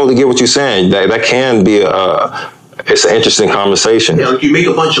 I totally get what you're saying. That can be it's an interesting conversation. Yeah, like you make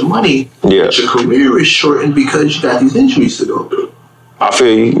a bunch of money, but your career is shortened because you got these injuries to go through. I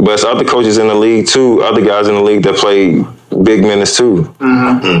feel you, but there's other coaches in the league too, other guys in the league that play big minutes too.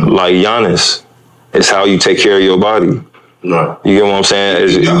 Mm-hmm. Like Giannis. It's how you take care of your body. No. You get what I'm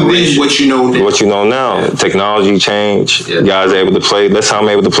saying? What you know now. What you know now. Yeah. Technology change. Yeah. Guys able to play. That's how I'm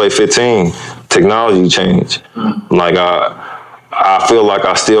able to play 15. Technology change. Mm-hmm. Like I feel like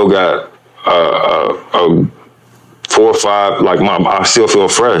I still got a 4 or 5. Like I still feel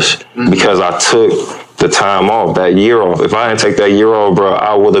fresh because I took the time off, that year off. If I didn't take that year off, bro,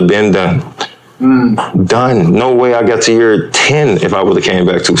 I would have been done. Done. No way I got to year 10 if I would have came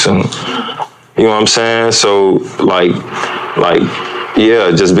back too soon. You know what I'm saying? So, like,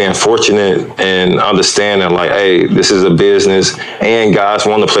 yeah, just being fortunate and understanding, like, hey, this is a business, and guys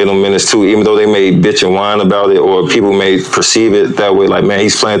want to play them minutes too, even though they may bitch and whine about it, or people may perceive it that way, like, man,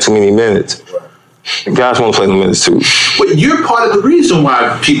 he's playing too many minutes. Guys want to play them minutes too. But you're part of the reason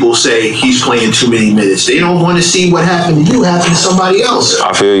why people say he's playing too many minutes. They don't want to see what happened to you happen to somebody else.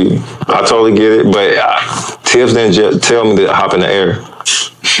 I feel you. I totally get it, but Tibbs didn't just tell me to hop in the air.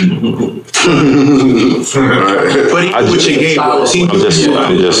 But he with your game, I'm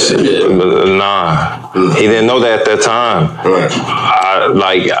just nah. He didn't know that at that time.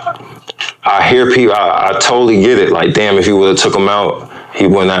 I hear people. I totally get it. Like, damn, if he would have took him out, he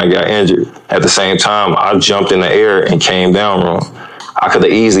wouldn't have got injured. At the same time, I jumped in the air and came down wrong. I could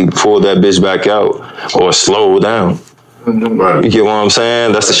have easily pulled that bitch back out or slowed down. Right. You get what I'm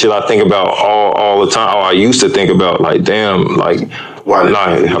saying? That's the shit I think about all the time. Or I used to think about, like, damn, like, why did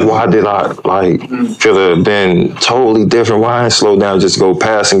I, like, could have been totally different. Why I didn't slow down, just go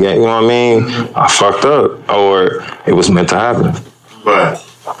past and get, you know what I mean? I fucked up, or it was meant to happen. Right.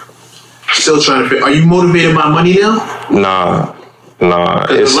 Still trying to figure, are you motivated by money now? Nah. A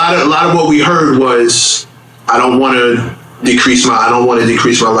lot of what we heard was, I don't want to decrease my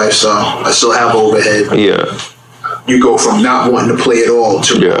lifestyle. I still have overhead. Yeah. You go from not wanting to play at all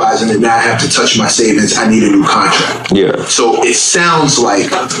to realizing that now I have to touch my savings. I need a new contract. Yeah. So it sounds like,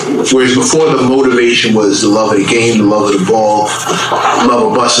 whereas before the motivation was the love of the game, the love of the ball, love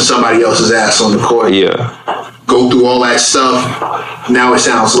of busting somebody else's ass on the court. Yeah. Go through all that stuff. Now it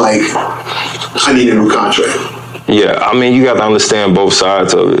sounds like I need a new contract. Yeah. I mean, you got to understand both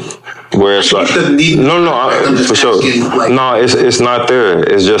sides of it. Where it's like, no, for sure. No, it's not there.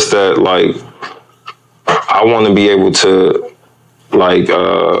 It's just that, like, I want to be able to, like,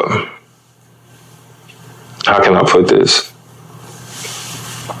 how can I put this?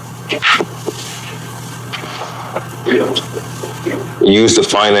 Use the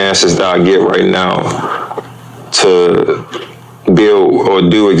finances that I get right now to build or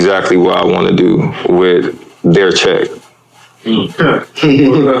do exactly what I want to do with their check. Okay.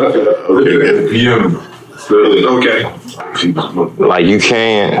 Like, you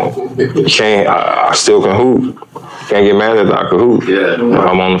can't, I still can hoop. Can't get mad at I can hoop. Yeah. If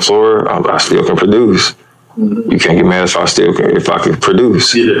I'm on the floor, I still can produce. You can't get mad if I can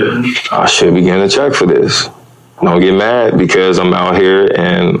produce. Yeah. I should be getting a check for this. Don't get mad because I'm out here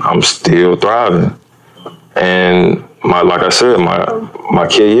and I'm still thriving. And like I said, my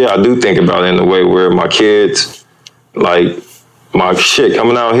kid, I do think about it in a way where my kids, like, my shit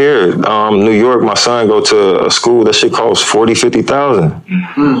coming out here, New York, my son go to a school, that shit costs $40,000,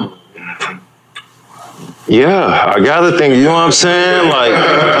 $50,000. Yeah, I gotta think, you know what I'm saying? Like,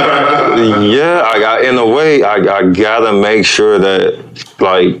 in a way, I gotta make sure that,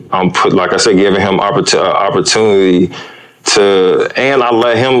 like, I'm like I said, giving him opportunity and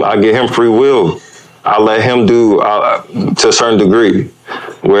I get him free will. I let him do to a certain degree,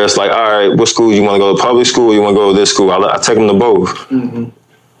 where it's like, all right, what school you want to go to? Public school? Or you want to go to this school? I take him to both. Mm-hmm.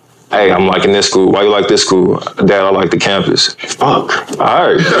 Hey, I'm liking this school. Why you like this school? Dad, I like the campus. Fuck.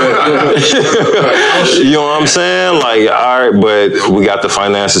 All right. You know what I'm saying? Like, all right, but we got the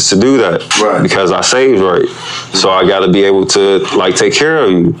finances to do that. Right. Because I saved right. So I got to be able to, like, take care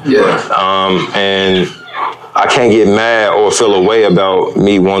of you. Yeah. And I can't get mad or feel a way about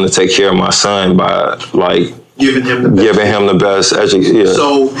me wanting to take care of my son by, like, giving him the best education. Yeah.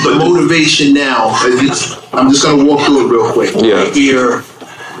 So the motivation now, I'm just going to walk through it real quick. Yeah.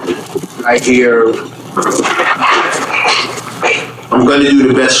 I hear, I'm going to do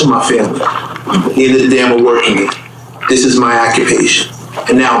the best for my family. At the end of the day, I'm working it. This is my occupation.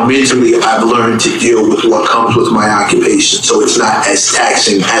 And now mentally, I've learned to deal with what comes with my occupation. So it's not as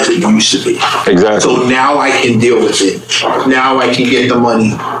taxing as it used to be. Exactly. So now I can deal with it. Now I can get the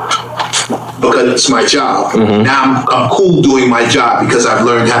money because it's my job. Mm-hmm. Now I'm cool doing my job because I've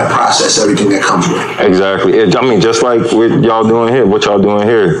learned how to process everything that comes with it. Exactly. I mean, just like what y'all doing here,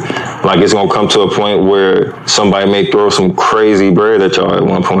 like it's going to come to a point where somebody may throw some crazy bread at y'all at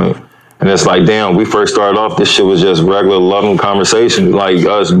one point. And it's like, damn, we first started off, this shit was just regular loving conversation, like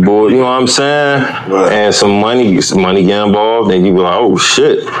us, boy, you know what I'm saying? Right. And some money get involved, and you be like, oh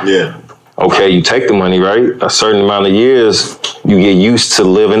shit. Yeah. Okay, you take the money, right? A certain amount of years, you get used to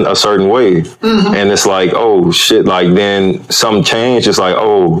living a certain way. Mm-hmm. And it's like, oh shit, like then something changed. It's like,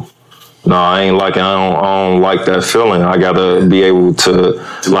 oh, no, I don't like that feeling. I gotta be able to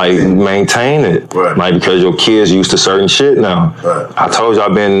like maintain it. Right. Like because your kids used to certain shit now. Right. I told you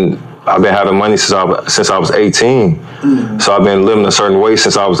I've been having money since I was 18. Mm-hmm. So I've been living a certain way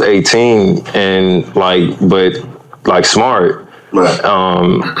since I was 18 and but smart. Right.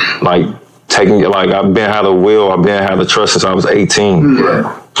 I've been had a will, I've been had a trust since I was 18.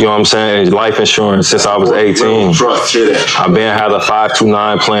 Right. You know what I'm saying? Life insurance since I was 18. Trust, I've been had a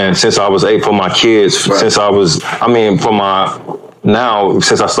 529 plan since I was 8 for my kids. Right. Since I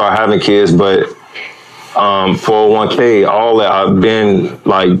started having kids, but 401k, all that I've been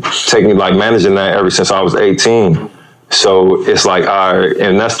managing that ever since I was 18. So it's like,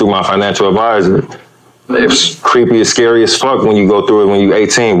 and that's through my financial advisor. It's creepy, it's scary as fuck when you go through it when you're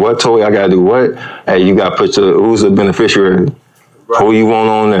 18. What, Toy? I gotta do what? Hey, you gotta put who's the beneficiary? Right. Who you want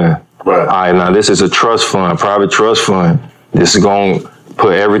on there? Right. All right, now this is a trust fund, private trust fund. This is gonna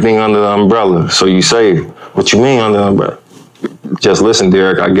put everything under the umbrella. So you say, what you mean under the umbrella? Just listen,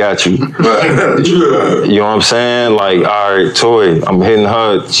 Derek, I got you. Right. You know what I'm saying? Like, all right, Toy, I'm hitting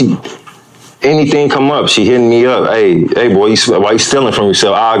her. Anything come up, she hitting me up. Hey, boy, why you stealing from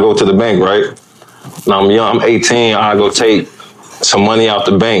yourself? I'll go to the bank, right? Now I'm young, I'm 18, I'll go take some money out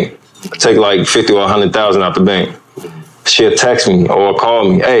the bank. Take like 50 or 100,000 out the bank. She'll text me or call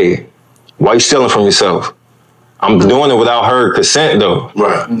me, hey, why you stealing from yourself? I'm doing it without her consent though.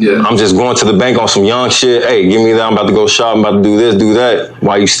 Right. Yeah. I'm just going to the bank on some young shit. Hey, give me that, I'm about to go shop, I'm about to do this, do that.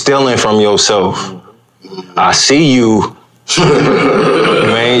 Why you stealing from yourself? I see you.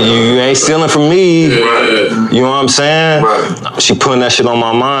 Man, you ain't stealing from me. Right. You know what I'm saying? Right. She putting that shit on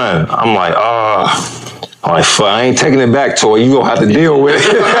my mind. I'm like, fuck, I ain't taking it back, Toy. You gonna have to deal with it.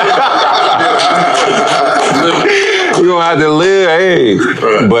 You gonna have to live, hey.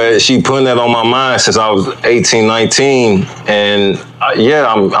 Right. But she putting that on my mind since I was 18, 19. And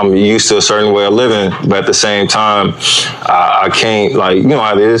I'm used to a certain way of living, but at the same time, I can't, like, you know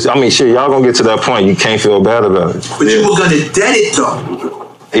how it is. I mean, shit, y'all gonna get to that point. You can't feel bad about it. But you were gonna dead it, though.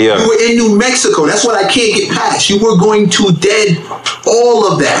 Yeah. You were in New Mexico. That's what I can't get past. You were going to dead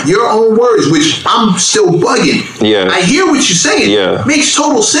all of that. Your own words, which I'm still bugging. Yeah. I hear what you're saying. Yeah. Makes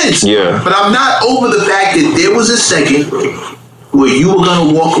total sense. Yeah. But I'm not over the fact that there was a second where you were going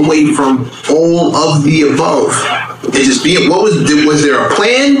to walk away from all of the above. And just was there a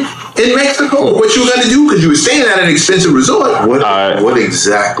plan in Mexico? What you were going to do? Because you were staying at an expensive resort. What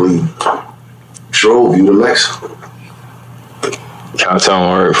exactly drove you to Mexico? Can I tell him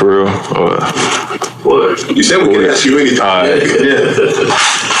word for real? What? You said we can ask you anything. Yeah.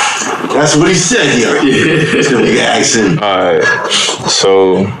 That's what he said here. It's going to be accent. All right.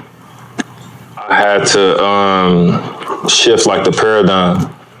 So I had to shift like the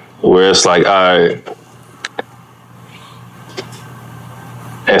paradigm where it's like, all right,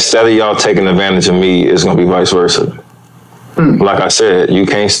 instead of y'all taking advantage of me, it's going to be vice versa. Like I said, you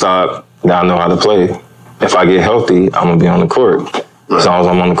can't stop. Now I know how to play. If I get healthy, I'm going to be on the court. As long as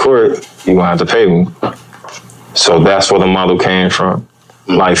I'm on the court, you're going to have to pay me. So that's where the model came from.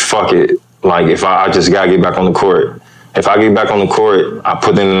 Like, fuck it. Like, if I just got to get back on the court. If I get back on the court, I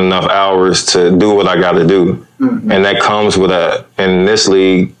put in enough hours to do what I got to do. And that comes with in this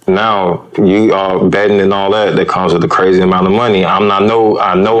league now, you are betting and all that comes with a crazy amount of money. I know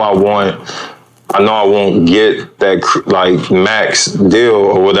I won't get that like max deal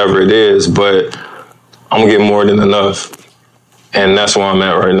or whatever it is, but I'm gonna get more than enough. And that's where I'm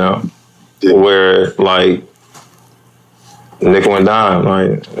at right now. Yeah. Where like nickel and dime,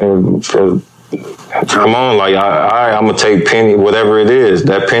 like come on, like I'm gonna take penny, whatever it is.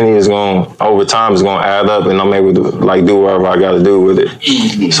 That penny is over time is gonna add up, and I'm able to like do whatever I got to do with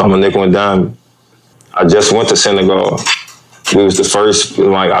it. So I'm a nickel and dime. I just went to Senegal. We was the first.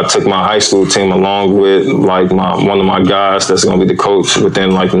 Like I took my high school team along with like one of my guys that's gonna be the coach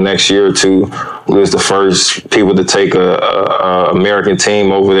within like the next year or two. We was the first people to take a American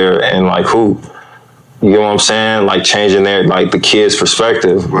team over there and like hoop. You know what I'm saying? Like changing the kids'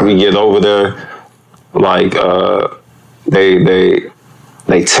 perspective. Right. We get over there, like they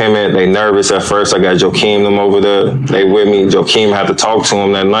timid, they nervous at first. I got Joakim them over there. They with me. Joakim had to talk to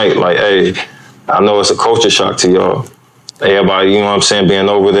him that night. Like, hey, I know it's a culture shock to y'all. Everybody, you know what I'm saying? Being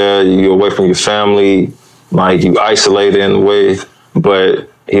over there, you away from your family, like you isolated in a way. But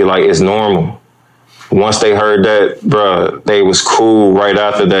he like it's normal. Once they heard that, bruh, they was cool right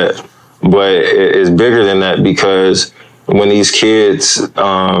after that. But it's bigger than that because when these kids,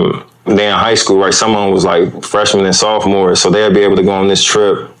 they're in high school, right? Some of them was like freshmen and sophomores, so they'll be able to go on this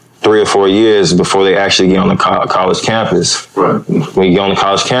trip 3 or 4 years before they actually get on the college campus. Right. When you get on the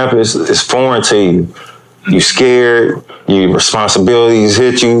college campus, it's foreign to you. You scared, your responsibilities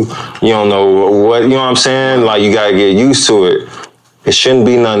hit you, you don't know what, you know what I'm saying? Like you gotta get used to it. It shouldn't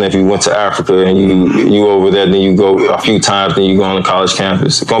be nothing if you went to Africa and you over there, then you go a few times, then you go on the college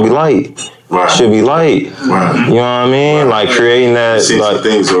campus. It's gonna be light. Right. It should be light. Right. You know what I mean? Right. Like creating that, like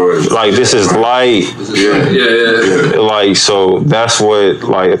things already. Like this is light. Yeah. Like so, that's what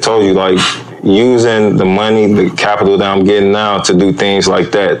like I told you. Like using the money, the capital that I'm getting now to do things like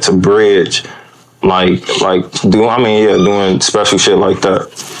that to bridge, doing special shit like that.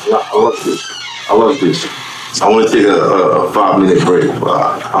 I love this. I want to take a 5-minute break.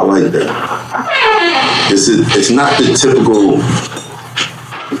 I like that. It's not the typical,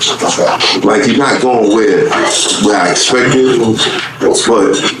 like you're not going where I expected, but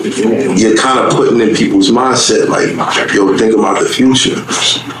you're kind of putting in people's mindset like, yo, think about the future.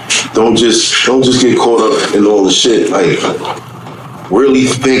 Don't just get caught up in all the shit. Like, really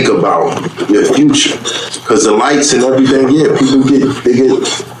think about your future. Because the lights and everything, yeah, people get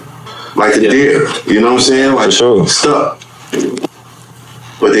like a deer, you know what I'm saying? Like stuck.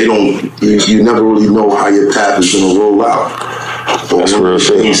 But they don't, you never really know how your path is gonna roll out. But that's one of the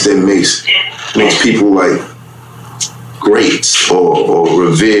things that makes people like greats or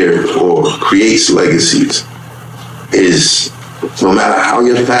revered or creates legacies is no matter how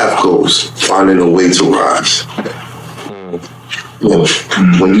your path goes, finding a way to rise. You know,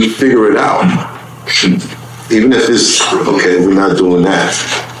 when you figure it out, even if it's, okay, we're not doing that,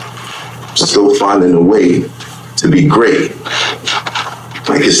 still finding a way to be great.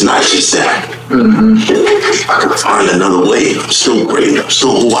 Like it's not just that. I can find another way. I'm still great. I'm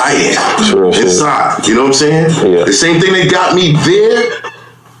still who I am inside. You know what I'm saying? Yeah. The same thing that got me there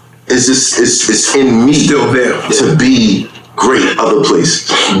is it's in me still there to be great other places.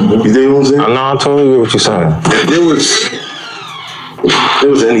 You know what I'm saying? I totally get what you're saying. If there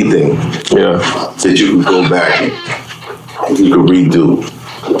was anything that you could go back and you could redo,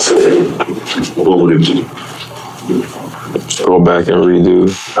 what would it be? Go back and redo.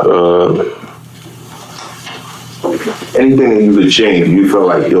 Anything that you could change, you feel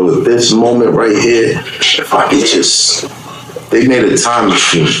like, yo, this moment right here, if I could just, they made a time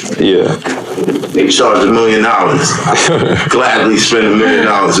machine. Yeah. They charged $1 million. I'd gladly spend $1 million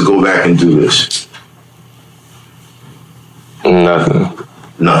to go back and do this. Nothing.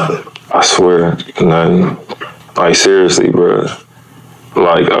 I swear, nothing. Like seriously, bro.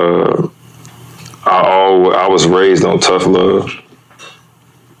 Like, I was raised on tough love,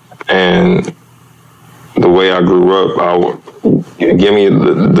 and the way I grew up, give me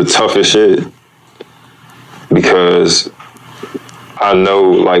the toughest shit, because I know,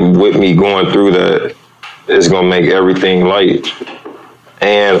 like, with me going through that, it's gonna make everything light,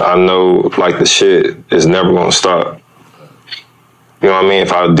 and I know, like, the shit is never gonna stop. You know what I mean?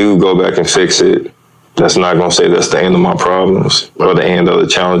 If I do go back and fix it, that's not gonna say that's the end of my problems or the end of the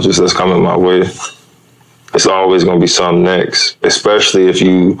challenges that's coming my way. It's always gonna be something next, especially if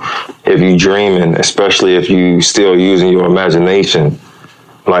you dreaming, especially if you still using your imagination.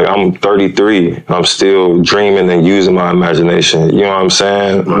 Like I'm 33, and I'm still dreaming and using my imagination. You know what I'm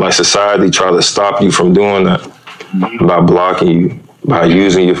saying? Like society try to stop you from doing that by blocking you, by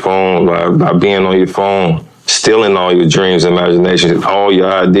using your phone, by being on your phone, stealing all your dreams, imagination, all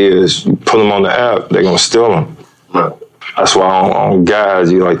your ideas. You put them on the app, they're gonna steal them. Right. That's why on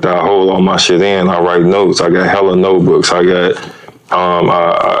guys, you like that. I hold all my shit in. I write notes. I got hella notebooks. I got,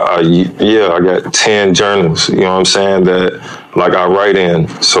 I got 10 journals. You know what I'm saying? That like I write in,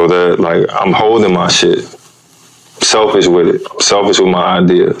 so that like I'm holding my shit. Selfish with it. I'm selfish with my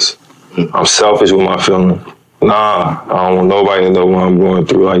ideas. I'm selfish with my feelings. Nah, I don't want nobody to know what I'm going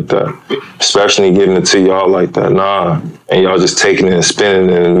through like that. Especially giving it to y'all like that. Nah. And y'all just taking it and spinning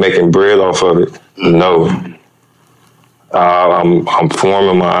it and making bread off of it. No. I'm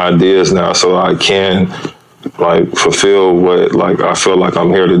forming my ideas now so I can like fulfill what like I feel like I'm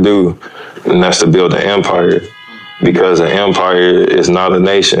here to do. And that's to build an empire. Because an empire is not a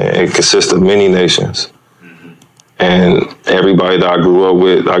nation. It consists of many nations. And everybody that I grew up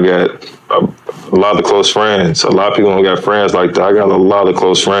with, I got a lot of close friends. A lot of people don't got friends like that. I got a lot of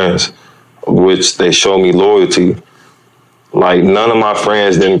close friends, which they show me loyalty. Like, none of my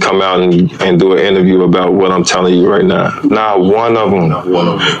friends didn't come out and do an interview about what I'm telling you right now. Not one of them.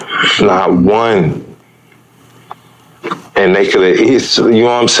 Not one. And they could have, you know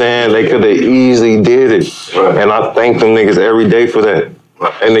what I'm saying? They could have easily did it. And I thank them niggas every day for that.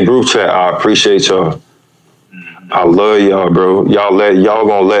 In the group chat, I appreciate y'all. I love y'all, bro. Y'all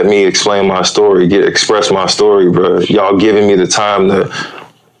gonna let me explain my story, express my story, bro. Y'all giving me the time to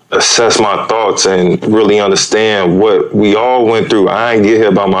assess my thoughts and really understand what we all went through. I ain't get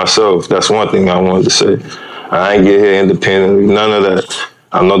here by myself. That's one thing I wanted to say. I ain't get here independently. None of that.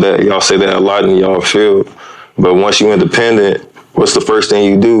 I know that y'all say that a lot in y'all field, but once you independent, what's the first thing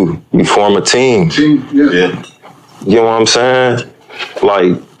you do? You form a team. Yeah. You know what I'm saying?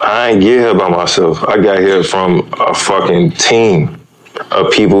 Like, I ain't get here by myself. I got here from a fucking team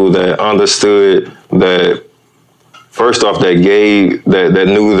of people that understood that, first off, that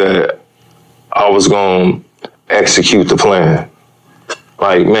knew that I was going to execute the plan.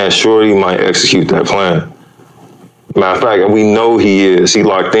 Like, man, Shorty might execute that plan. Matter of fact, we know he is. He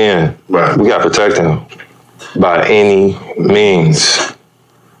locked in. Right. We got to protect him by any means.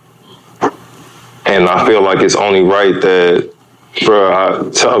 And I feel like it's only right that,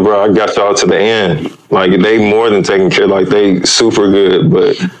 I got y'all to the end. Like, they more than taking care. Like, they super good,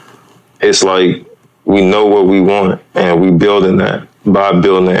 but it's like we know what we want, and we building that by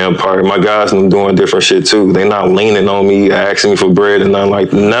building the empire. My guys are doing different shit too. They not leaning on me, asking me for bread and nothing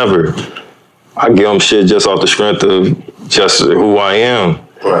like never. I give them shit just off the strength of just who I am.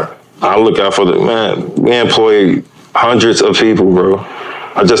 Right. I look out for we employ hundreds of people, bro.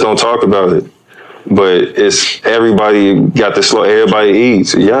 I just don't talk about it. But it's everybody got the slow, everybody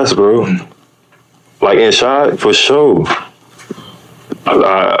eats. Yes, bro. Like in shot, for sure.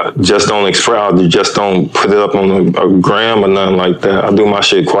 I just don't express, I just don't put it up on a gram or nothing like that. I do my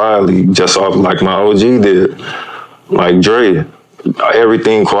shit quietly, just off like my OG did. Like Dre,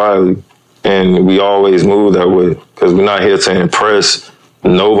 everything quietly. And we always move that way because we're not here to impress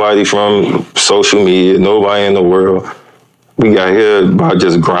nobody from social media, nobody in the world. We got here by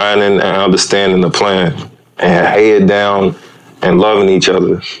just grinding and understanding the plan and head down and loving each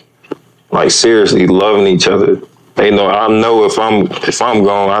other. Like, seriously, loving each other. They know, I know if I'm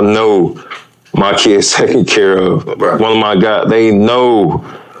gone, I know my kids taken care of. Right. One of my guys, they know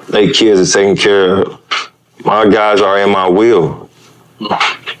they kids are taken care of. My guys are in my will.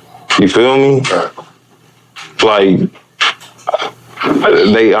 You feel me? Like,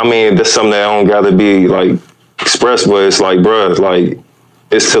 that's something that don't gotta be like expressed, but it's like, bruh, like,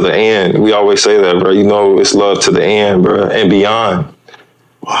 it's to the end. We always say that, bro. You know, it's love to the end, bro, and beyond.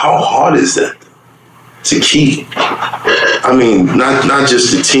 Well, how hard is that to keep? I mean, not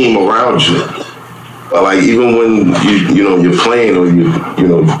just the team around you, but like even when you're playing or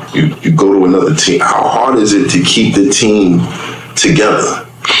you go to another team. How hard is it to keep the team together?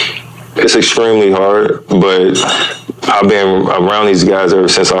 It's extremely hard, but I've been around these guys ever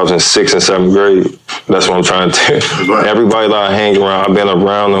since I was in 6th and 7th grade. That's what I'm trying to tell you. Everybody that I hang around, I've been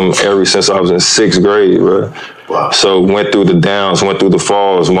around them ever since I was in 6th grade, bro. Wow. So went through the downs, went through the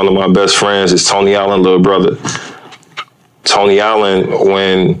falls. One of my best friends is Tony Allen, little brother. Tony Allen,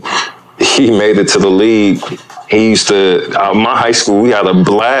 when he made it to the league, he used to, my high school, we had a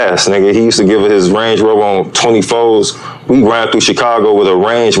blast, nigga. He used to give his Range Rover on 24s. We ran through Chicago with a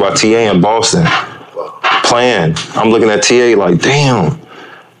Range by TA in Boston, playing. I'm looking at TA like, damn.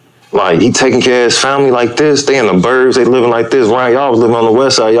 Like, he taking care of his family like this. They in the burbs, they living like this. Ryan, y'all was living on the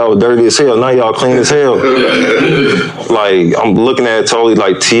west side. Y'all was dirty as hell. Now y'all clean as hell. Like, I'm looking at it totally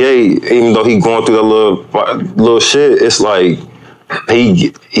like TA, even though he going through that little shit, it's like,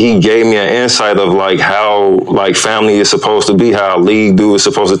 he gave me an insight of like how like family is supposed to be, how a league dude is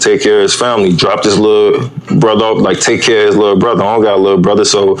supposed to take care of his family. Dropped his little brother off, like take care of his little brother. I don't got a little brother,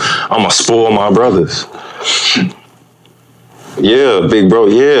 so I'ma spoil my brothers. Yeah, big bro.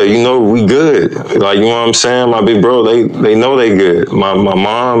 Yeah, you know we good. Like, you know what I'm saying? My big bro, they know they good. My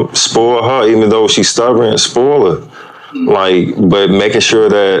mom spoiled her, even though she's stubborn, spoil her. Like, but making sure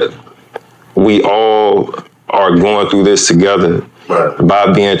that we all are going through this together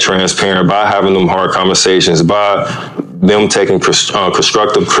by being transparent, by having them hard conversations, by them taking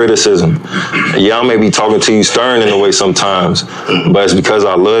constructive criticism. Yeah, I may be talking to you stern in a way sometimes, but it's because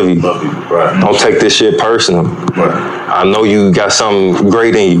I love you. Don't take this shit personal. I know you got something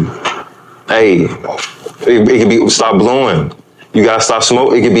great in you. Hey, it can be, stop blowing. You gotta stop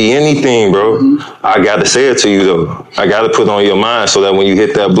smoking. It could be anything, bro. I gotta say it to you though. I gotta put it on your mind so that when you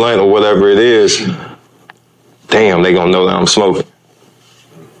hit that blunt or whatever it is, damn, they gonna know that I'm smoking.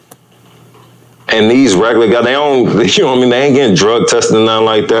 And these regular guys, they don't, you know what I mean? They ain't getting drug tested and nothing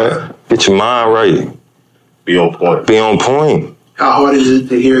like that. Get your mind right. Be on point. Be on point. How hard is it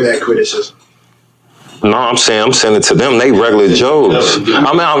to hear that criticism? No, I'm sending it to them. They regular Joes.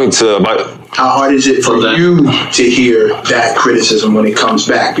 I mean to like. How hard is it for you to hear that criticism when it comes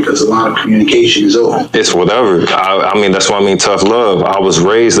back? Because a lot of communication is open. It's whatever. I mean, that's what I mean, tough love. I was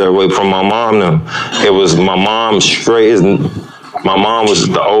raised that way from my mom now. It was my mom straight. My mom was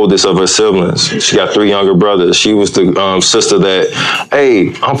the oldest of her siblings. She got 3 younger brothers. She was the sister that, hey,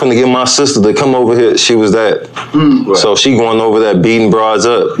 I'm finna get my sister to come over here. She was that. So she going over there beating broads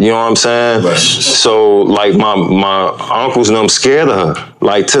up. You know what I'm saying? So like my uncles and them scared of her.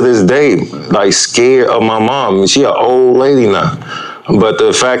 Like to this day, like scared of my mom. I mean, she an old lady now. But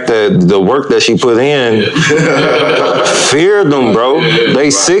the fact that the work that she put in feared them, bro. They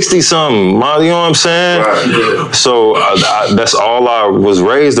 60-something. You know what I'm saying? So that's all I was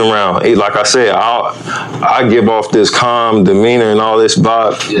raised around. Like I said, I give off this calm demeanor and all this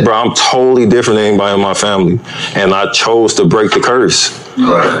vibe. Bro, I'm totally different than anybody in my family. And I chose to break the curse.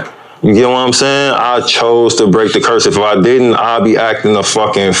 You get what I'm saying? I chose to break the curse. If I didn't, I'd be acting a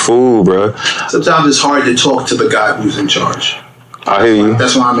fucking fool, bro. Sometimes it's hard to talk to the guy who's in charge. I hear you.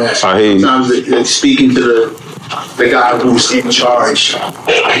 That's why I'm asking. I hear you. Sometimes speaking to the guy who's in charge,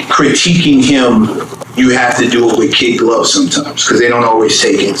 critiquing him, you have to do it with kid gloves sometimes because they don't always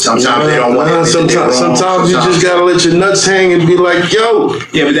take it. Sometimes they don't want to. Sometimes you just gotta let your nuts hang and be like, "Yo."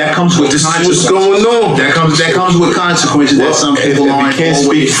 Yeah, but that comes with this is what's going on. That comes with consequences that some people aren't. If you can't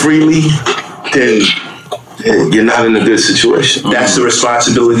speak freely, then you're not in a good situation. That's the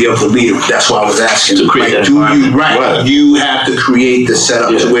responsibility of the leader. That's why I was asking. To create that environment. You have to create the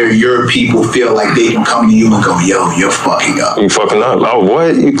setup to where your people feel like they can come to you and go, "Yo, you're fucking up." You fucking up. Oh,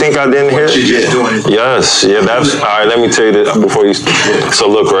 what? You think I didn't hear? You're just doing it. Yes. Yeah, that's all right. Let me tell you this before you. So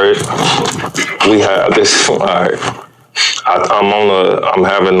look, right? We have this. All right. I'm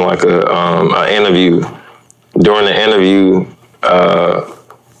having like an interview. During the interview,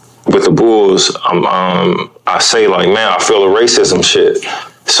 with the Bulls, I say like, man, I feel the racism shit.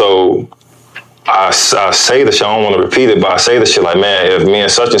 So I say the shit, I don't want to repeat it, but I say the shit like, man, if me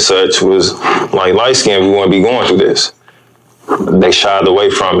and such was like light skinned, we wouldn't be going through this. They shied away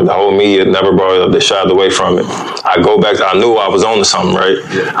from it. The whole media never brought it up. They shied away from it. I go back, I knew I was on to something, right?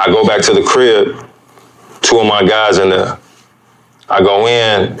 I go back to the crib, 2 of my guys in there. I go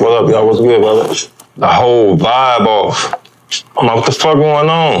in, what up, y'all, what's good, brother? The whole vibe off. I'm like, what the fuck going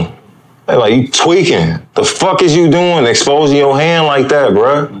on? They're like, you tweaking. The fuck is you doing exposing your hand like that,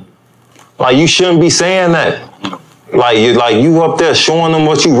 bruh? Like, you shouldn't be saying that. Like you up there showing them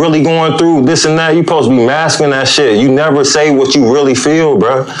what you really going through, this and that. You supposed to be masking that shit. You never say what you really feel,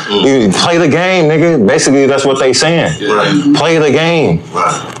 bruh. You play the game, nigga. Basically, that's what they saying. Play the game.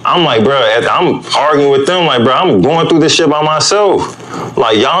 I'm like, bruh, I'm arguing with them like, bruh, I'm going through this shit by myself.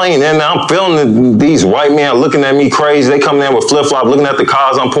 Like, y'all ain't in there. I'm feeling these white men looking at me crazy. They coming in with flip-flops, looking at the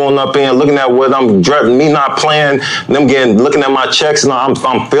cars I'm pulling up in, looking at what I'm driving, me not playing, them looking at my checks, and I'm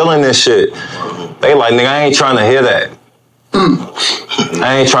feeling this shit. They like, nigga, I ain't trying to hear that.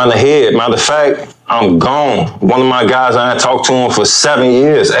 I ain't trying to hear it. Matter of fact, I'm gone. One of my guys, I talked to him for 8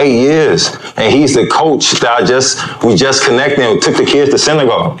 years. And he's the coach that we just connected and took the kids to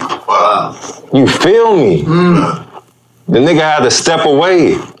synagogue. Wow. You feel me? The nigga had to step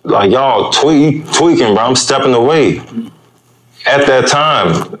away. Like, y'all tweaking, bro. I'm stepping away. At that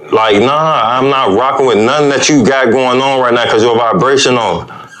time, like, nah, I'm not rocking with nothing that you got going on right now because your vibration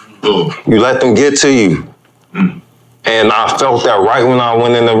on. You let them get to you. And I felt that right when I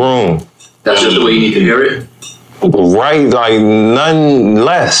went in the room. That's just the way you need to hear it? Right, like none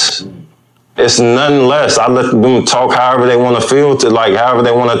less. It's nothing less. I let them talk however they want to feel, to like however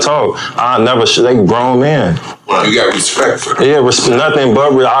they want to talk. They grown men. Well, you got respect for them. Yeah,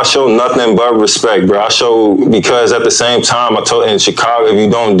 I show nothing but respect, bro. Because at the same time, I told in Chicago, if you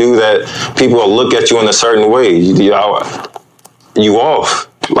don't do that, people will look at you in a certain way. You off.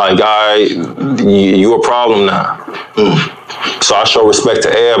 Like, you a problem now. So I show respect to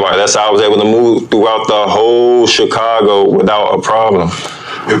everybody. That's how I was able to move throughout the whole Chicago without a problem.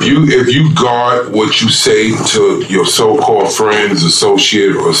 If you guard what you say to your so-called friends,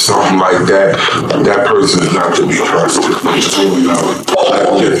 associate, or something like that, that person is not to be trusted. That's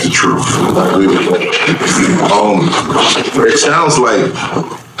the truth. It sounds like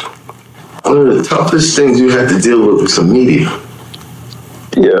one of the toughest things you had to deal with was the media.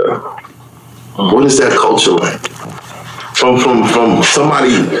 Yeah. What is that culture like? From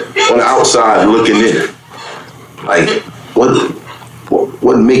somebody on the outside looking in, like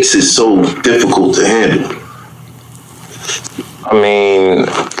what makes it so difficult to handle? I mean,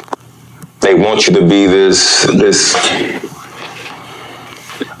 they want you to be this.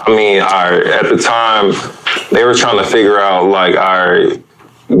 I mean, at the time, they were trying to figure out, like,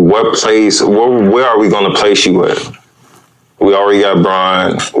 where are we going to place you at? We already got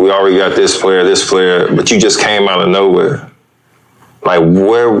Brian, we already got this player, but you just came out of nowhere. Like,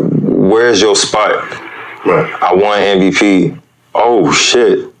 where's your spot? Right. I won MVP. Oh,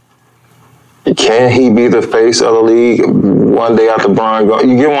 shit. Can he be the face of the league one day after Brian go?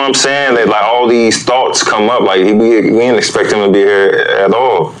 You get what I'm saying? That, like, all these thoughts come up. Like, we didn't expect him to be here at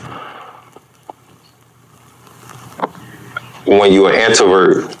all. When you're an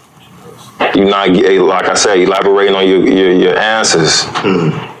introvert, you're not, like I said, elaborating on your answers.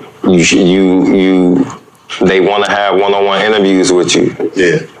 They want to have one-on-one interviews with you.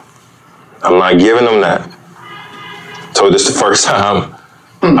 Yeah. I'm not giving them that. So this is the first time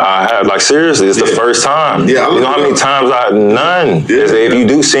I had, like, seriously, it's the first time. Yeah, you know how many times none. Yeah. If you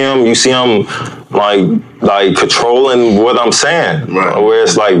do see them, you see them like controlling what I'm saying. Right. Where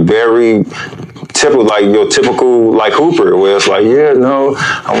it's like very typical, like your typical like Hooper, where it's like, yeah, no,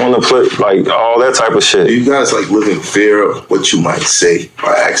 I want to play, like all that type of shit. You guys like live in fear of what you might say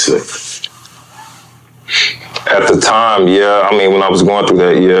by accident? At the time, yeah. I mean, when I was going through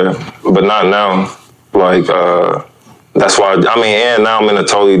that, yeah, but not now. Like, that's why, and now I'm in a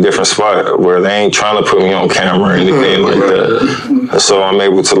totally different spot where they ain't trying to put me on camera or anything like that. So I'm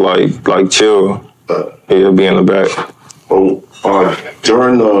able to like chill, be in the back. Well,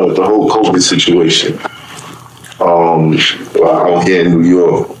 during the whole COVID situation, out here in New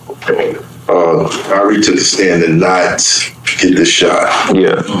York, Kyrie took a stand and not get the shot.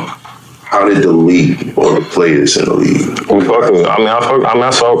 Yeah. How did the league or the players in the league? We fucked with it. I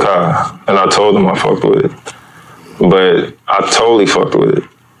saw Kai, and I told him I fucked with it. But I totally fucked with it.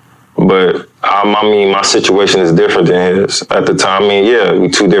 But my situation is different than his. At the time, we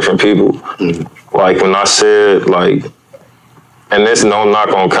two different people. Mm-hmm. Like when I said, like, and there's no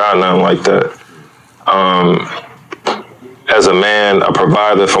knock on Kai, nothing like that. As a man, a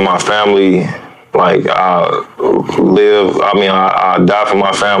provider for my family, like I die for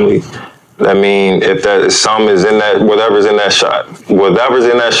my family. I mean, if that some is in that, whatever's in that shot,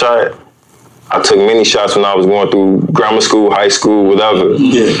 I took many shots when I was going through grammar school, high school, whatever.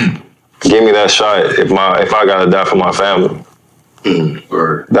 Yeah. Give me that shot if I gotta die for my family.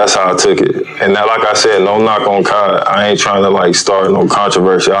 That's how I took it. And that, like I said, no knock on Kai. I ain't trying to like start no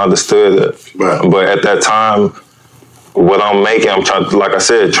controversy. I understood it. Right. But at that time, what I'm making, I'm trying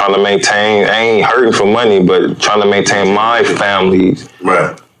to maintain, I ain't hurting for money, but trying to maintain my family.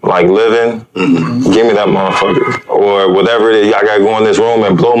 Right. Like living, give me that motherfucker. Or whatever it is, I gotta go in this room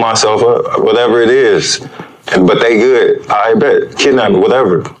and blow myself up, whatever it is. But they good, I bet. Kidnap me,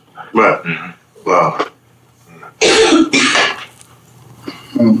 whatever. Right. Wow.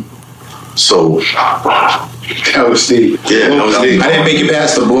 So, that was Steve. Yeah, that was Steve. I didn't make it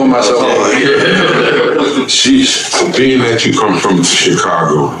past the blow myself up. Sheesh. Being that you come from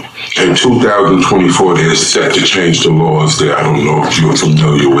Chicago, in 2024, they're set to change the laws there. I don't know if you're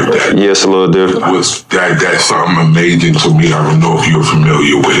familiar with that. Yes, a little different. That's something amazing to me. I don't know if you're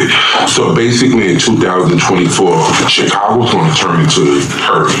familiar with it. So basically, in 2024, Chicago's going to turn into the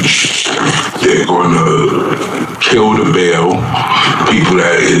purge. They're going to kill the bail, people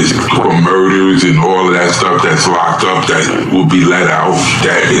that is for murders and all of that stuff that's locked up that will be let out,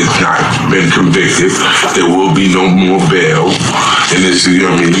 that is not been convicted. There will be no more bail. And this is, you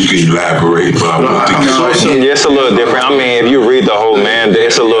can elaborate, but it's a little different. If you read the whole man,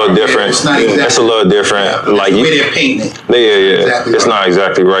 it's a little different. It's a little different. Like the way they're painting it. Yeah. Exactly it's not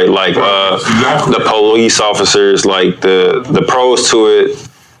exactly right. Like the police officers, like the pros to it,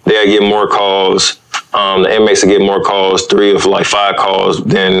 they'll get more calls. The inmates will get more calls, 3 of like 5 calls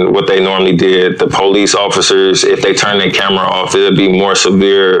than what they normally did. The police officers, if they turn their camera off, it'll be more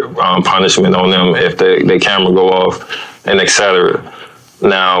severe punishment on them if their camera go off, and etc.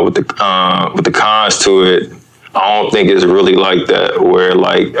 Now with the cons to it, I don't think it's really like that. Where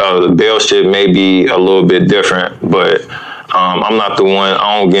like the bail shit may be a little bit different, but. I'm not the one,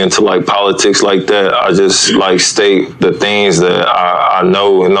 I don't get into like politics like that. I just like state the things that I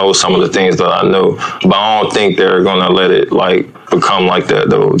know and know some of the things that I know. But I don't think they're gonna let it like become like that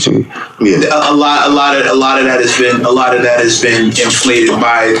though, G. Yeah, a lot of that has been inflated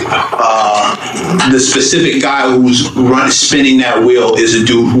by the specific guy who's spinning that wheel is a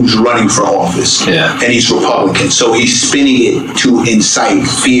dude who's running for office. Yeah. And he's Republican. So he's spinning it to incite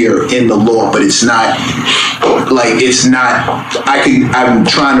fear in the law, but it's not I'm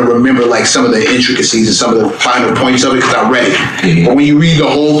trying to remember like some of the intricacies and some of the finer points of it because I read it. Mm-hmm. But when you read the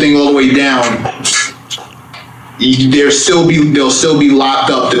whole thing all the way down, they'll still be locked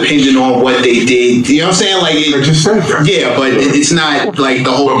up depending on what they did. You know what I'm saying? Like I just said that. Yeah, but it's not like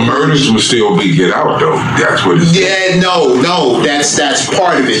the whole. But murders will still be get out though. That's what it's. Yeah, no, that's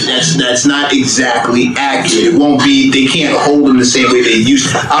part of it. That's not exactly accurate. It won't be. They can't hold them the same way they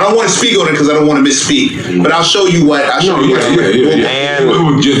used to. I don't want to speak on it because I don't want to misspeak. But I'll show you what. And it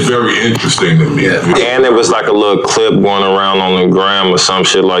was just very interesting to me. Yeah. And it was like a little clip going around on the gram or some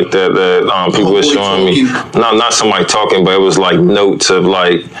shit like that people were showing me. No, not somebody talking, but it was like notes of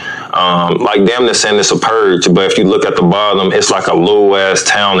like damn near saying it's a purge, but if you look at the bottom, it's like a little ass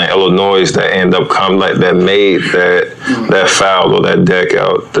town in Illinois that end up that made that foul or that deck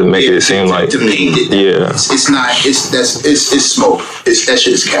out to make it seem like it's not it's smoke. That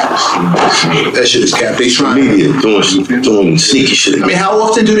shit is capped. That shit is capped. They trying doing sneaky shit. I mean, how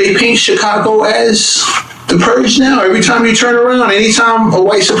often do they paint Chicago as the purge now? Every time you turn around, anytime a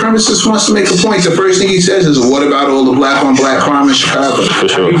white supremacist wants to make a point, the first thing he says is, what about all the black on black crime in Chicago? For sure.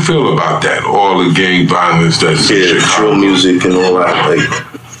 How do you feel about that? All the gang violence that's in Chicago? Drill music and all that.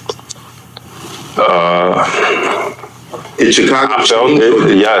 In Chicago, I felt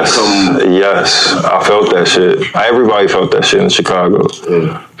it. Yes, I felt that shit. Everybody felt that shit in Chicago.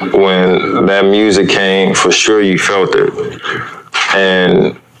 Yeah. When that music came, for sure you felt it.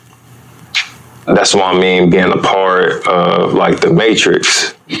 And that's what I mean being a part of like the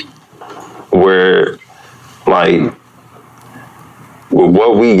Matrix, where like with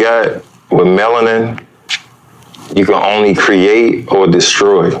what we got with melanin, you can only create or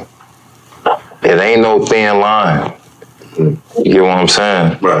destroy. It ain't no thin line. You get what I'm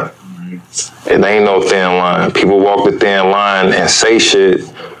saying? Right. It ain't no thin line. People walk the thin line and say shit,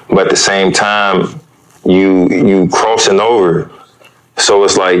 but at the same time, you crossing over. So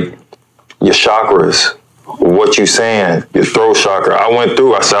it's like your chakras, what you saying, your throat chakra. I went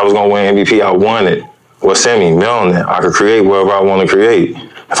through, I said I was gonna win MVP, I won it. What's in me? Melanin. I could create whatever I want to create.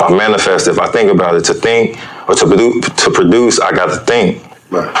 If I manifest, if I think about it, to think or to produce, I got to think.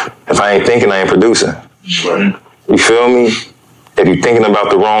 Right. If I ain't thinking, I ain't producing. Right. You feel me? If you're thinking about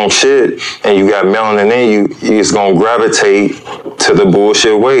the wrong shit and you got melanin in you, you're just gonna gravitate to the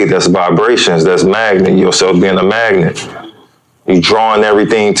bullshit way. That's vibrations, that's magnet, yourself being a magnet. You drawing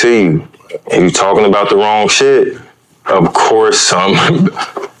everything to you. And you talking about the wrong shit, of course that's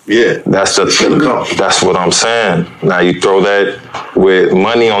what I'm saying. Now you throw that with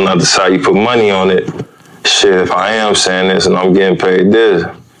money on the other side, you put money on it. Shit, if I am saying this and I'm getting paid this,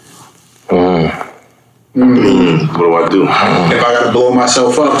 what do I do? If I gotta blow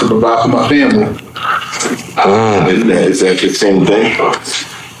myself up to provide for my family. Is that the same thing?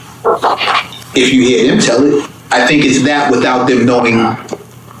 If you hear them tell it, I think it's that without them knowing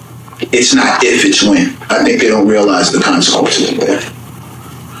it's not if, it's when. I think they don't realize the consequences of that.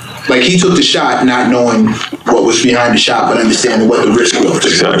 Like he took the shot not knowing what was behind the shot, but understanding what the risk was.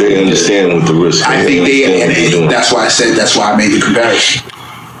 Exactly. They understand what the risk is. I think and that's why I made the comparison.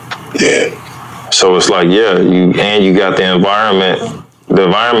 Yeah. So it's like, you got the environment. The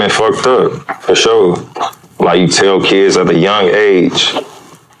environment fucked up, for sure. Like you tell kids at a young age,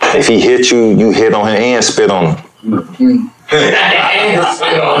 if he hit you, you hit on him and spit on him. Mm-hmm.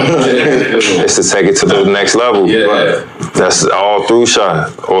 It's to take it to the next level. Yeah. That's all through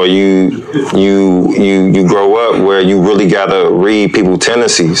shot. Or you grow up where you really gotta read people's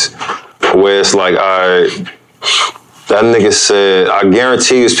tendencies. Where it's like, all right, that nigga said, I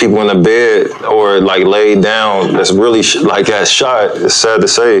guarantee it's people in the bed or like laid down that's really like got shot. It's sad to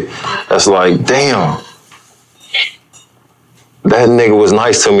say. That's like, damn, that nigga was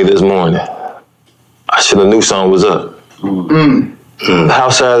nice to me this morning. I should have knew something was up. Mm-hmm. How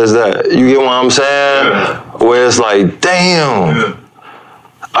sad is that? You get what I'm saying? Where it's like, damn,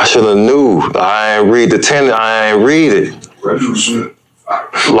 I should have knew. I ain't read the tenant. I ain't read it.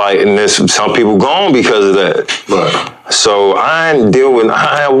 Like, and there's some people gone because of that. Right. So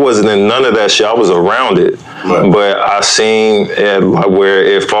I wasn't in none of that shit. I was around it. Right. But I seen it where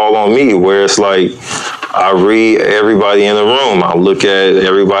it fall on me, where it's like, I read everybody in the room. I look at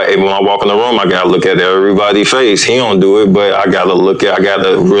everybody. When I walk in the room, I gotta look at everybody's face. He don't do it, but I gotta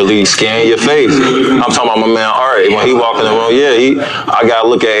really scan your face. I'm talking about my man Art. When he walk in the room, I gotta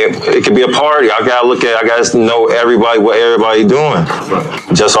look at it. Could be a party. I gotta know everybody, what everybody doing.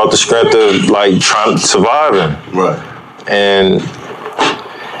 Right. Just off the strength of like trying surviving. Right. And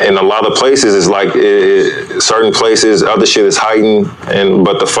in a lot of places, it's like certain places, other shit is heightened,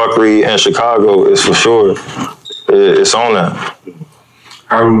 but the fuckery in Chicago is for sure. It's on that.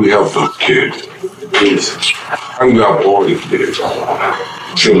 How do we help those kids? How do we help all these kids?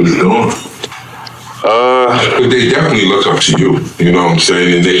 What you doing? But they definitely look up to you. You know what I'm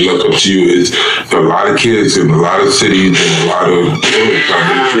saying? And they look up to you. It's a lot of kids in a lot of cities and a lot of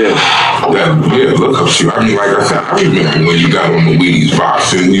that look up to you. I mean, like I said, I remember when you got on the Wheaties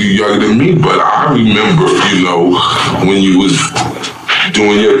box, and you younger than me, but I remember, when you was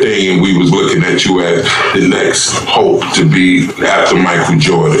doing your thing and we was looking at you as the next hope to be after Michael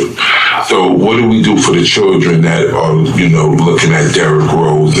Jordan. So what do we do for the children that are, looking at Derrick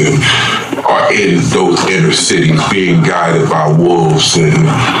Rose and are in those inner cities being guided by wolves and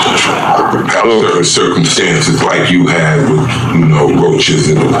have certain circumstances like you had with, roaches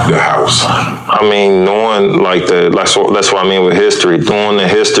in the house? I mean, knowing that's what I mean with history. Doing the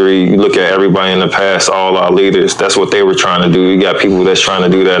history, you look at everybody in the past, all our leaders, that's what they were trying to do. You got people that's trying to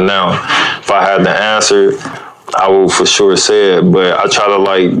do that now. If I had the answer, I would for sure say it, but I try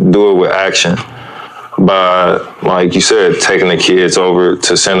to do it with action by, like you said, taking the kids over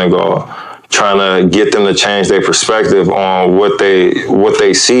to Senegal, trying to get them to change their perspective on what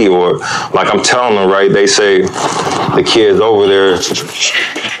they see, or like I'm telling them, right? They say the kids over there,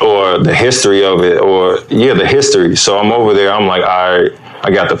 or the history of it, the history. So I'm over there. I'm like, all right,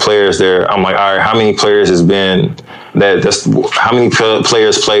 I got the players there. I'm like, all right, how many players has been how many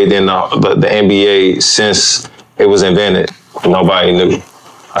players played in the NBA since it was invented? Nobody knew.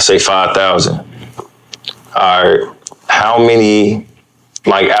 I say 5,000. All right, how many?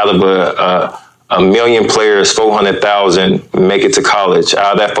 Out of a million players, 400,000 make it to college.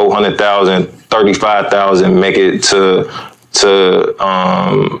 Out of that 400,000, 35,000 make it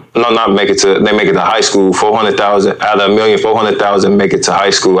they make it to high school. 400,000 out of a million, 400,000 make it to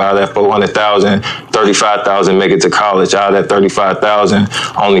high school. Out of that 400,000, 35,000 make it to college. Out of that 35,000,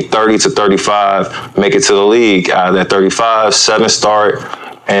 only 30 to 35 make it to the league. Out of that 35, 7 start.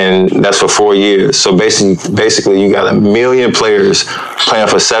 And that's for 4 years. So basically, you got 1 million players playing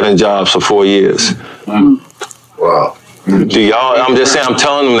for 7 jobs for 4 years. Wow. Do y'all? I'm just saying. I'm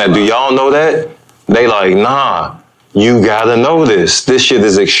telling them that. Do y'all know that? They like, nah. You gotta know this. This shit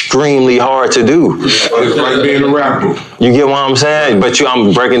is extremely hard to do. It's like being a rapper. You get what I'm saying? But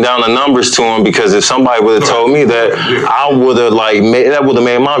I'm breaking down the numbers to them, because if somebody would have told me that, I would have that would have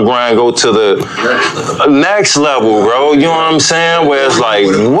made my grind go to the next level, bro. You know what I'm saying? Where it's like,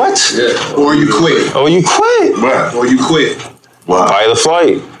 what? Yeah. Or you quit. Right. Or you quit. Wow. Fight or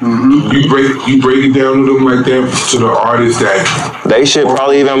flight. Mm-hmm. You break it down to them like that, to the artists that they should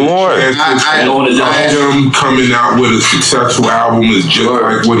probably even more. Them coming out with a successful album is just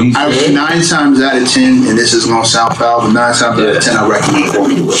like what he said. 9 times out of 10, and this is gonna sound foul, but 9 times out of 10, I recommend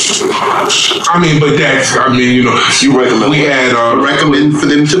Formula. I mean, but you recommend. We had recommend for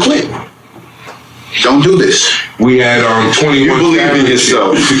them to quit. Don't do this. We had 21 You believe Savage in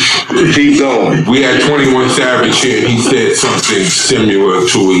yourself. Keep going. We had 21 Savage here, and he said something similar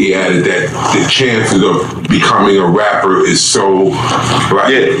to it. He added that the chances of becoming a rapper is so he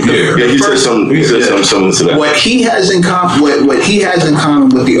said something to that. What he has in common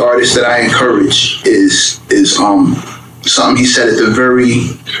with the artists that I encourage is something he said at the very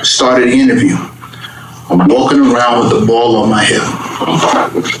start of the interview. I'm walking around with the ball on my hip.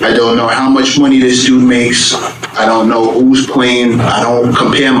 I don't know how much money this dude makes. I don't know who's playing. I don't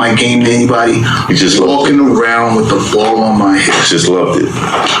compare my game to anybody. You just walking around with the ball on my hip. Just loved it.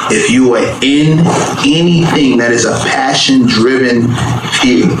 If you are in anything that is a passion-driven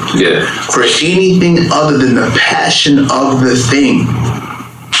field, for anything other than the passion of the thing,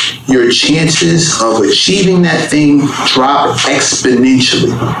 your chances of achieving that thing drop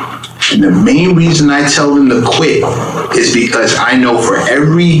exponentially. And the main reason I tell them to quit is because I know for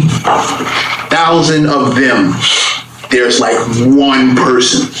every 1,000 of them, there's like one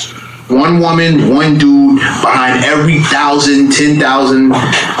person, one woman, one dude behind every 1,000, 10,000,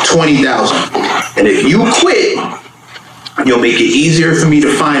 20,000. And if you quit, you'll make it easier for me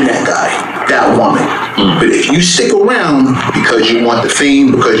to find that guy, that woman. But if you stick around because you want the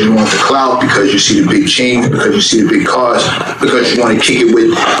fame, because you want the clout, because you see the big chains, because you see the big cars, because you want to kick it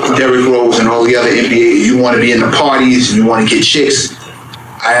with Derrick Rose and all the other NBA, you want to be in the parties and you want to get chicks,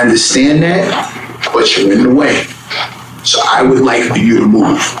 I understand that, but you're in the way. So I would like for you to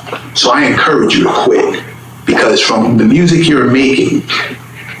move. So I encourage you to quit. Because from the music you're making,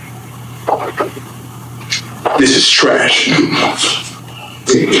 this is trash. And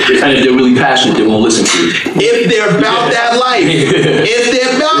if they're really passionate, they won't listen to you. If they're about that life, if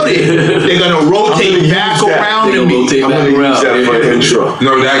they're about it, they're gonna rotate back around to me. I'm gonna use that for the intro.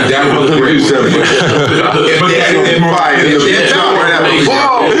 No, that was great. If they're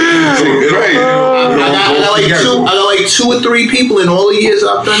about it. I got like 2 or 3 people in all the years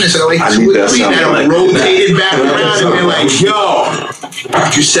I've done this. I got like 2 or 3 that have rotated back around and been like, yo,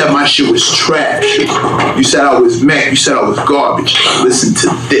 you said my shit was trash. You said I was meh. You said I was garbage. Listen to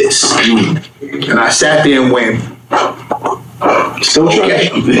this. And I sat there and went, still okay.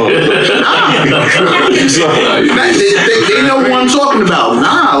 They know what I'm talking about.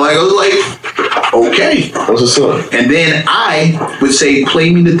 Nah, like I was like, okay. What's the song? And then I would say, play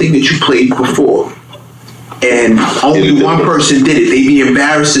me the thing that you played before. And only one person did it. They'd be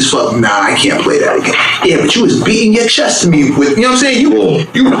embarrassed as fuck. Nah, I can't play that again. Yeah, but you was beating your chest to me with, you know what I'm saying?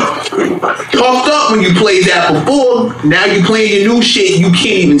 You puffed up when you played that before. Now you playing your new shit. You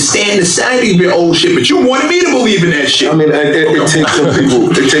can't even stand the sound of your old shit. But you wanted me to believe in that shit. I mean, it takes some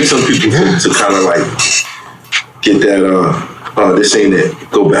people. It takes some people to kind of like get that. This ain't it.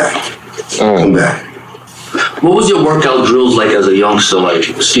 Go back. Come back. What was your workout drills like as a youngster? Like,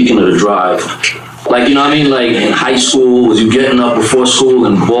 speaking of the drive. Like, you know what I mean? Like, in high school, was you getting up before school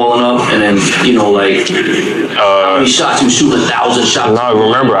and balling up? And then, you know, like, how many shots? You shoot 1,000 shots? No,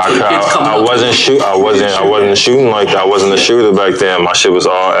 remember, I wasn't shooting like that. I wasn't a shooter back then. My shit was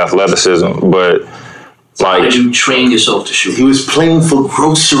all athleticism. But, how did you train yourself to shoot? He was playing for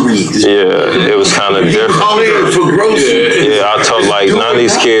groceries. Yeah, it was kind of different. For groceries. Yeah, I told, like, none of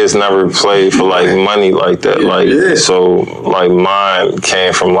these kids never played for, like, money like that. Like, so, like, mine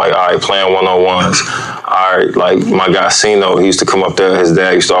came from, like, all right, playing one-on-ones. All right, like, my guy Sino, he used to come up there. His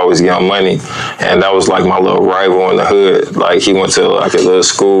dad used to always give him money. And that was, like, my little rival in the hood. Like, he went to, like, a little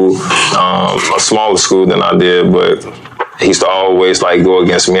school, a smaller school than I did, but he used to always like go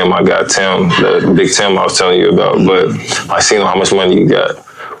against me and my guy Tim, the big Tim I was telling you about. But I seen him, how much money you got?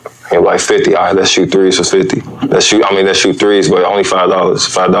 He was like 50. All right, let's shoot threes for 50. Let's shoot threes, but only $5.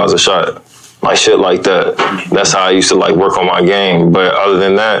 $5 a shot. Like shit like that. That's how I used to like work on my game. But other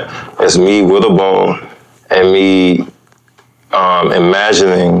than that, it's me with a ball and me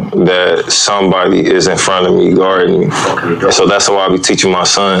imagining that somebody is in front of me guarding me. And so that's why I be teaching my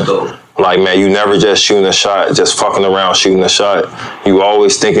son. Like, man, you never just shooting a shot, just fucking around shooting a shot. You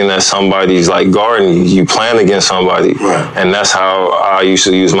always thinking that somebody's like guarding you. You playing against somebody. Right. And that's how I used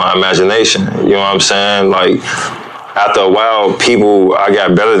to use my imagination. You know what I'm saying? Like, after a while, I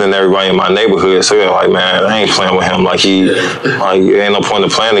got better than everybody in my neighborhood. So they're like, man, I ain't playing with him. Like, ain't no point in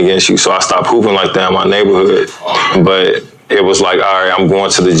playing against you. So I stopped hooping like that in my neighborhood. But it was like, all right, I'm going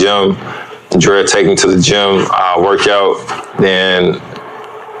to the gym. Dre take me to the gym. I'll work out. Then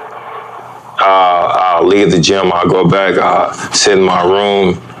I'll leave the gym, I'll go back, I'll sit in my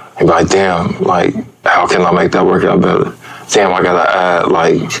room and be like, damn, like, how can I make that workout better? Damn, I gotta add,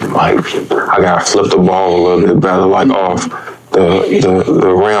 like I gotta flip the ball a little bit better, like off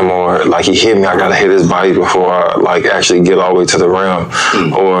the rim, or like he hit me, I gotta hit his body before I like actually get all the way to the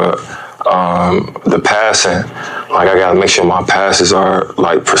rim. Or the passing, like I gotta make sure my passes are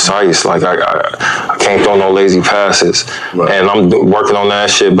like precise. Like I can't throw no lazy passes. Right. And I'm working on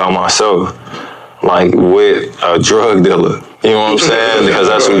that shit by myself, like with a drug dealer. You know what I'm saying? Because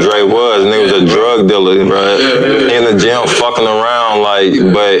that's who Dre was, and he was a drug dealer, right? In the gym, fucking around, like,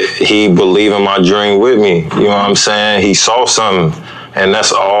 but he believed in my dream with me. You know what I'm saying? He saw something, and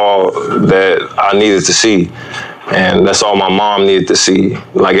that's all that I needed to see. And that's all my mom needed to see.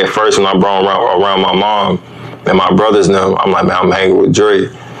 Like at first when I brought around my mom and my brothers and them, I'm like, man, I'm hanging with Dre.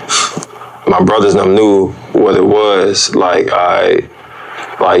 My brothers and them knew what it was. Like,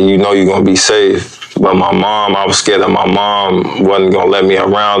 you know you're gonna be safe. But my mom, I was scared that my mom wasn't gonna let me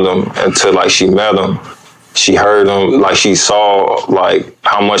around them until like she met him. She heard him, like she saw like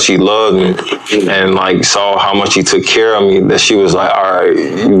how much he loved me and like saw how much he took care of me, that she was like, all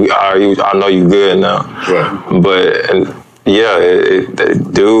right, I know you good now. Right. But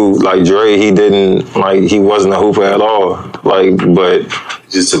dude, like Dre, he wasn't a hooper at all. Like, but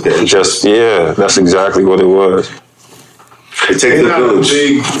that's exactly what it was. It takes a village.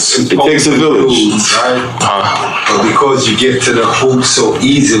 It takes a village. Right? But because you get to the hoop so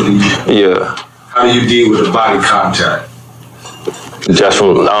easily, how do you deal with the body contact? Just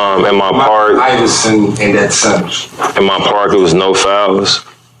from in my park. Iverson in that sense. In my park, it was no fouls.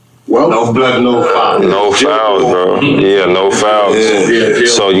 Well, no blood, no fouls. No fouls, bro. Yeah, no fouls. Yeah.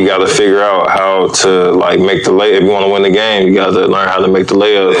 So you got to figure out how to like make the layup. If you want to win the game, you got to learn how to make the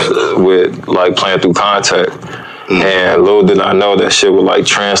layups with like playing through contact. And little did I know that shit would like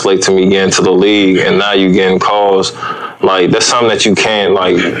translate to me getting to the league, and now you getting calls. Like that's something that you can't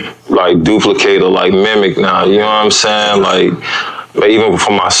like duplicate or like mimic now. You know what I'm saying? Like even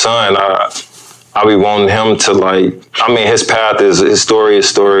for my son, I be wanting him to like. I mean, his path is his story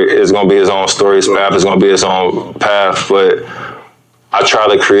is gonna be his own story. His path is gonna be his own path. But I try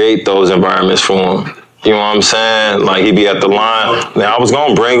to create those environments for him. You know what I'm saying? Like he be at the line. Now I was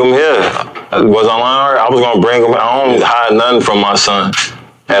gonna bring him here. Was on line. I was gonna bring him. I don't hide nothing from my son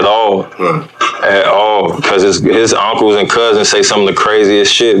at all. At all, because his uncles and cousins say some of the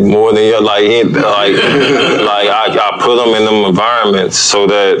craziest shit more than you. Like I put him in them environments so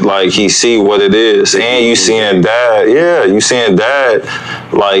that like he see what it is, and you seeing dad. Yeah, you seeing dad.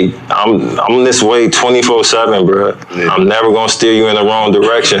 Like I'm this way 24/7, bro. I'm never gonna steer you in the wrong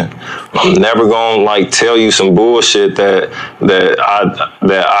direction. I'm never gonna like tell you some bullshit that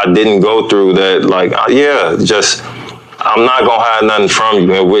I didn't go through. That like just. I'm not gonna hide nothing from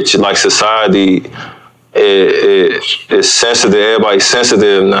you, in which like society is sensitive. Everybody's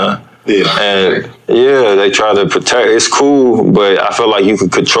sensitive now. And they try to protect. It's cool, but I feel like you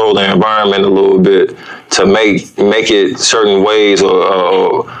could control the environment a little bit to make it certain ways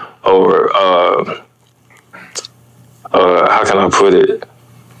or how can I put it?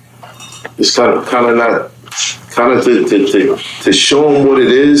 It's kind of to show them what it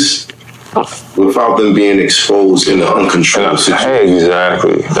is. Without them being exposed in an uncontrolled situation.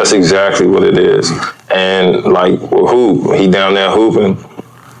 Exactly. That's exactly what it is. And like hoop, he down there hooping.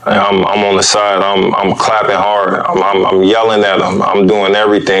 And I'm on the side. I'm clapping hard. I'm yelling at him. I'm doing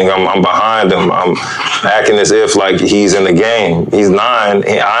everything. I'm behind him. I'm acting as if like he's in the game. He's 9.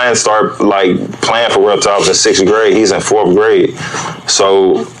 I didn't start like playing for Real Tops in 6th grade. He's in 4th grade.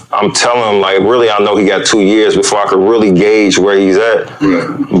 So I'm telling him, like, really, I know he got 2 years before I could really gauge where he's at.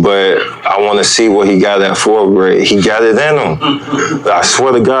 But I want to see what he got at 4th grade. He got it in him. I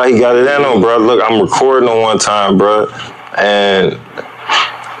swear to God, he got it in him, bro. Look, I'm recording him one time, bro, and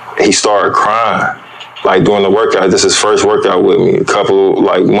he started crying, like, during the workout. This is his first workout with me a couple,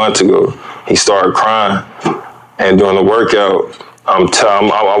 like, months ago. He started crying, and during the workout, I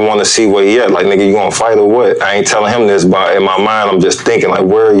want to see where he at. Like, nigga, you gonna fight or what? I ain't telling him this, but in my mind, I'm just thinking, like,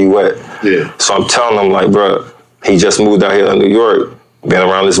 where are you at? Yeah. So I'm telling him, like, bro, he just moved out here to New York, been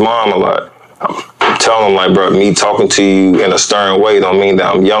around his mom a lot. I'm telling him, like, bro, me talking to you in a stern way don't mean that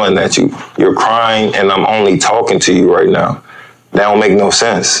I'm yelling at you. You're crying, and I'm only talking to you right now. That don't make no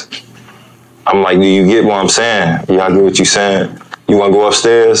sense. I'm like, do you get what I'm saying? Y'all get what you saying? You want to go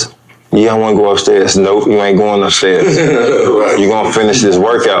upstairs? Yeah, I want to go upstairs. Nope, you ain't going upstairs. Right. You're going to finish this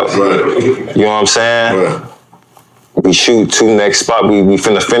workout. Right. You know what I'm saying? Right. We shoot 2 next spot. We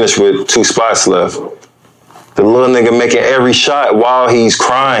finna finish with 2 spots left. The little nigga making every shot while he's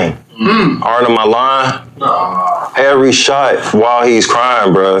crying. Aren't on my line? Every shot while he's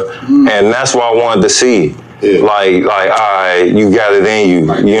crying, bro. And that's what I wanted to see. Yeah. Like, all right, you got it in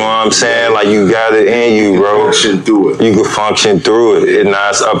you. You know what I'm saying? Like, you got it in you, bro. Function through it. You can function through it. And now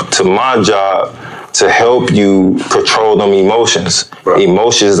it's up to my job to help you control them emotions. Right.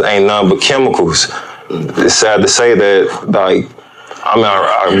 Emotions ain't nothing but chemicals. It's sad to say that, like, I mean,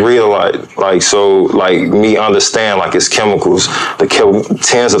 I realize, like, so, like, me understand, like, it's chemicals.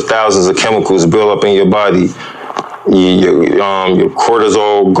 Tens of thousands of chemicals build up in your body. Your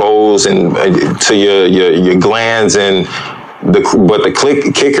cortisol goes and to your glands, but the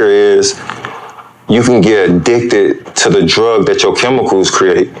kicker is you can get addicted to the drug that your chemicals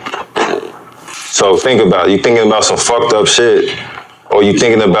create. So think about it. You're thinking about some fucked up shit, or you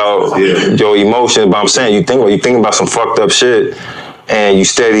thinking about your emotions. But I'm saying you think about some fucked up shit, and you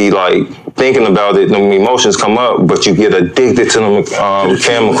steady like thinking about it. Them emotions come up, but you get addicted to them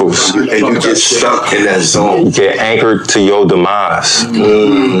chemicals, and you get stuck in that zone. You get anchored to your demise.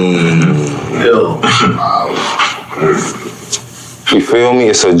 You feel me?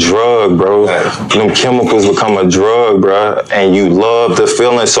 It's a drug, bro. Them chemicals become a drug, bro. And you love the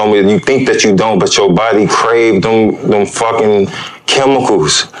feeling so much. You think that you don't, but your body craved them fucking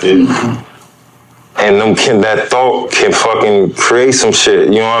chemicals. And that thought can fucking create some shit.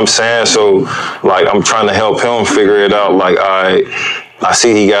 You know what I'm saying? So, like, I'm trying to help him figure it out. Like, I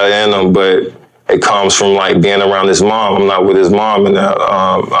see he got it in him, but it comes from like being around his mom. I'm not with his mom and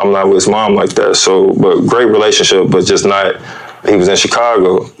I'm not with his mom like that. So, but great relationship, but just not. He was in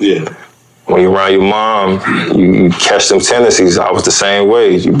Chicago. Yeah. When you're around your mom, you catch them tendencies. I was the same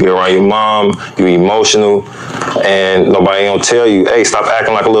way. You be around your mom, you emotional, and nobody gonna tell you, hey, stop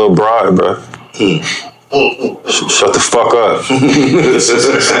acting like a little bride, bro. Shut the fuck up.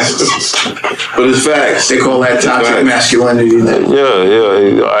 But it's facts. They call that toxic masculinity. Yeah.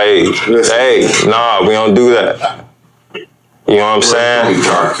 Hey, nah, we don't do that. You know what I'm saying?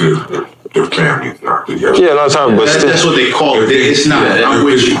 Talk to their family. Yeah, no time, but still, that's what they call it. It's not. I'm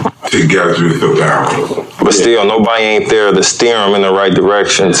with you. Together with the balance. But still, nobody ain't there to steer him in the right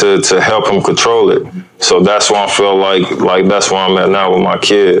direction to help him control it. So that's why I feel like that's where I'm at now with my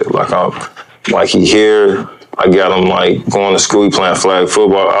kid. Like he here. I got him like going to school, he playing flag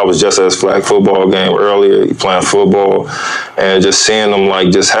football. I was just at his flag football game earlier, he playing football, and just seeing him like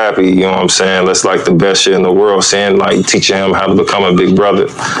just happy, you know what I'm saying? That's like the best shit in the world, seeing like teaching him how to become a big brother,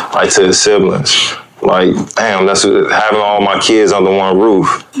 like to his siblings. Like, damn, that's what, having all my kids under one roof.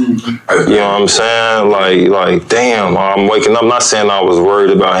 Mm-hmm. You know what I'm saying? Like, damn, I'm waking up, not saying I was worried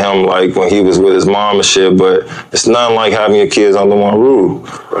about him like when he was with his mom and shit, but it's nothing like having your kids under one roof.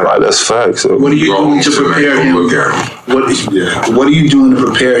 Right, that's facts. So, what are you doing to prepare him? What are you doing to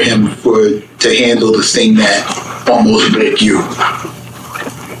prepare him to handle the thing that almost broke you?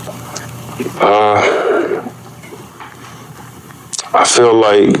 I feel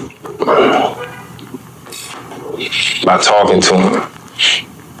like by talking to him.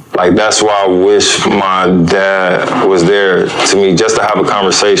 Like, that's why I wish my dad was there to me, just to have a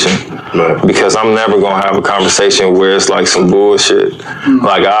conversation. Right. Because I'm never gonna have a conversation where it's like some bullshit. Mm-hmm.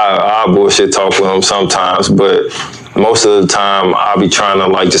 Like, I bullshit talk with him sometimes, but most of the time I'll be trying to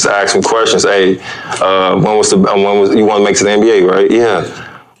like just ask him questions. Hey, when was you want to make it to the NBA, right? Yeah.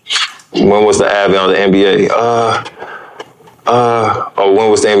 When was the advent of the NBA? When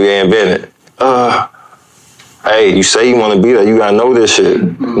was the NBA invented? Hey, you say you want to be there, you gotta know this shit.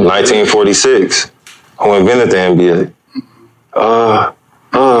 1946, who invented the NBA?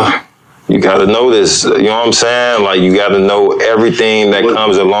 You gotta know this. You know what I'm saying? Like, you gotta know everything that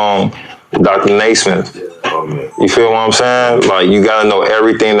comes along with Dr. Naismith. You feel what I'm saying? Like, you gotta know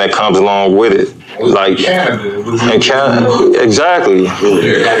everything that comes along with it. Like, in Canada, exactly.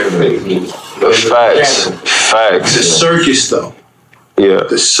 Facts. The circus, though. Yeah.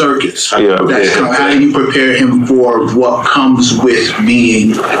 The circus. Yeah. How do you prepare him for what comes with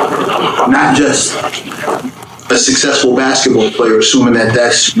being not just a successful basketball player, assuming that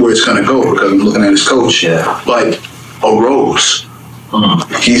that's where it's going to go, because I'm looking at his coach, but a Rose.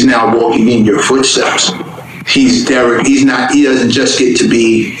 He's now walking in your footsteps. He's Derek. He doesn't just get to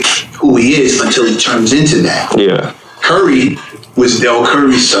be who he is until he turns into that. Yeah. Curry was Del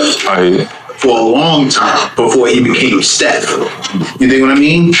Curry's son. For a long time before he became Steph. You think what I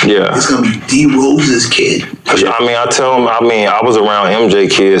mean? Yeah. It's going to be D. Rose's kid. I mean, I tell him, I was around MJ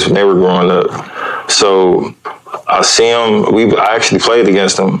kids when they were growing up. So I see them, I actually played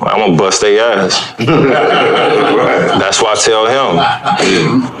against them. I'm going to bust their ass. That's why I tell him,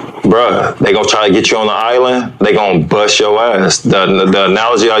 bruh, they going to try to get you on the island, they going to bust your ass. The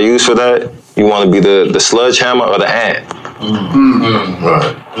analogy I use for that, you want to be the sledgehammer or the ant. Mm-hmm.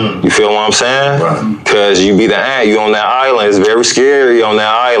 Right. You feel what I'm saying? Because you be the ant, you on that island. It's very scary on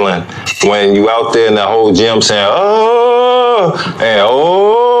that island. When you out there in that whole gym saying,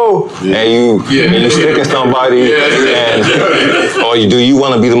 and you sticking somebody, and or you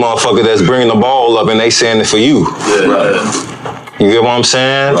want to be the motherfucker that's bringing the ball up and they saying it for you. You get what I'm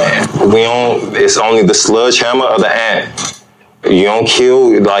saying? It's only the sledgehammer or the ant. You don't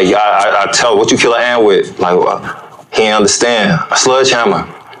kill, like, I tell, what you kill an ant with? Like, he ain't understand. A sledgehammer.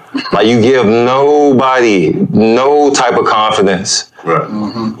 Like, you give nobody no type of confidence. Right.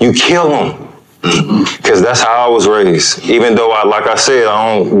 Mm-hmm. You kill them. Because that's how I was raised. Even though, like I said,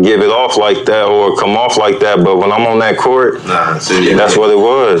 I don't give it off like that or come off like that, but when I'm on that court, that's what it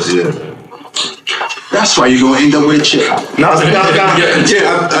was. Yeah. That's why you're going to end up with a chip.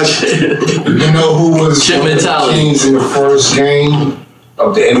 You know who was chip mentality Kings in the first game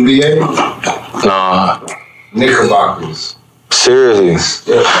of the NBA? Nah. Knickerbockers.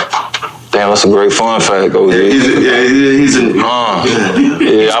 Seriously? Yeah. Damn, that's a great fun fact, OG. He's in. I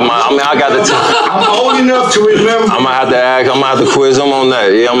got to tell. I'm old enough to remember. I'm gonna have to ask. I'm gonna have to quiz him on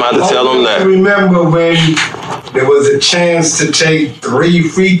that. Yeah, I'm gonna have to tell him that. I remember when there was a chance to take 3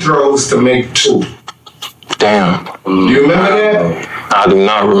 free throws to make 2. Damn. Do you remember that? I do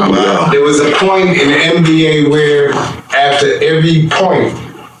not remember that. There was a point in the NBA where after every point,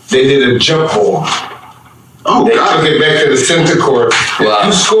 they did a jump ball. Oh, they took it back to the center court. Wow.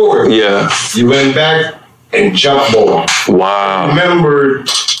 You scored. Yeah. You went back and jump ball. Wow. Remember,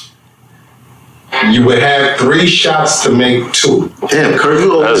 you would have 3 shots to make 2. Damn, Kirk,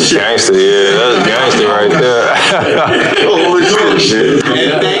 you old That's shit. gangster, yeah. That's gangster right there. Holy shit.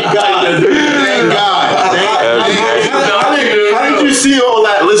 And thank God. How did you see all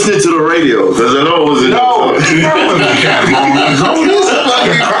that listening to the radio? Because I know it was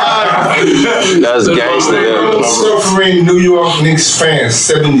That's gangster. Suffering New York Knicks fans,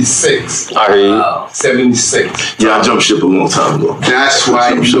 76. I hear you. 76. Yeah, I jumped ship a long time ago. That's why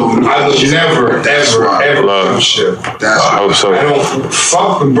I would never, ever jump ship. I hope so. I don't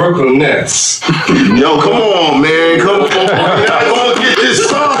fuck the Brooklyn Nets. Yo, come on, man. Come on. We're not going to get this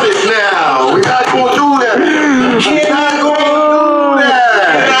started now. We're not going to do that. We're not going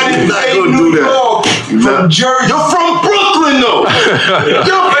to do that. From Jersey. You're from Brooklyn, though. You're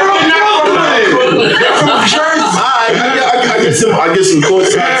from Brooklyn. You're from Jersey. I get some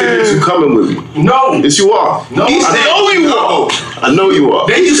courtside tickets. You coming with me? No. Yes, you are. No. I know you are. I know you are.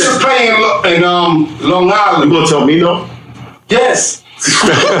 They used to play in Long Island. You gonna tell me no? Yes. For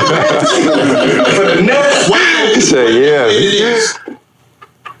the Nets. He said, yeah.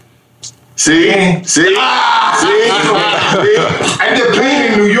 See? And they're playing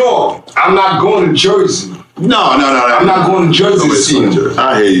in New York. I'm not going to Jersey. No. I'm not going to Jersey this season. I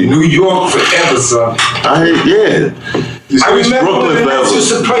hear you. New York forever, son. I hear you. Yeah. I remember when the Nets used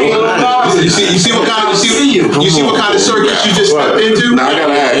to play in Long Island. You see what kind of circus you just stepped into? Now I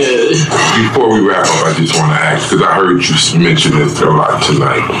gotta ask. Before we wrap up, I just want to ask, because I heard you mention this a lot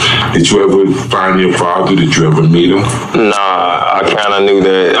tonight. Did you ever find your father? Did you ever meet him? Nah, I kind of knew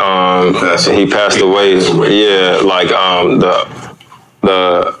that he passed away. Yeah, like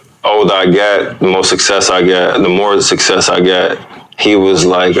the older I got, the more success I got, the more success I got. He was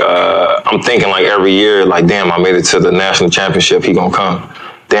like, I'm thinking like every year, like, damn, I made it to the national championship. He gonna come.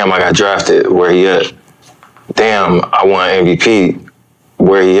 Damn, I got drafted. Where he at? Damn, I won MVP.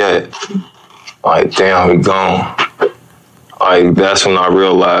 Where he at? Like, damn, he gone. Like, that's when I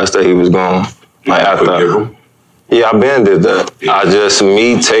realized that he was gone. Like, after, yeah, I been did that. I just,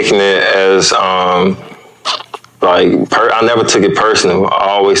 me taking it as, I never took it personal. I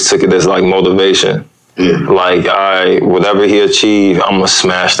always took it as like motivation. Yeah. Like whatever he achieved, I'm gonna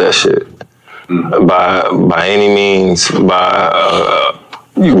smash that shit. By any means, by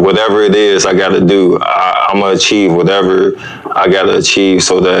whatever it is I gotta do, I'm gonna achieve whatever I gotta achieve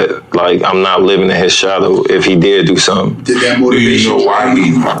so that like I'm not living in his shadow if he did do something. Did that motivation? Do you know why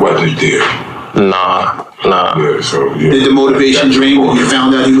he wasn't there? Nah. Yeah, Did the motivation drain when you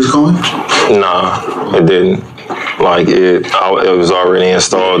found out he was going? Nah, it didn't. Like it was already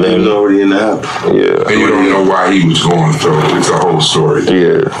installed. It was already in the app. Yeah. And you don't know why he was going, so it's a whole story.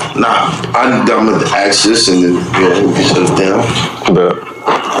 Yeah. Nah, I'm gonna ask this and then we shut it down. But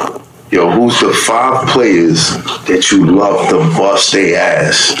yo, who's the 5 players that you love to bust their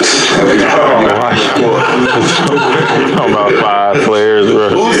ass? Talking about 5 players, bro.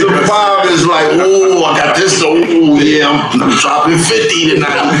 Who's the 5 is like, oh, I got this, oh yeah, I'm dropping 50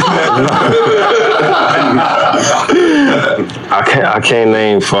 tonight. I can't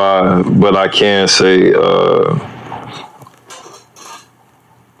name 5, but I can say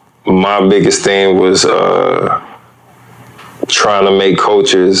my biggest thing was trying to make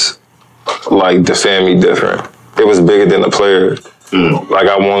coaches like defend me different. It was bigger than the players. Like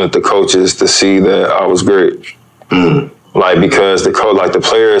I wanted the coaches to see that I was great. Like because the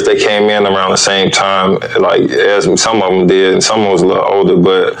players, they came in around the same time, like as some of them did, and some of them was a little older,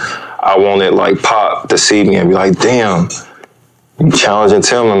 but I wanted like Pop to see me and be like, damn, you challenging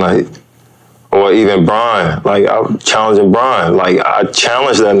Tim tonight. Or even Brian, like I'm challenging Brian. Like I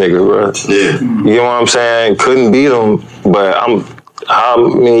challenged that nigga, bro. Yeah. You know what I'm saying? Couldn't beat him, but I'm how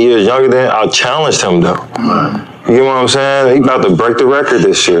many years younger than I challenged him though. You know what I'm saying? He about to break the record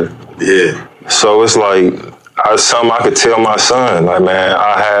this year. Yeah. So it's like something I could tell my son. Like, man,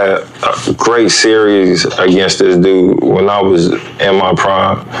 I had a great series against this dude when I was in my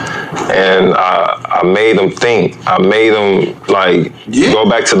prime. And I made him think. I made him, like, go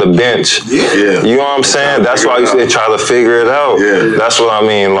back to the bench. Yeah. You know what I'm saying? That's why I used to try to figure it out. Yeah. That's what I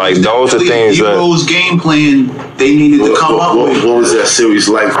mean. Like, those are things that... Heroes game plan they needed to come up with. What was that series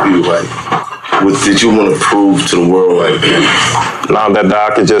like for you? Like, what did you want to prove to the world? Like, nah, that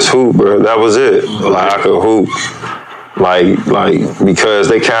I could just hoop, bro. That was it. Like, I could hoop. Like, because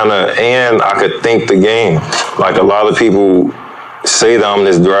they kind of, and I could think the game. Like, a lot of people say that I'm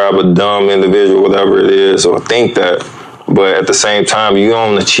this drab, dumb individual, whatever it is, or think that. But at the same time, you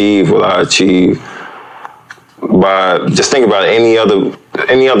don't achieve what I achieve by, just think about any other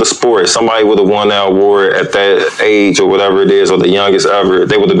any other sport, somebody would have won that award at that age or whatever it is, or the youngest ever,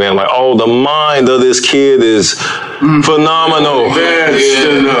 they would have been like, oh, the mind of this kid is phenomenal.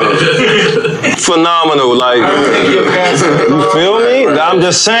 Phenomenal. Like, you feel me? I'm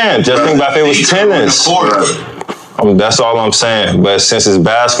just saying, just think about if it was tennis. That's all I'm saying. But since it's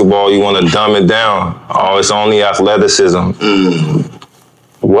basketball, you want to dumb it down. Oh, it's only athleticism.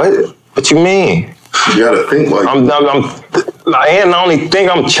 What? What you mean? You gotta think like I only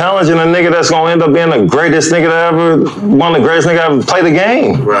think I'm challenging a nigga that's gonna end up being the greatest nigga that ever, one of the greatest nigga ever play the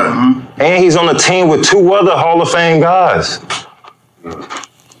game. Right. And he's on the team with 2 other Hall of Fame guys.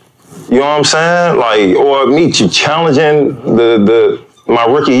 You know what I'm saying? Like, or me challenging my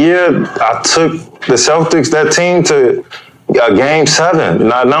rookie year, I took the Celtics, that team, to game 7.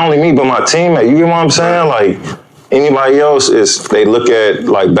 Not only me, but my teammate. You get what I'm saying? Like, anybody else they look at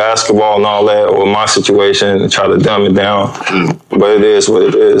like basketball and all that, or my situation, and try to dumb it down. But it is what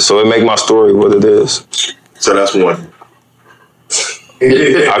it is. So it make my story what it is. So that's one.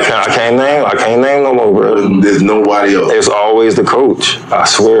 I can't name no more, bro. There's nobody else. It's always the coach. I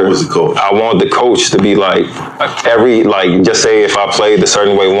swear. Who's the coach? I want the coach to be like just say if I played a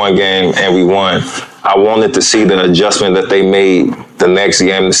certain way one game and we won, I wanted to see the adjustment that they made the next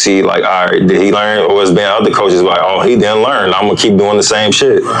game, to see like, all right, did he learn? Or it's been other coaches like, oh, he didn't learn, I'm gonna keep doing the same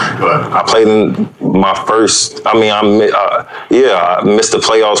shit. I played in my first, I missed the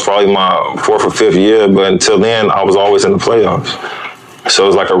playoffs probably my 4th or 5th year, but until then I was always in the playoffs. So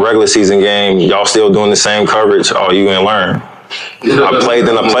it's like a regular season game, y'all still doing the same coverage, oh, you didn't learn. I played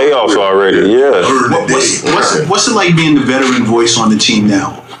in the playoffs already, yeah. What's it like being the veteran voice on the team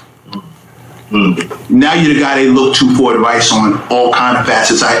now? Now you're the guy they look to for advice on all kind of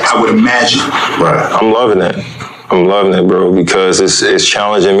facets, I would imagine. Right. I'm loving it, bro, because it's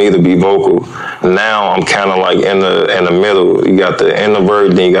challenging me to be vocal. Now I'm kind of like in the middle. You got the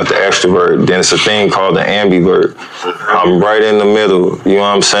introvert, then you got the extrovert. Then it's a thing called the ambivert. I'm right in the middle. You know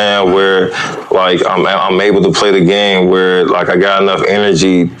what I'm saying? Where like I'm able to play the game where like I got enough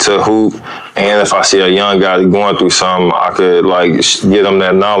energy to hoop. And if I see a young guy going through something, I could like give them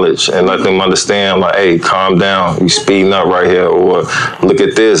that knowledge and let them understand like, hey, calm down, you speeding up right here, or look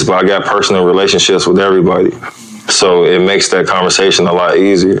at this. But I got personal relationships with everybody. So it makes that conversation a lot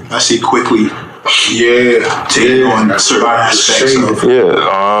easier. I see quickly. Yeah, taking on certain aspects of. Yeah,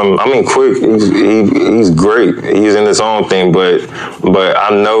 I mean, Quick, he's great. He's in his own thing, but I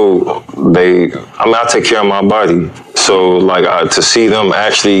know I take care of my body. So like to see them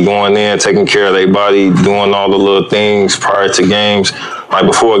actually going in, taking care of their body, doing all the little things prior to games. Like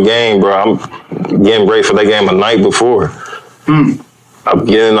before a game, bro, I'm getting ready for that game a night before. I'm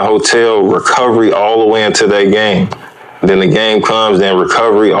getting in the hotel, recovery all the way into that game. Then the game comes, then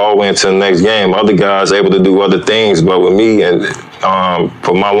recovery all the way into the next game. Other guys able to do other things, but with me and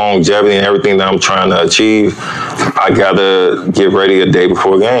for my longevity and everything that I'm trying to achieve, I gotta get ready a day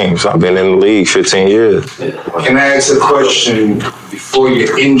before games. I've been in the league 15 years. Can I ask a question before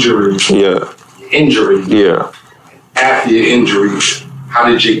your injury? Yeah. Yeah. After your injury, how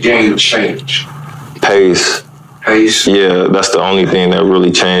did your game change? Pace. Yeah, that's the only thing that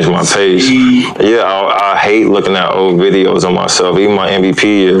really changed my pace. Yeah, I hate looking at old videos of myself. Even my MVP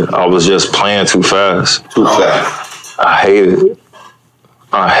year, I was just playing too fast. I hate it.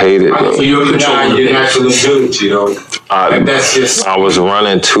 So you're controlling your natural ability, though. I was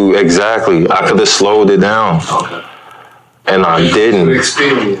running too, exactly. I could have slowed it down. Okay. And I didn't.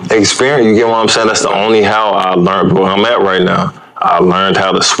 Experience. You get what I'm saying? That's the only how I learned where I'm at right now. I learned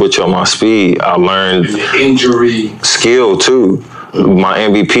how to switch up my speed. I learned injury skill too. My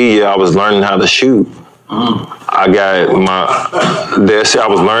MVP year, I was learning how to shoot. I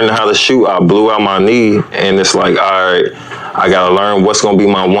was learning how to shoot. I blew out my knee, and it's like, all right, I gotta learn what's gonna be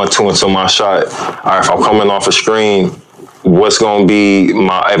my 1-2 until my shot. All right, if I'm coming off a screen, what's gonna be am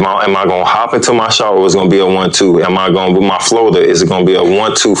I gonna hop into my shot, or is it gonna be a 1-2? Am I gonna be my floater? Is it gonna be a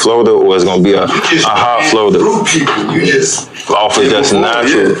 1-2 floater, or is it gonna be a hot floater? Off of just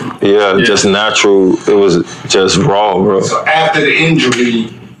natural. Yeah, just natural. It was just raw, bro. So after the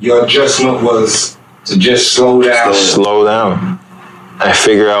injury, your adjustment was to just slow down. Slow down. And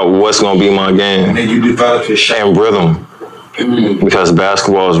figure out what's gonna be my game. And then you develop your shot. And rhythm. Because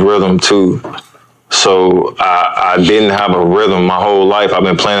basketball is rhythm too. So I didn't have a rhythm my whole life. I've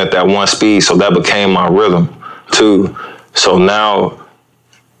been playing at that one speed, so that became my rhythm too. So now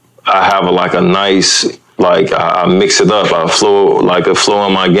I have a nice like I mix it up. I flow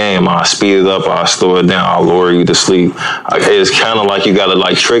in my game. I speed it up. I slow it down. I lure you to sleep. It's kind of like you gotta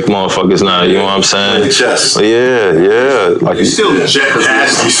like trick motherfuckers now. You know what I'm saying? Chess. Yeah. Like you still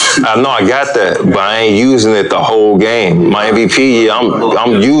nasty. I know I got that, but I ain't using it the whole game. My MVP,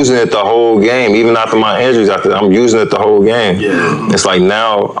 I'm using it the whole game. Even after my injuries, I'm using it the whole game. Yeah. It's like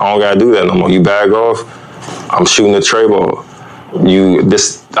now I don't gotta do that no more. You bag off, I'm shooting the tray ball.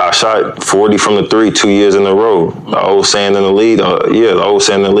 I shot 40 from the 3 2 years in a row. The old saying in the league,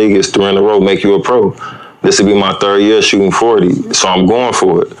 is 3 in a row make you a pro. This will be my 3rd year shooting 40, so I'm going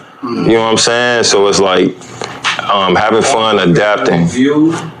for it. You know what I'm saying? So it's like having fun, adapting.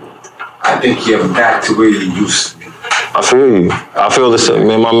 I think you're back to where you used to be. I feel you. I feel the same.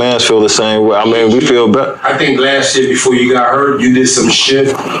 Man, my mans feel the same way. I mean, we feel better. I think last year before you got hurt, you did some shit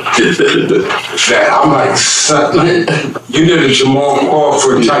that I'm like, son, you did a Jamal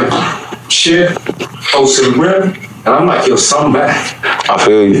Crawford type shit, close to the rim, and I'm like, yo, something back. I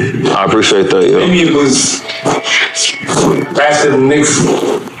feel you. I appreciate that, yo. Maybe it was after the Knicks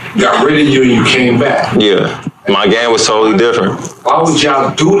got rid of you and you came back. Yeah. My game was totally different. Why would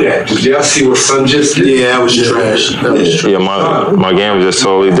y'all do that? Did y'all see what Son just did? Yeah, that was trash. Yeah, my game was just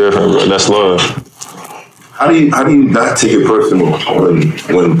totally different, bro. That's love. How do you not take it personal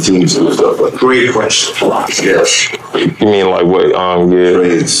when teams do stuff like that? Great question. Yes. You mean like what?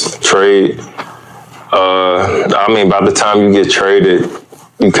 Trade. I mean, by the time you get traded,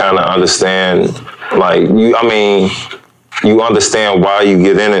 you kind of understand. Like you understand why you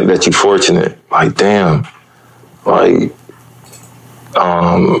get in it. That you're fortunate. Like damn. Like,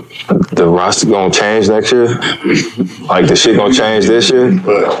 the roster gonna change next year? Like, the shit gonna change this year?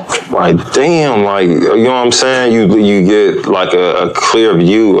 Like, damn, like, you know what I'm saying? You get, like, a clear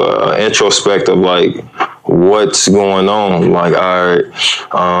view, introspective, like, what's going on? Like, all right,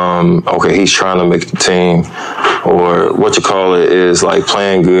 okay, he's trying to make the team. Or what you call it is, like,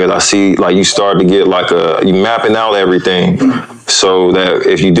 playing good. I see, like, you start to get, like, you mapping out everything. So that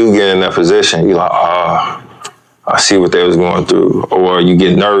if you do get in that position, you're like, I see what they was going through. Or you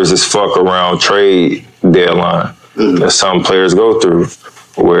get nervous as fuck around trade deadline that some players go through,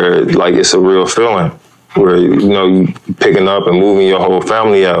 where like it's a real feeling, where you picking up and moving your whole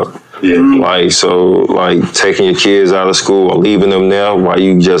family out. Yeah. Like taking your kids out of school or leaving them there while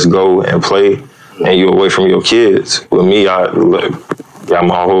you just go and play and you're away from your kids. With me, I got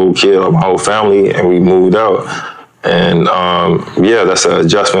my whole family, and we moved out. And that's an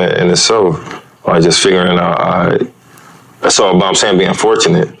adjustment in itself. Like just figuring out, that's all about, I'm saying, being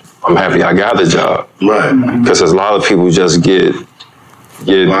fortunate. I'm happy I got the job. Right. Because there's a lot of people just get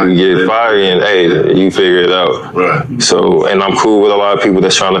fired and, hey, you figure it out. Right. So, and I'm cool with a lot of people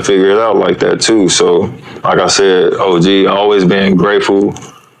that's trying to figure it out like that too. So, like I said, OG, always being grateful,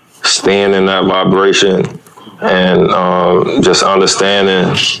 staying in that vibration, and just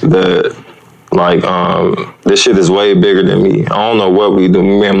understanding that, like, this shit is way bigger than me. I don't know what we do.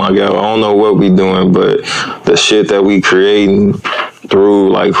 Me and my gal, I don't know what we doing, but the shit that we creating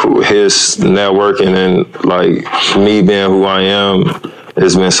through, like, his networking and, like, me being who I am,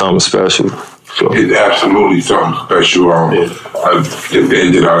 has been something special. So. It's absolutely something special. At the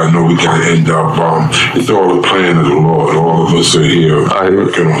end of that, I know we gotta end up. It's all the plan of the Lord. All of us are here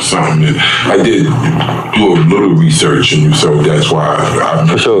working on something. And I did do a little research in you, so that's why I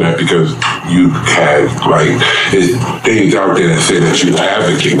mentioned that, because you had things out there that say that you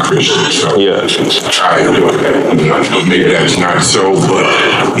advocate Christians. So I know that maybe that's not so, but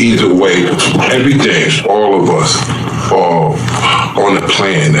either way, everything, all of us are on a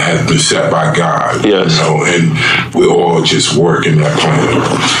plan that has been set by God. Yes. And we're all just working that plan.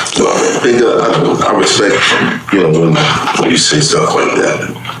 I respect, when you say stuff like that.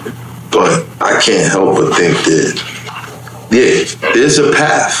 But I can't help but think that, there's a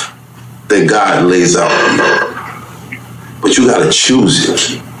path that God lays out for you. But you gotta choose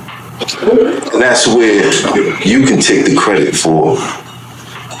it. And that's where you can take the credit for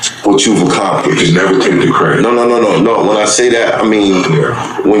what you've accomplished. You never take the credit. No. When I say that, I mean,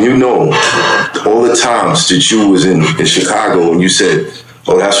 when you know all the times that you was in Chicago and you said,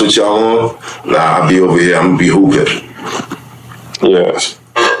 oh, that's what y'all on? Nah, I'll be over here, I'm gonna be hooping. Yes.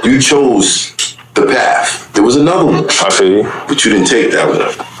 You chose the path. There was another one. I see you. But you didn't take that one.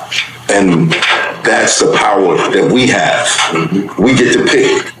 And that's the power that we have. We get to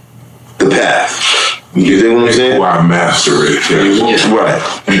pick the path. You dig what I'm saying? Who our master is. Yes. Right.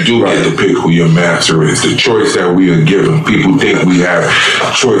 You do get to pick who your master is. The choice that we are given, people think we have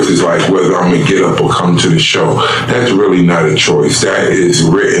choices like whether I'm going to get up or come to the show. That's really not a choice. That is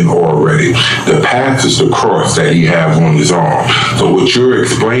written already. The path is the cross that he has on his arm. So what you're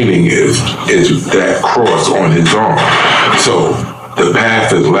explaining is that cross on his arm. So the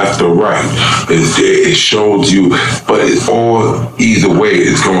path is left or right. It shows you, but it's all, either way,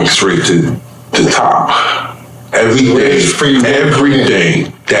 it's going straight to the top. Everything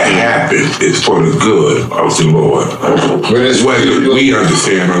that happens is for the good of the Lord. Whether we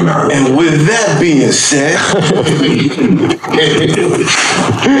understand or not. And with that being said, make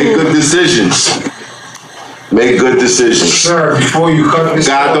good decisions. Make good decisions. Sir, before you cut this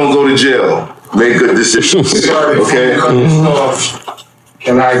God don't go to jail. Make good decisions. Sir, before you cut this off,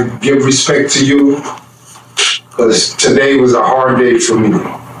 can I give respect to you? Because today was a hard day for me.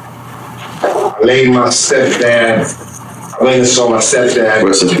 I went and saw my stepdad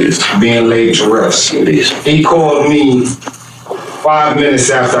being laid to rest. He called me 5 minutes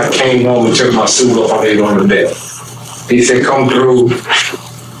after I came home and took my suit off and laid on the bed. He said, come through,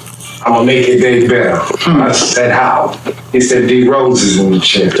 I'm gonna make your day better. I said, how? He said, D Rose is in the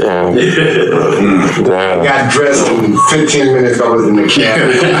chair. Damn. I got dressed in 15 minutes, I was in the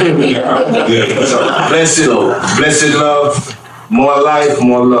cab. So, blessed love. More life,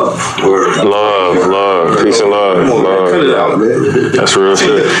 more love. Love, peace and love. Cut it out, man. That's real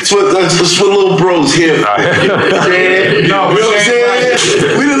shit. That's what little bros here. You know what I'm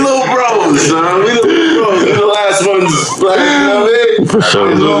saying? We the little bros, son. We the little bros. We the last ones. Like, you know what I mean? For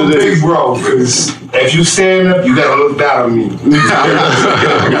sure. Little big bro, because if you stand up, you gotta look down at me.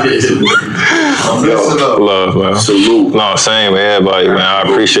 Love, man. Salute. No, same with everybody, man. I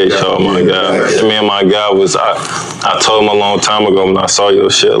appreciate y'all, my guy. Me and my guy I told him a long time ago when I saw your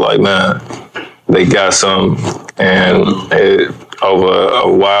shit, like, man, they got something. And over a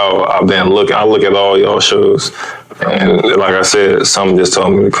while, I look at all y'all shows. And like I said, something just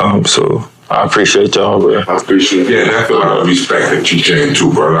told me to come, so I appreciate y'all, bro. I appreciate it. Yeah, that's a lot of respect that you came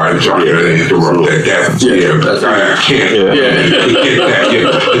to, brother. I try to interrupt that. I can't get that.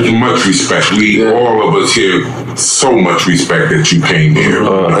 It's much respect. All of us here, so much respect that you came here.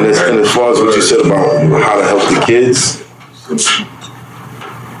 And as far as what you said about how to help the kids,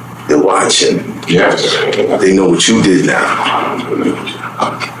 they're watching. Yes. They know what you did now.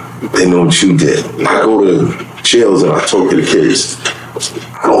 They know what you did. I go to jails and I talk to the kids.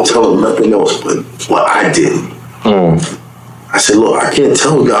 I don't tell them nothing else but what I did. I said, look, I can't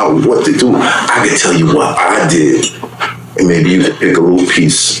tell y'all what to do. I can tell you what I did. And maybe you can pick a little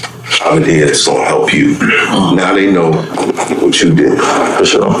piece out of there that's going to help you. Now they know what you did. For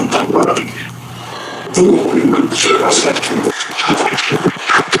sure.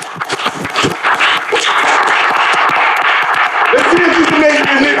 Let's see if you can make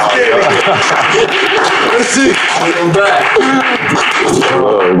your next game. Let's see. I'm back.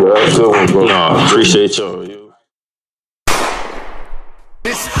 No, appreciate y'all.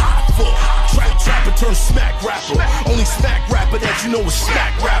 It's hot for trapper turn smack rapper. Only smack rapper that you know is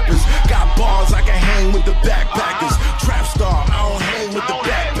smack rappers. Got bars, I can hang with the backpackers. Trap star, I don't hang with the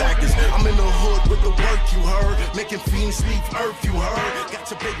backpackers. I'm in the hood with the work you heard. Making fiends leave earth you heard. Got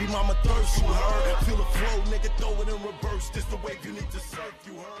your baby mama thirst you heard. Feel the flow, nigga, throw it in reverse. This the way you need to surf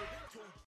you heard.